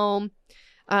child at home.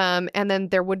 And then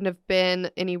there wouldn't have been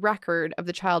any record of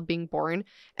the child being born.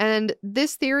 And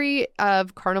this theory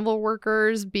of carnival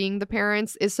workers being the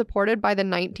parents is supported by the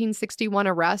 1961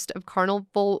 arrest of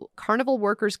carnival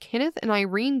workers Kenneth and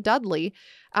Irene Dudley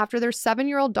after their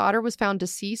 7-year-old daughter was found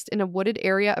deceased in a wooded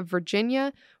area of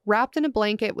Virginia, wrapped in a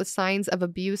blanket with signs of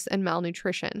abuse and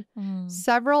malnutrition. Mm.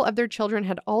 Several of their children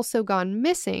had also gone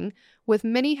missing, with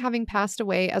many having passed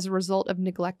away as a result of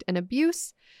neglect and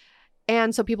abuse.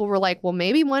 And so people were like, well,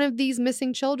 maybe one of these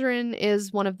missing children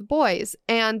is one of the boys.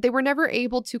 And they were never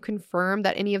able to confirm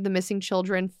that any of the missing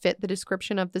children fit the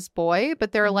description of this boy.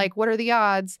 But they're Mhm. like, what are the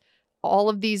odds? All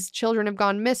of these children have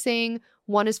gone missing.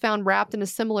 One is found wrapped in a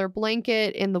similar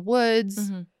blanket in the woods.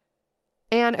 Mhm.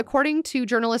 And according to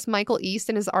journalist Michael East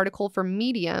in his article for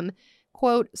Medium,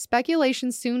 quote,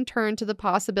 speculation soon turned to the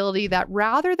possibility that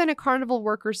rather than a carnival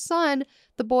worker's son,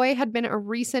 the boy had been a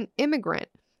recent immigrant,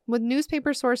 with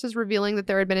newspaper sources revealing that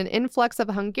there had been an influx of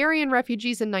Hungarian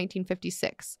refugees in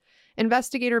 1956.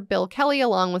 Investigator Bill Kelly,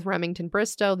 along with Remington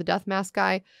Bristow, the death mask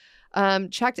guy,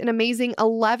 checked an amazing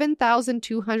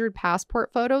 11,200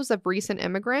 passport photos of recent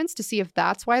immigrants to see if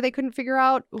that's why they couldn't figure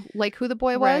out like who the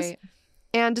boy was. Right.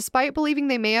 And despite believing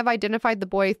they may have identified the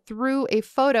boy through a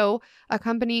photo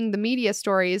accompanying the media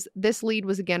stories, this lead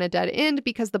was again a dead end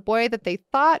because the boy that they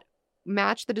thought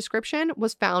matched the description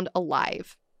was found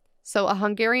alive. So a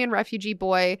Hungarian refugee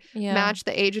boy Yeah. matched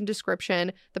the age and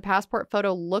description. The passport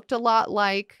photo looked a lot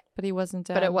like, But he wasn't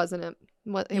dead. but it wasn't him.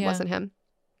 It Yeah. wasn't him.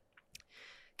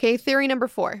 Okay, theory number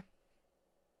 4.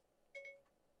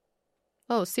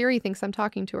 Oh, Siri thinks I'm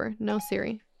talking to her. No,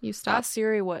 Siri, you stop. Ask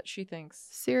Siri what she thinks.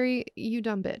 Siri, you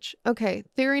dumb bitch. Okay,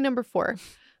 theory number 4.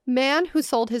 Man who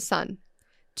sold his son.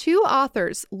 2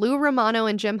 authors, Lou Romano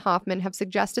and Jim Hoffman, have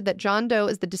suggested that John Doe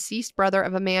is the deceased brother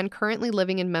of a man currently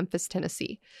living in Memphis,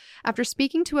 Tennessee. After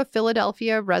speaking to a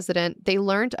Philadelphia resident, they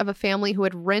learned of a family who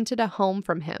had rented a home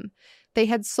from him. They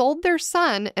had sold their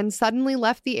son and suddenly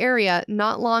left the area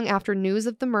not long after news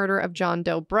of the murder of John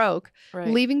Doe broke, Right.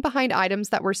 leaving behind items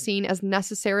that were seen as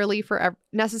necessary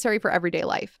for everyday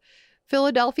life.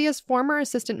 Philadelphia's former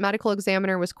assistant medical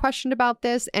examiner was questioned about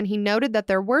this, and he noted that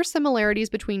there were similarities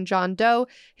between John Doe,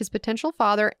 his potential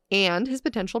father, and his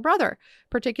potential brother,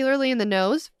 particularly in the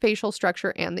nose, facial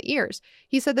structure, and the ears.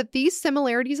 He said that these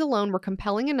similarities alone were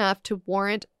compelling enough to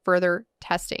warrant further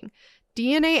testing.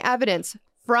 DNA evidence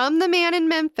from the man in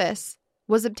Memphis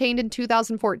was obtained in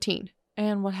 2014.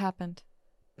 And what happened?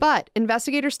 But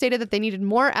investigators stated that they needed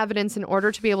more evidence in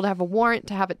order to be able to have a warrant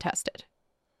to have it tested.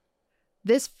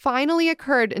 This finally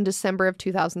occurred in December of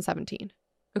 2017.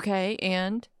 Okay,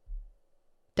 and?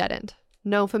 Dead end.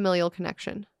 No familial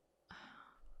connection.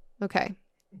 Okay.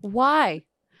 Why?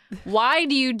 Why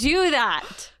do you do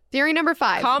that? Theory number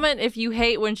 5. Comment if you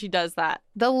hate when she does that.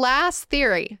 The last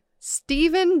theory.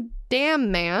 Stephen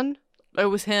Damman. It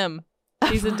was him.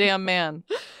 He's a damn man.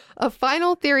 A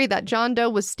final theory that John Doe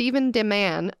was Stephen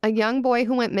Damman, a young boy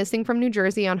who went missing from New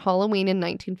Jersey on Halloween in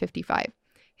 1955.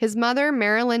 His mother,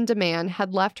 Marilyn Damman,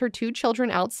 had left her 2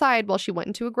 children outside while she went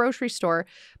into a grocery store,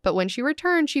 but when she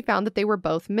returned, she found that they were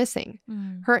both missing.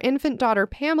 Her infant daughter,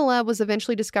 Pamela, was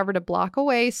eventually discovered a block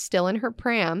away, still in her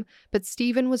pram, but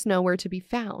Stephen was nowhere to be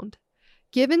found.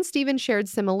 Given Stephen shared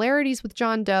similarities with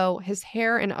John Doe, his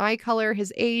hair and eye color,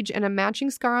 his age, and a matching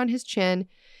scar on his chin,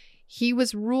 he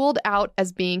was ruled out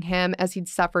as being him as he'd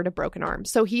suffered a broken arm.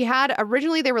 So he had,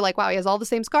 originally they were like, wow, he has all the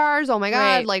same scars. Oh my God,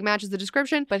 Right. like matches the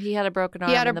description. But he had a broken arm.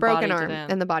 He had a and the broken body arm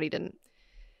didn't. and the body didn't.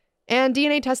 And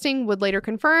DNA testing would later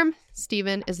confirm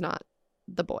Stephen is not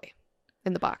the boy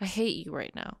in the box. I hate you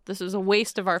right now. This is a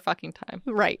waste of our fucking time.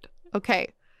 Right.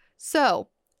 Okay. So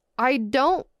I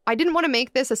didn't want to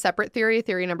make this a separate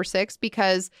theory number 6,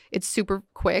 because it's super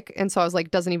quick. And so I was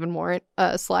like, doesn't even warrant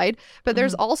a slide. But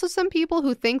there's also some people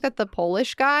who think that the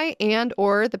Polish guy and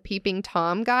or the peeping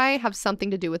Tom guy have something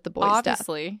to do with the boy's death.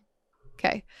 Obviously.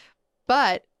 Okay.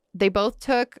 But they both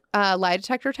took lie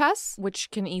detector tests. Which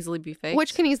can easily be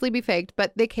faked.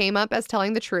 But they came up as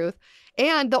telling the truth.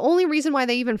 And the only reason why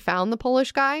they even found the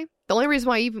Polish guy, the only reason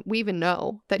why we even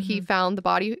know that he found the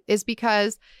body is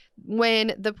because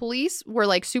when the police were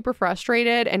like super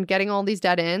frustrated and getting all these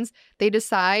dead ends, they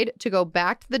decide to go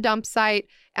back to the dump site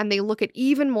and they look at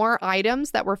even more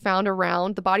items that were found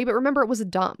around the body. But remember, it was a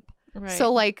dump. Right.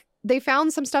 So like they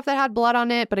found some stuff that had blood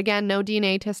on it. But again, no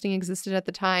DNA testing existed at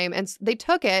the time. And they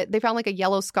took it. They found like a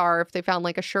yellow scarf. They found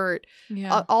like a shirt,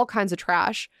 all kinds of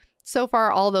trash. So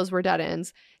far, all those were dead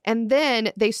ends. And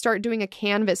then they start doing a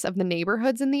canvass of the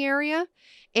neighborhoods in the area.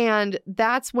 And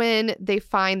that's when they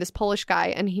find this Polish guy.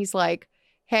 And he's like,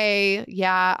 hey,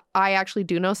 yeah, I actually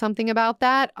do know something about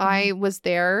that. I was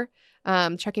there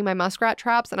checking my muskrat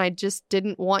traps. And I just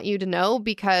didn't want you to know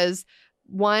because,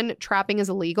 one, trapping is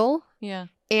illegal. Yeah.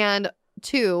 And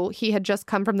 2, he had just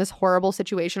come from this horrible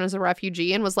situation as a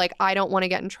refugee and was like, I don't want to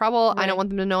get in trouble. Right. I don't want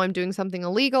them to know I'm doing something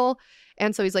illegal.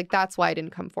 And so he's like, that's why I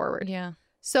didn't come forward. Yeah.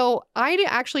 So I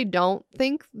actually don't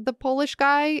think the Polish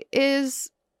guy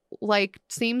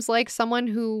seems like someone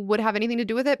who would have anything to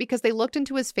do with it because they looked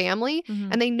into his family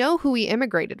and they know who he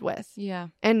immigrated with. Yeah.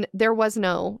 And there was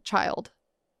no child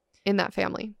in that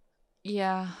family.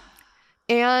 Yeah.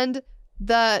 And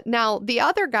the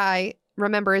other guy,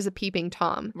 remember, is a peeping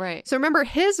Tom. Right. So remember,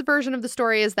 his version of the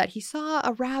story is that he saw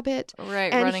a rabbit.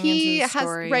 Right. And running he into the has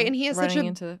story. right, and he has such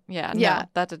a yeah. Yeah. No,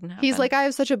 that didn't happen. He's like, I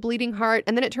have such a bleeding heart.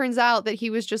 And then it turns out that he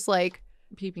was just like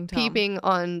peeping Tom. peeping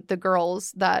on the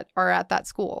girls that are at that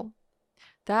school.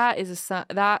 That is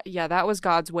that was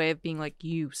God's way of being like,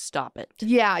 you stop it.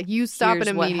 Yeah, you stop Here's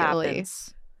it immediately. What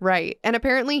happens. Right. And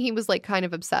apparently he was like kind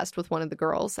of obsessed with one of the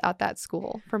girls at that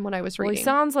school from what I was reading. Well, he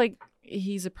sounds like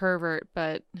he's a pervert,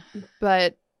 but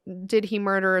did he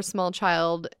murder a small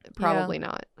child? Probably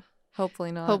not.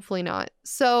 Hopefully not. Hopefully not.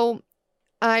 So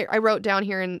I wrote down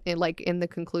here in the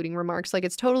concluding remarks, like,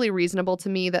 it's totally reasonable to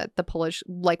me that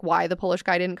why the Polish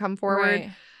guy didn't come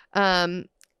forward. Right.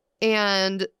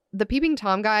 And the peeping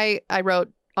Tom guy, I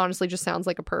wrote, honestly just sounds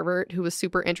like a pervert who was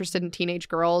super interested in teenage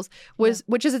girls,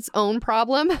 which is its own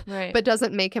problem, right, but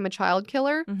doesn't make him a child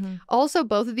killer. Mm-hmm. Also,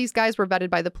 both of these guys were vetted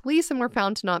by the police and were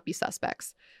found to not be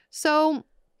suspects. So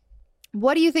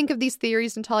what do you think of these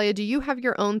theories, Natalia? Do you have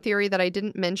your own theory that I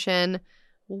didn't mention?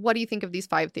 What do you think of these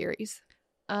 5 theories?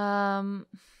 I'm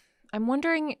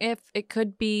wondering if it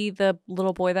could be the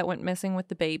little boy that went missing with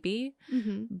the baby,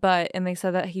 and they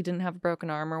said that he didn't have a broken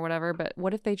arm or whatever, but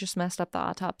what if they just messed up the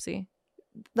autopsy?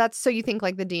 That's so you think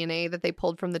like the DNA that they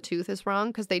pulled from the tooth is wrong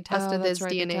because they tested this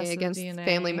DNA against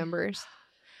family members.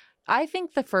 I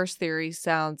think the first theory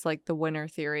sounds like the winner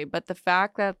theory, but the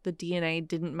fact that the DNA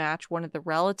didn't match one of the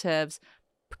relatives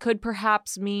could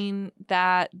perhaps mean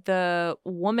that the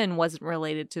woman wasn't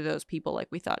related to those people like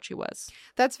we thought she was.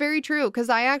 That's very true because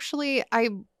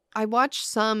I watched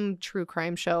some true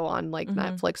crime show on like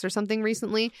Netflix or something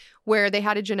recently where they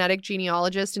had a genetic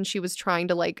genealogist and she was trying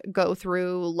to like go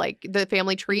through like the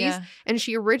family trees and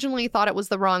she originally thought it was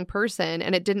the wrong person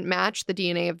and it didn't match the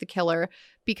DNA of the killer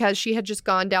because she had just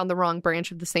gone down the wrong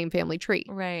branch of the same family tree.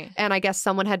 Right. And I guess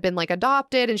someone had been like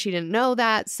adopted and she didn't know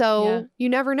that. So you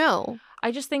never know. I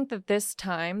just think that this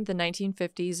time, the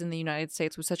 1950s in the United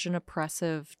States was such an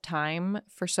oppressive time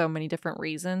for so many different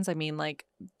reasons. I mean, like,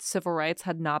 civil rights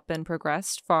had not been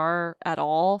progressed far at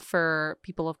all for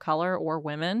people of color or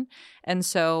women. And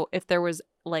so if there was,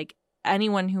 like,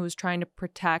 anyone who was trying to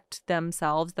protect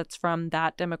themselves that's from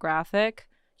that demographic,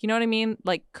 you know what I mean?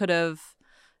 Like, could have,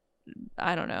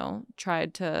 I don't know,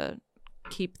 tried to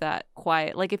keep that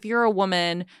quiet. Like, if you're a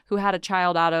woman who had a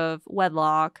child out of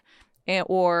wedlock,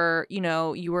 or, you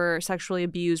know, you were sexually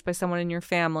abused by someone in your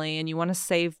family and you want to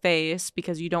save face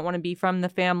because you don't want to be from the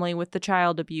family with the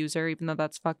child abuser, even though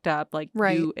that's fucked up. Like,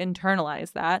 you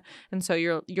internalize that. And so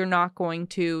you're not going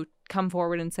to come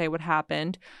forward and say what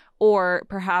happened. Or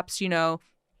perhaps, you know,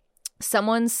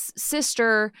 someone's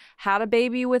sister had a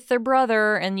baby with their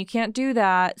brother and you can't do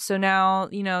that. So now,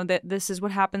 you know, that this is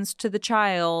what happens to the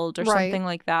child or something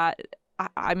like that.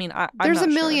 I mean, there's a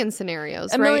million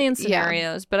scenarios, a million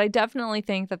scenarios, but I definitely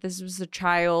think that this was a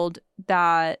child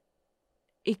that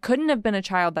it couldn't have been a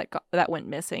child that went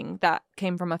missing, that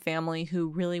came from a family who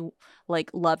really like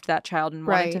loved that child and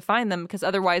wanted to find them, because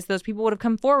otherwise those people would have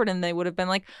come forward and they would have been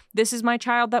like, this is my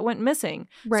child that went missing.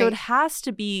 So it has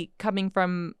to be coming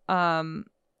from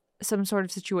some sort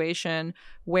of situation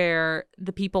where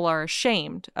the people are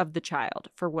ashamed of the child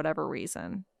for whatever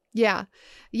reason. Yeah.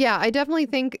 Yeah, I definitely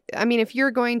think, I mean, if you're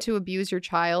going to abuse your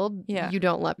child, you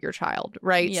don't love your child,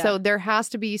 right? Yeah. So there has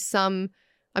to be some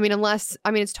I mean,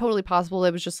 it's totally possible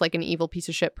it was just like an evil piece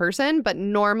of shit person, but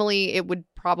normally it would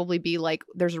probably be like,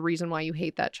 there's a reason why you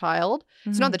hate that child.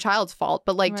 It's not the child's fault,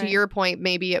 but like to your point,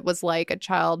 maybe it was like a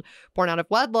child born out of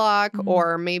wedlock,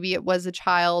 or maybe it was a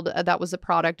child that was a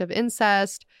product of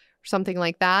incest or something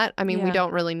like that. I mean, we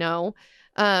don't really know.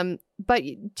 But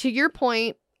to your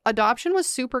point, adoption was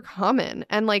super common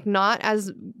and like not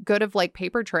as good of like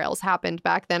paper trails happened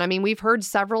back then. I mean, we've heard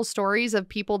several stories of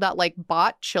people that like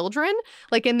bought children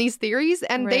like in these theories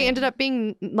and they ended up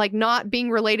being like not being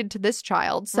related to this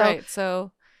child. So,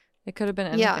 so it could have been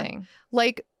anything. Yeah.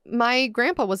 Like my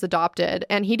grandpa was adopted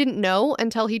and he didn't know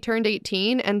until he turned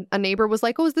 18 and a neighbor was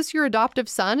like, "Oh, is this your adoptive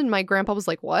son?" And my grandpa was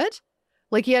like, "What?"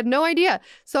 Like he had no idea.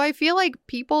 So I feel like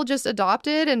people just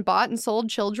adopted and bought and sold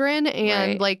children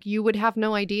and like you would have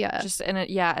no idea. Just in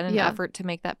an effort to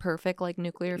make that perfect like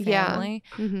nuclear family.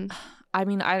 Yeah. Mm-hmm. I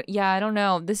mean, I don't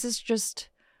know. This is just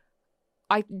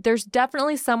there's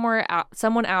definitely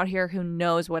someone out here who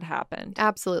knows what happened.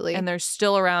 Absolutely. And they're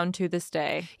still around to this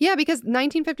day. Yeah, because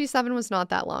 1957 was not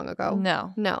that long ago.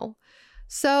 No.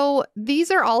 So these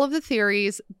are all of the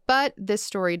theories, but this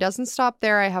story doesn't stop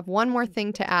there. I have one more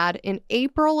thing to add. In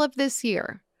April of this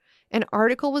year, an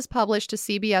article was published to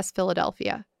CBS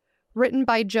Philadelphia. Written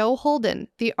by Joe Holden,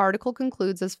 the article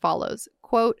concludes as follows,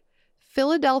 quote,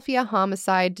 "Philadelphia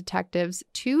homicide detectives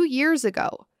 2 years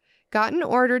ago got an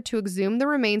order to exhume the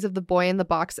remains of the boy in the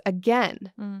box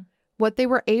again. What they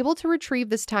were able to retrieve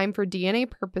this time for DNA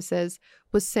purposes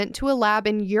was sent to a lab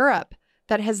in Europe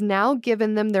that has now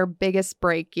given them their biggest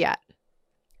break yet.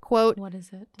 Quote, what is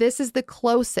it? This is the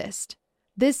closest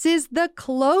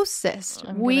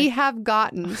we have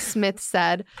gotten," Smith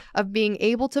said, "of being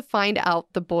able to find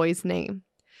out the boy's name.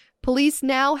 Police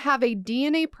now have a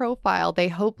DNA profile they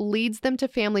hope leads them to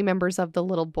family members of the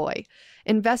little boy.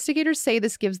 Investigators say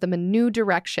this gives them a new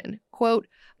direction. Quote,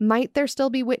 might there still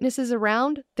be witnesses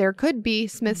around? There could be,"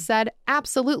 Smith said.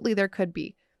 Absolutely there could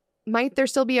be. Might there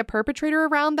still be a perpetrator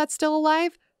around that's still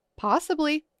alive?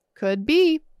 Possibly. Could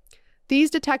be.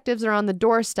 These detectives are on the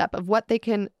doorstep of what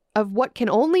can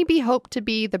only be hoped to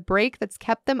be the break that's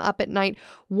kept them up at night,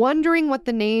 wondering what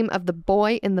the name of the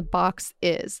boy in the box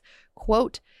is.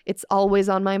 Quote, "It's always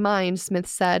on my mind," Smith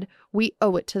said. "We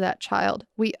owe it to that child.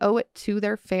 We owe it to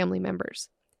their family members."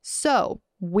 So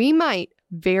we might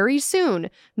very soon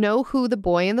know who the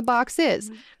boy in the box is.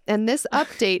 And this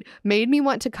update made me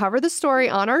want to cover the story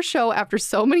on our show after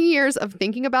so many years of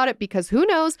thinking about it, because who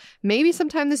knows, maybe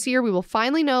sometime this year we will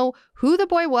finally know who the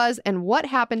boy was and what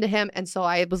happened to him. And so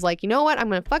I was like, you know what? I'm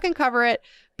going to fucking cover it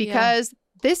because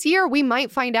this year we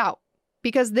might find out.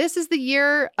 Because this is the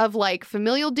year of like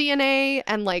familial DNA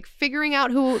and like figuring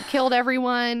out who killed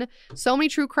everyone. So many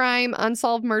true crime,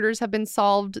 unsolved murders have been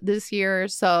solved this year.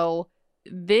 So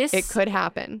it could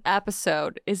happen.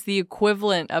 Episode is the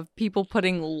equivalent of people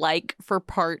putting like for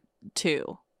part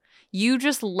 2. You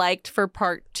just liked for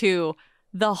part 2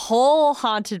 the whole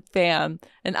Haunted fam,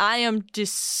 and I am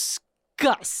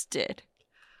disgusted.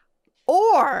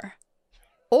 Or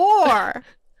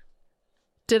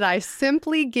did I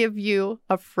simply give you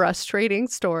a frustrating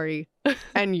story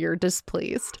and you're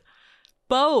displeased?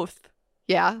 Both.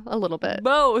 Yeah, a little bit.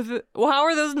 Both. Well, how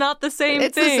are those not the same thing?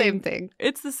 It's the same thing.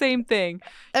 It's the same thing.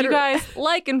 You guys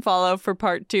like and follow for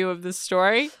part 2 of this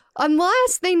story.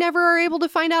 Unless they never are able to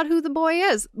find out who the boy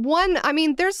is.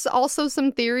 There's also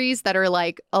some theories that are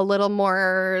like a little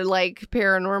more like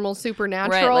paranormal,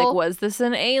 supernatural. Right, like was this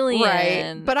an alien?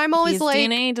 Right. But I'm always His like,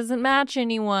 DNA doesn't match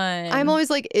anyone. I'm always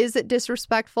like, is it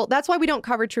disrespectful? That's why we don't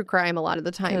cover true crime a lot of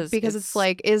the time. Because it's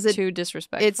like, is it too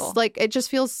disrespectful? It's like, it just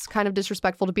feels kind of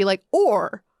disrespectful to be like,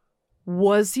 or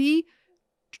was he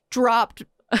dropped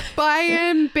by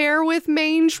a bear with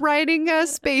mange riding a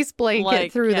space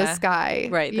blanket through the sky?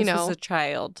 Right. This was a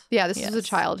child. Yeah, this was a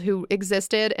child who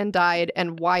existed and died.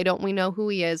 And why don't we know who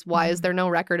he is? Why is there no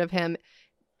record of him?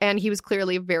 And he was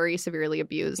clearly very severely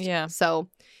abused. Yeah. So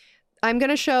I'm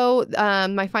going to show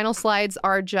my final slides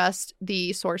are just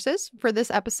the sources for this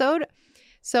episode.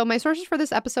 So my sources for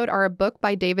this episode are a book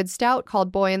by David Stout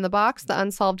called Boy in the Box, The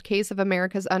Unsolved Case of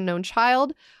America's Unknown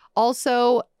Child.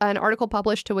 Also, an article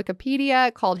published to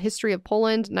Wikipedia called History of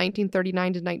Poland,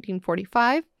 1939 to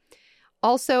 1945.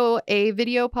 Also, a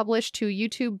video published to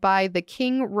YouTube by the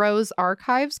King Rose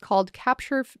Archives called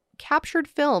Captured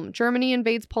Film, Germany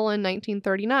Invades Poland,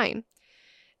 1939.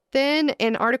 Then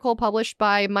an article published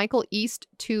by Michael East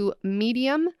to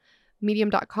medium.com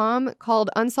called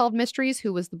Unsolved Mysteries,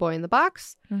 Who Was the Boy in the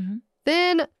Box? Mm-hmm.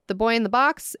 Then The Boy in the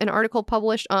Box, an article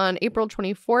published on April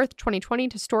 24th, 2020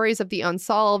 to Stories of the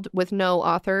Unsolved with no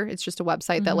author. It's just a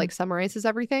website that like summarizes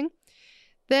everything.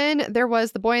 Then there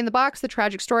was The Boy in the Box, the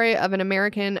tragic story of an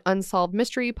American unsolved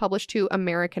mystery, published to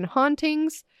American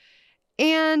Hauntings.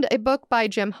 And a book by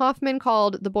Jim Hoffman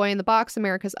called The Boy in the Box,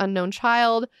 America's Unknown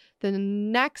Child. The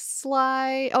next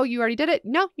slide. Oh, you already did it?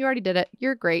 No, you already did it.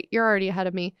 You're great. You're already ahead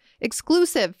of me.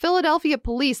 Exclusive. Philadelphia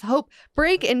police hope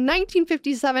break in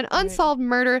 1957 unsolved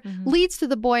murder leads to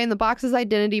the boy in the box's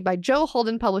identity by Joe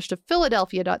Holden, published to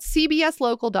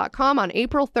Philadelphia.cbslocal.com on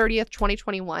April 30th,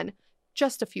 2021.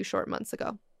 Just a few short months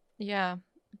ago. Yeah.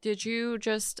 Did you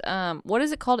just, what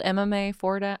is it called? MMA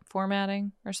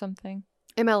formatting or something?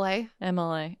 MLA?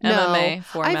 MMA. No. MMA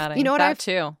formatting. You know what? That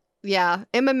too. Yeah.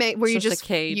 MMA, where It's you just a just,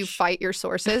 cage. you fight your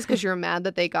sources because you're mad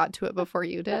that they got to it before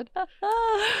you did.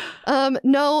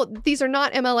 No, these are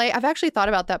not MLA. I've actually thought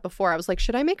about that before. I was like,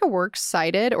 should I make a works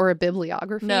cited or a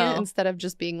bibliography instead of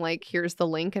just being like, here's the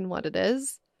link and what it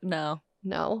is? No.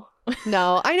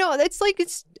 I know it's like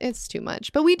it's too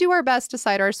much, but we do our best to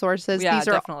cite our sources. Yeah, These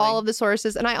are definitely. all of the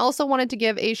sources. And I also wanted to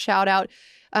give a shout out.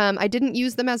 I didn't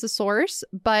use them as a source,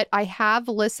 but I have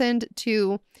listened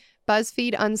to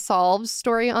BuzzFeed Unsolved's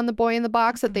story on The Boy in the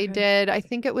Box that they did. I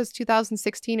think it was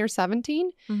 2016 or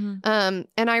 17. And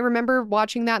I remember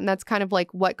watching that, and that's kind of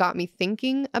like what got me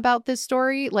thinking about this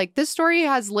story. Like, this story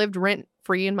has lived rent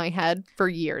free in my head for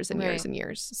years and years and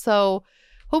years. So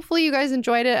hopefully you guys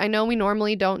enjoyed it. I know we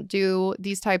normally don't do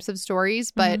these types of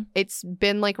stories, but it's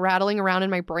been like rattling around in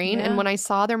my brain. Yeah. And when I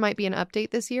saw there might be an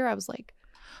update this year, I was like,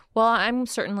 well, I'm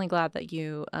certainly glad that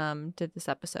you did this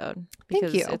episode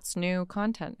because Thank you. it's new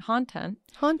content for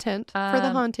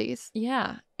the haunties.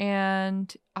 Yeah,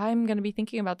 and I'm going to be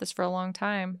thinking about this for a long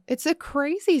time. It's a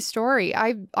crazy story.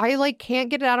 I like can't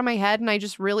get it out of my head, and I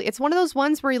just really, it's one of those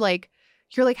ones where you're like,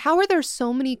 how are there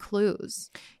so many clues?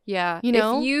 Yeah, you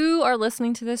know, if you are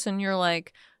listening to this and you're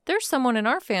like, there's someone in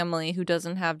our family who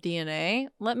doesn't have DNA,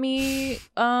 let me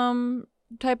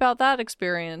type out that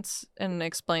experience and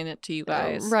explain it to you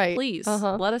guys. Right. Please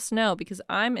let us know because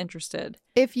I'm interested.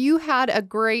 If you had a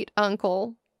great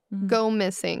uncle go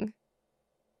missing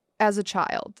as a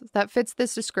child that fits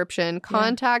this description,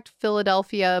 contact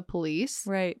Philadelphia police.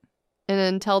 Right. And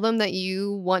then tell them that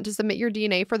you want to submit your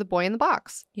DNA for The Boy in the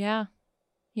Box. Yeah.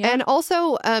 And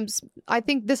also, I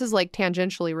think this is like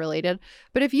tangentially related,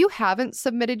 but if you haven't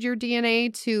submitted your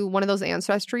DNA to one of those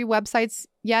ancestry websites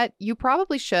yet, you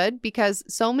probably should, because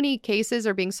so many cases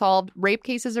are being solved. Rape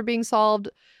cases are being solved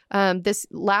this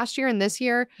last year and this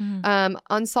year.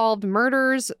 Unsolved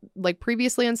murders, like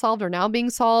previously unsolved, are now being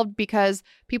solved because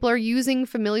people are using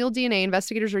familial DNA.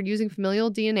 Investigators are using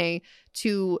familial DNA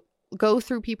to go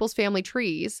through people's family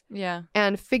trees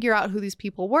and figure out who these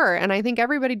people were. And I think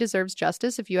everybody deserves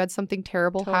justice if you had something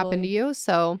terrible happen to you.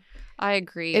 So I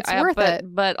agree. It's worth it.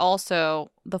 But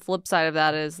also the flip side of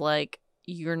that is like,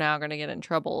 you're now going to get in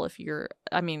trouble if you're,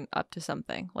 up to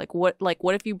something. Like what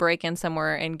if you break in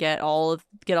somewhere and get all of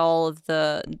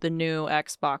the new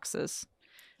Xboxes?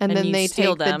 And then they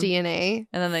take the them, DNA.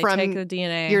 And then they take the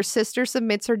DNA. Your sister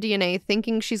submits her DNA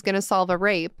thinking she's going to solve a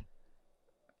rape.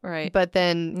 Right. But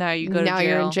then now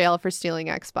you're in jail for stealing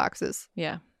Xboxes.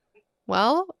 Yeah.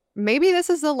 Well, maybe this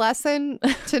is a lesson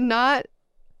to not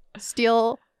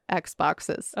steal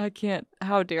Xboxes. I can't.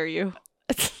 How dare you?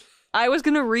 I was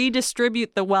going to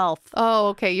redistribute the wealth. Oh,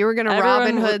 okay. You were going to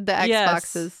Robin Hood the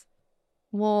Xboxes. Yes.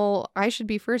 Well, I should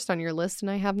be first on your list, and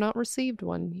I have not received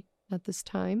one at this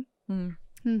time.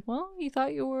 Well, you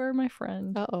thought you were my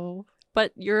friend. Uh-oh.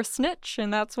 But you're a snitch,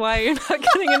 and that's why you're not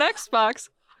getting an Xbox.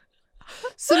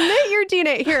 Submit your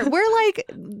DNA. Here, we're like,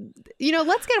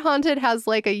 Let's Get Haunted has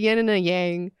like a yin and a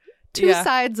yang. Two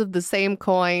sides of the same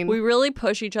coin. We really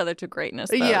push each other to greatness,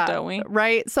 though, don't we?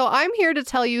 Right. So I'm here to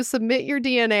tell you, submit your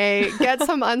DNA, get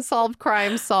some unsolved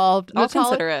crimes solved. I'll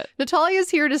consider it.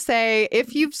 Natalia's here to say,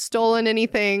 if you've stolen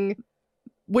anything,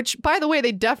 which, by the way,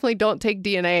 they definitely don't take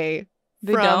DNA.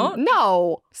 They don't?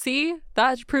 No. See?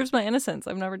 That proves my innocence.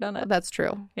 I've never done it. That's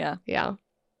true. Yeah. Yeah.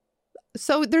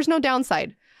 So there's no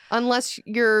downside. Unless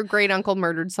your great uncle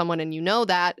murdered someone and you know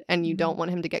that and you don't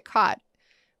want him to get caught.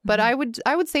 But I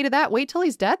would say to that, wait till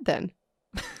he's dead then.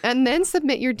 And then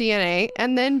submit your DNA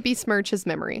and then besmirch his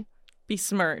memory.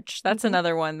 Besmirch. That's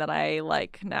another one that I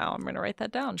like now. I'm going to write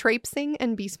that down. Traipsing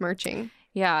and besmirching.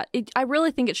 Yeah. I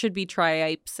really think it should be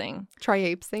triapsing.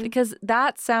 Triapsing? Because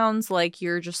that sounds like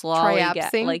you're just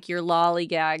like you're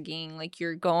lollygagging, like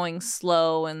you're going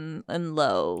slow and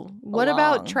low. What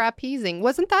about trapezing?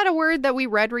 Wasn't that a word that we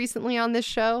read recently on this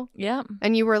show? Yeah.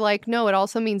 And you were like, no, it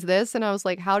also means this. And I was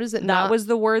like, how does it not? That was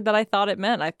the word that I thought it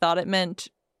meant. I thought it meant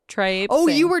triapsing. Oh,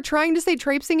 you were trying to say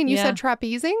traipsing and you said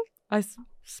trapezing?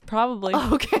 Probably.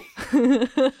 Oh, okay.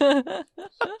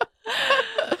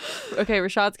 Okay,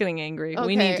 Rashad's getting angry. Okay,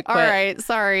 we need to quit. All right,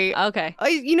 sorry. Okay.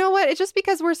 You know what? It's just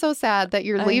because we're so sad that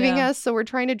you're leaving know. us, so we're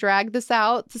trying to drag this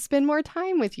out to spend more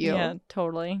time with you. Yeah,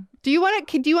 totally. Do you want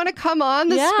to come on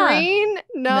the Yeah. screen?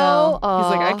 No. He's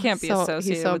like, Aw, I can't be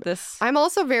associated with this. I'm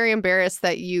also very embarrassed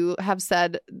that you have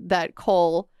said that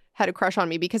Cole had a crush on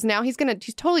me, because now he's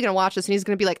totally gonna watch this and he's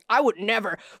gonna be like, I would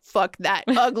never fuck that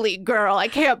ugly girl. I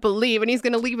can't believe, and he's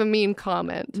gonna leave a mean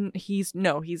comment. He's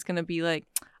gonna be like,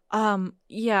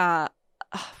 yeah,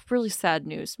 really sad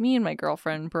news. Me and my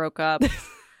girlfriend broke up.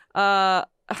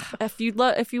 If you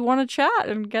want to chat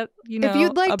and get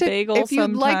a bagel, if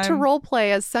you'd like to role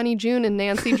play as Sunny June and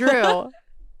Nancy Drew,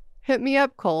 hit me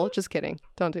up, Cole. Just kidding.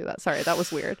 Don't do that. Sorry, that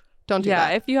was weird. Don't do that.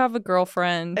 Yeah, if you have a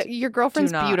girlfriend, your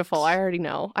girlfriend's beautiful. I already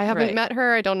know. I haven't Right. met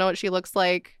her. I don't know what she looks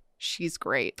like. She's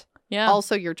great. yeah,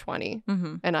 Also, you're 20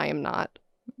 mm-hmm. and I am not.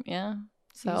 yeah.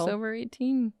 So He's over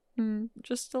 18.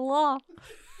 Just a law.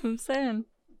 I'm saying.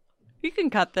 You can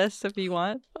cut this if you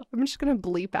want. I'm just gonna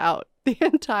bleep out the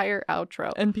entire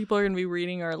outro. And people are going to be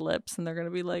reading our lips and they're going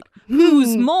to be like,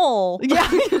 who's mole? Yeah.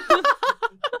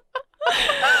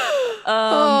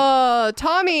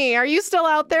 Tommy, are you still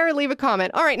out there? Leave a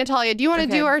comment. All right, Natalia, do you want to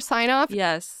do our sign off?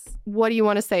 Yes. What do you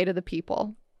want to say to the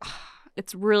people?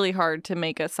 It's really hard to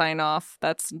make a sign off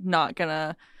that's not going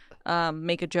to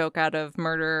make a joke out of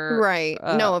murder. Right.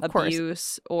 No, of course.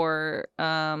 Abuse or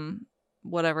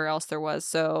whatever else there was.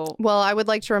 So, well, I would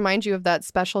like to remind you of that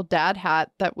special dad hat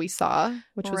that we saw,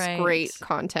 which was Right. great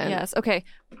content. yes. Okay.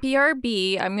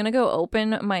 BRB, I'm going to go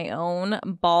open my own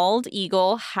Bald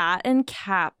Eagle hat and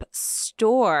cap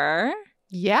store.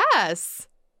 Yes.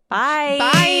 Bye.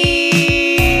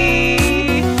 Bye.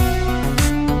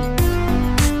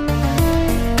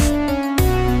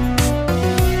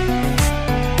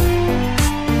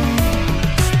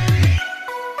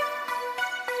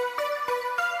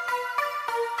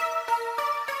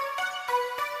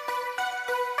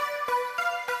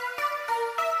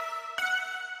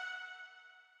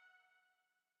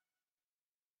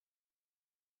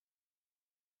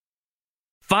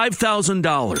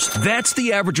 $5,000. That's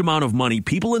the average amount of money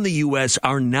people in the U.S.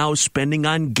 are now spending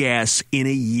on gas in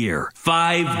a year.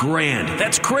 $5,000.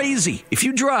 That's crazy. If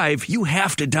you drive, you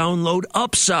have to download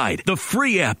Upside, the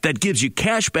free app that gives you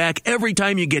cash back every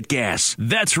time you get gas.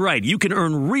 That's right. You can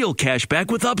earn real cash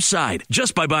back with Upside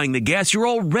just by buying the gas you're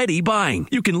already buying.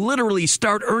 You can literally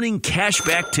start earning cash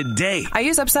back today. I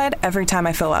use Upside every time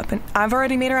I fill up, and I've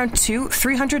already made around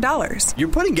 $300. You're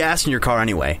putting gas in your car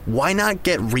anyway. Why not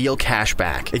get real cash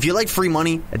back? If you like free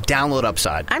money, download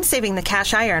Upside. I'm saving the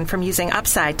cash I earn from using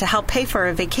Upside to help pay for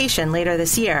a vacation later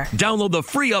this year. Download the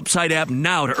free Upside app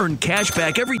now to earn cash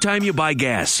back every time you buy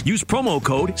gas. Use promo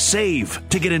code SAVE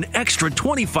to get an extra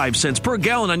 25 cents per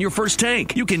gallon on your first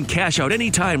tank. You can cash out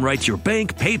anytime right to your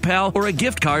bank, PayPal, or a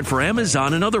gift card for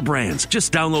Amazon and other brands.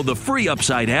 Just download the free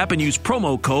Upside app and use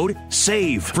promo code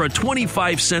SAVE for a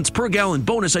 25 cents per gallon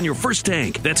bonus on your first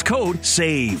tank. That's code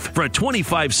SAVE for a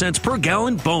 25 cents per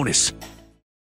gallon bonus.